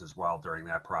species as well during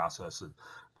that process, and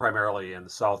primarily in the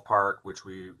South Park, which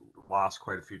we lost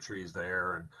quite a few trees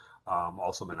there, and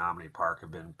also Menominee Park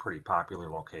have been pretty popular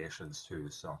locations too.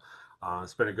 So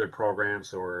it's been a good program,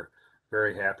 so we're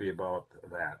very happy about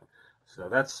that. So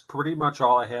that's pretty much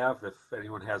all I have. If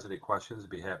anyone has any questions, I'd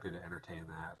be happy to entertain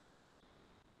that.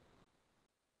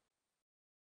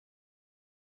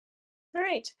 All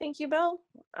right. Thank you, Bill.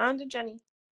 On to Jenny.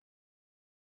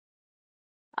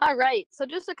 All right. So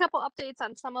just a couple updates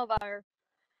on some of our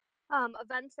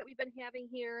events that we've been having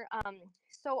here.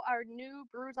 So our new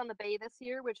Brews on the Bay this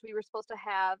year, which we were supposed to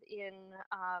have in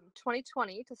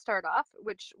 2020 to start off,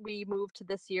 which we moved to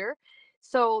this year.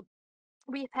 So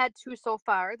we've had two so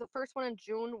far. The first one in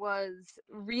June was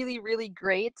really, really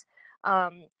great.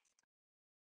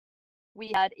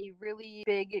 We had a really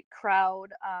big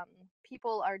crowd.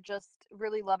 People are just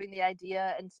really loving the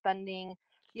idea and spending,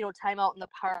 time out in the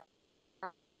park.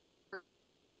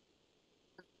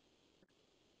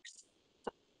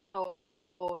 So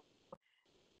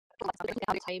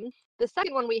the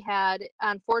second one we had,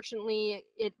 unfortunately,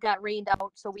 it got rained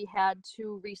out, so we had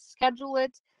to reschedule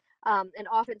it. And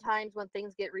oftentimes when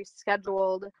things get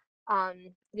rescheduled,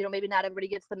 maybe not everybody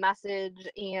gets the message,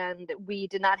 and we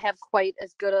did not have quite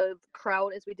as good a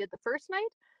crowd as we did the first night.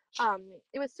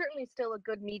 It was certainly still a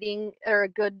good meeting, or a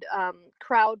good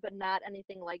crowd, but not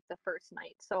anything like the first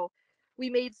night. So we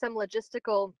made some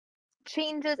logistical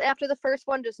changes after the first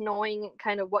one, just knowing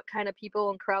kind of what kind of people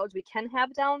and crowds we can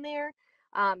have down there.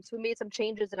 So we made some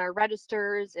changes in our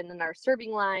registers and in our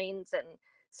serving lines, and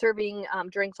serving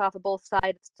drinks off of both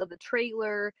sides of the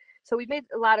trailer. So we made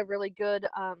a lot of really good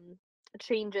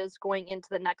changes going into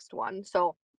the next one.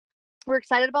 So we're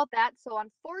excited about that. So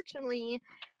unfortunately,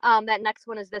 that next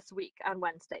one is this week on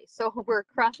Wednesday. So we're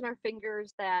crossing our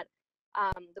fingers that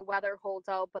the weather holds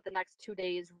out, but the next 2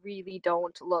 days really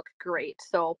don't look great.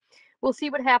 So we'll see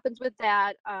what happens with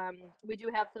that. We do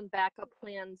have some backup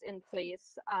plans in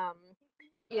place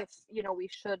if we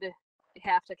should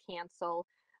have to cancel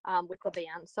with the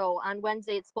band. So on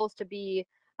Wednesday, it's supposed to be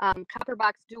Copper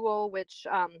Box Duo, which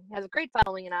has a great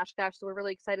following in Oshkosh. So we're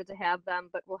really excited to have them,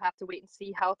 but we'll have to wait and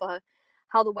see how the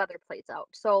weather plays out.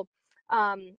 So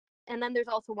and then there's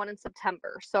also one in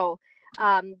September. So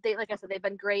they, like I said, they've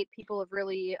been great. People have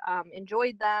really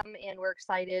enjoyed them, and we're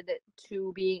excited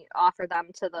to offer them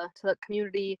to the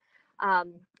community. A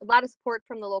lot of support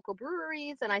from the local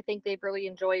breweries, and I think they've really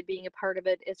enjoyed being a part of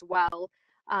it as well.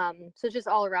 So it's just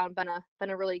all around been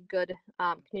a really good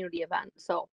community event.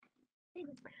 So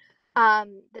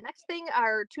the next thing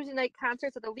are Tuesday night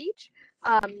concerts at the Leach.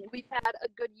 We've had a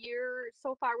good year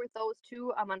so far with those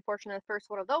two. Unfortunately, the first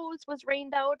one of those was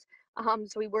rained out,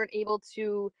 so we weren't able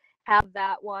to have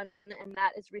that one, and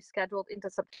that is rescheduled into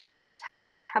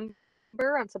September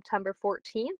on September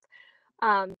 14th.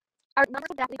 Our numbers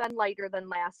have definitely been lighter than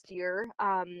last year.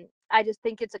 I just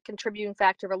think it's a contributing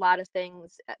factor of a lot of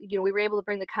things. We were able to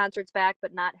bring the concerts back,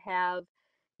 but not have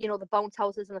the bounce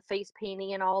houses and the face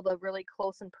painting and all the really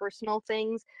close and personal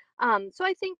things. So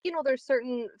I think, there's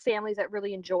certain families that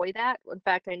really enjoy that. In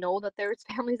fact, I know that there's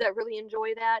families that really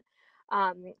enjoy that.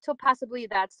 So possibly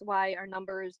that's why our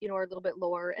numbers, are a little bit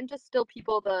lower, and just still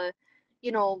people are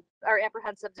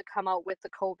apprehensive to come out with the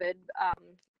COVID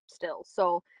still.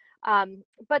 So,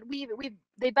 but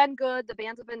they've been good. The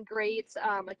bands have been great.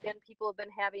 Again, people have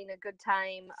been having a good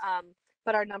time.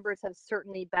 But our numbers have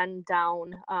certainly been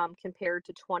down compared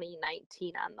to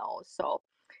 2019 on those. So,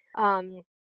 and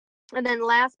then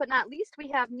last but not least, we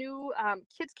have new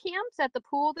kids camps at the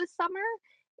pool this summer.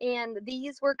 And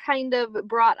these were kind of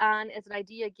brought on as an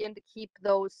idea, again, to keep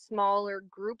those smaller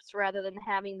groups rather than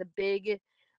having the big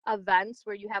events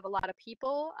where you have a lot of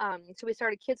people. So we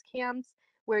started kids camps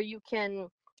where we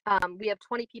have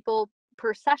 20 people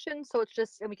per session. So it's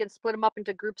just, and we can split them up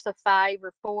into groups of 5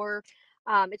 or 4.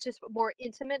 It's just a more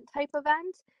intimate type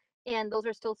event, and those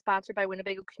are still sponsored by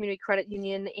Winnebago Community Credit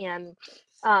Union, and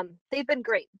they've been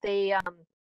great.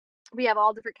 We have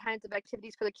all different kinds of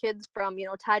activities for the kids, from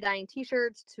tie-dyeing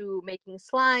t-shirts to making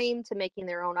slime to making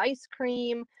their own ice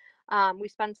cream. We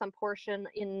spend some portion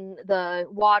in the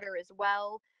water as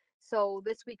well. So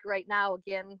this week right now,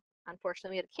 again,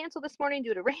 unfortunately we had to cancel this morning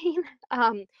due to rain.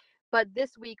 But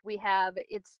this week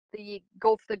it's the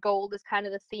Go for the Gold is kind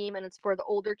of the theme, and it's for the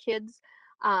older kids.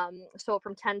 So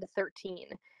from 10 to 13.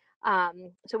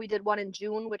 So we did one in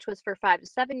June, which was for 5 to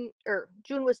 7, or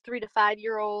June was 3 to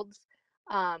 5-year-olds.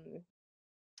 And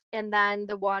then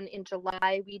the one in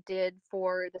July we did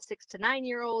for the 6 to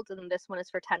 9-year-olds, and then this one is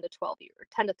for 10 to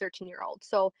 13-year-olds.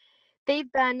 So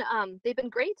they've been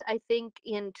great. I think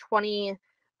in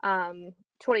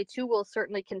 2022 we'll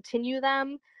certainly continue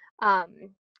them.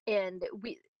 And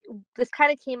this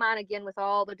kind of came on again with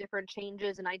all the different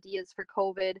changes and ideas for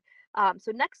COVID.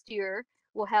 So next year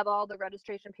we'll have all the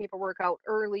registration paperwork out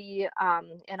early,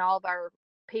 and all of our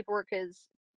paperwork is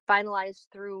finalized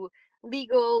through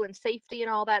legal and safety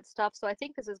and all that stuff. So I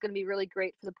think this is going to be really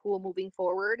great for the pool moving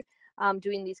forward.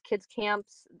 Doing these kids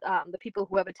camps, the people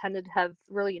who have attended have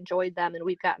really enjoyed them, and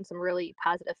we've gotten some really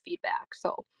positive feedback.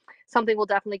 So something we'll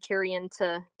definitely carry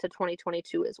into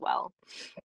 2022 as well.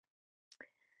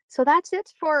 So that's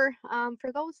it for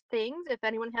those things. If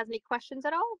anyone has any questions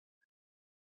at all.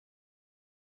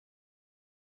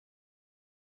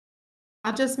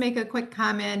 I'll just make a quick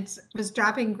comment. Was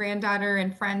dropping granddaughter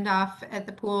and friend off at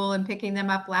the pool and picking them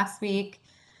up last week.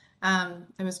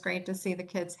 It was great to see the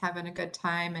kids having a good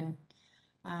time, and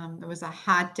it was a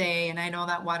hot day, and I know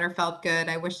that water felt good.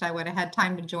 I wish I would have had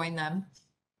time to join them.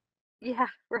 Yeah,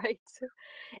 right.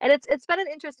 And it's been an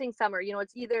interesting summer.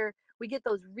 It's either we get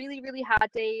those really, really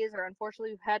hot days, or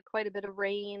unfortunately we've had quite a bit of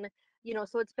rain.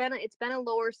 So it's been a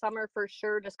lower summer for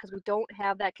sure, just because we don't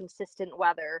have that consistent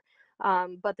weather.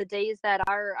 But the days that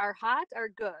are hot are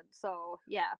good. So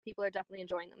yeah, people are definitely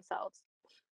enjoying themselves.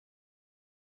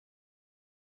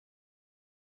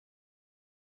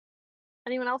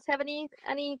 Anyone else have any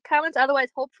comments? Otherwise,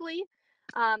 hopefully,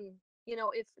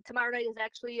 if tomorrow night is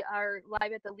actually our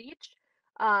Live at the Leach,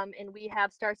 and we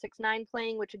have Star 6ix9ine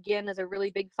playing, which again is a really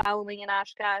big following in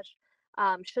Oshkosh.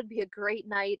 Should be a great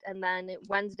night. And then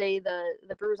Wednesday,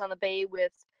 the Brewers on the Bay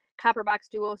with Copper Box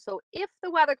Duo. So if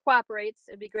the weather cooperates,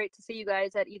 it'd be great to see you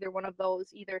guys at either one of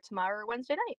those, either tomorrow or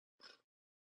Wednesday night.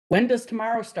 When does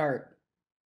tomorrow start?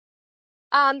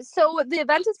 So the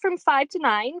event is from 5 to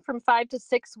 9. From 5 to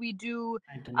 6, we do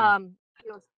 5 to 9.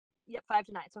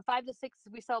 So 5 to 6,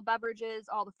 we sell beverages.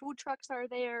 All the food trucks are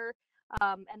there,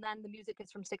 and then the music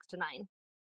is from 6 to 9.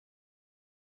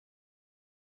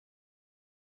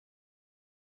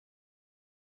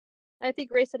 I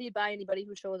think Ray said he'd buy anybody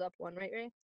who shows up one, right,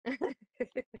 Ray?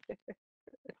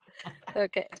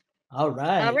 Okay. All All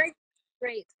right. right.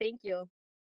 Great. Thank you. All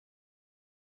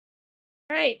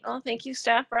right. Well, thank you,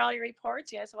 staff, for all your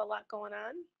reports. You guys have a lot going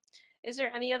on. Is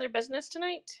there any other business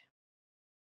tonight?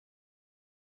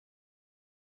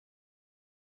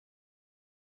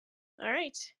 All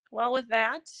right. Well, with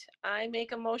that, I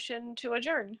make a motion to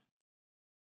adjourn.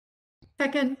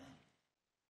 Second.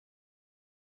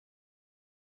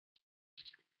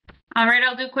 All right,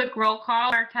 I'll do a quick roll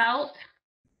call. Bartelt,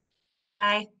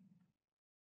 Aye.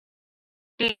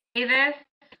 Davis,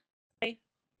 Aye.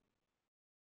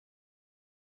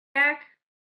 Jack,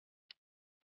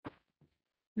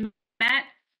 Matt,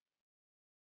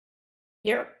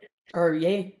 Here, or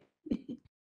yay.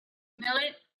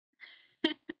 Millet,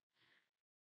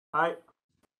 Aye.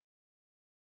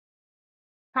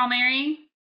 Palmieri,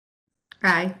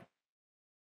 Aye.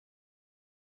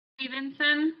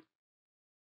 Stevenson,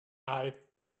 Aye.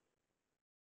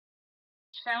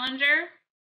 Schellinger.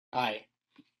 Aye.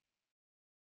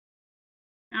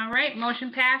 All right,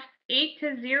 motion passed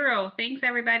 8-0. Thanks,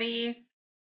 everybody.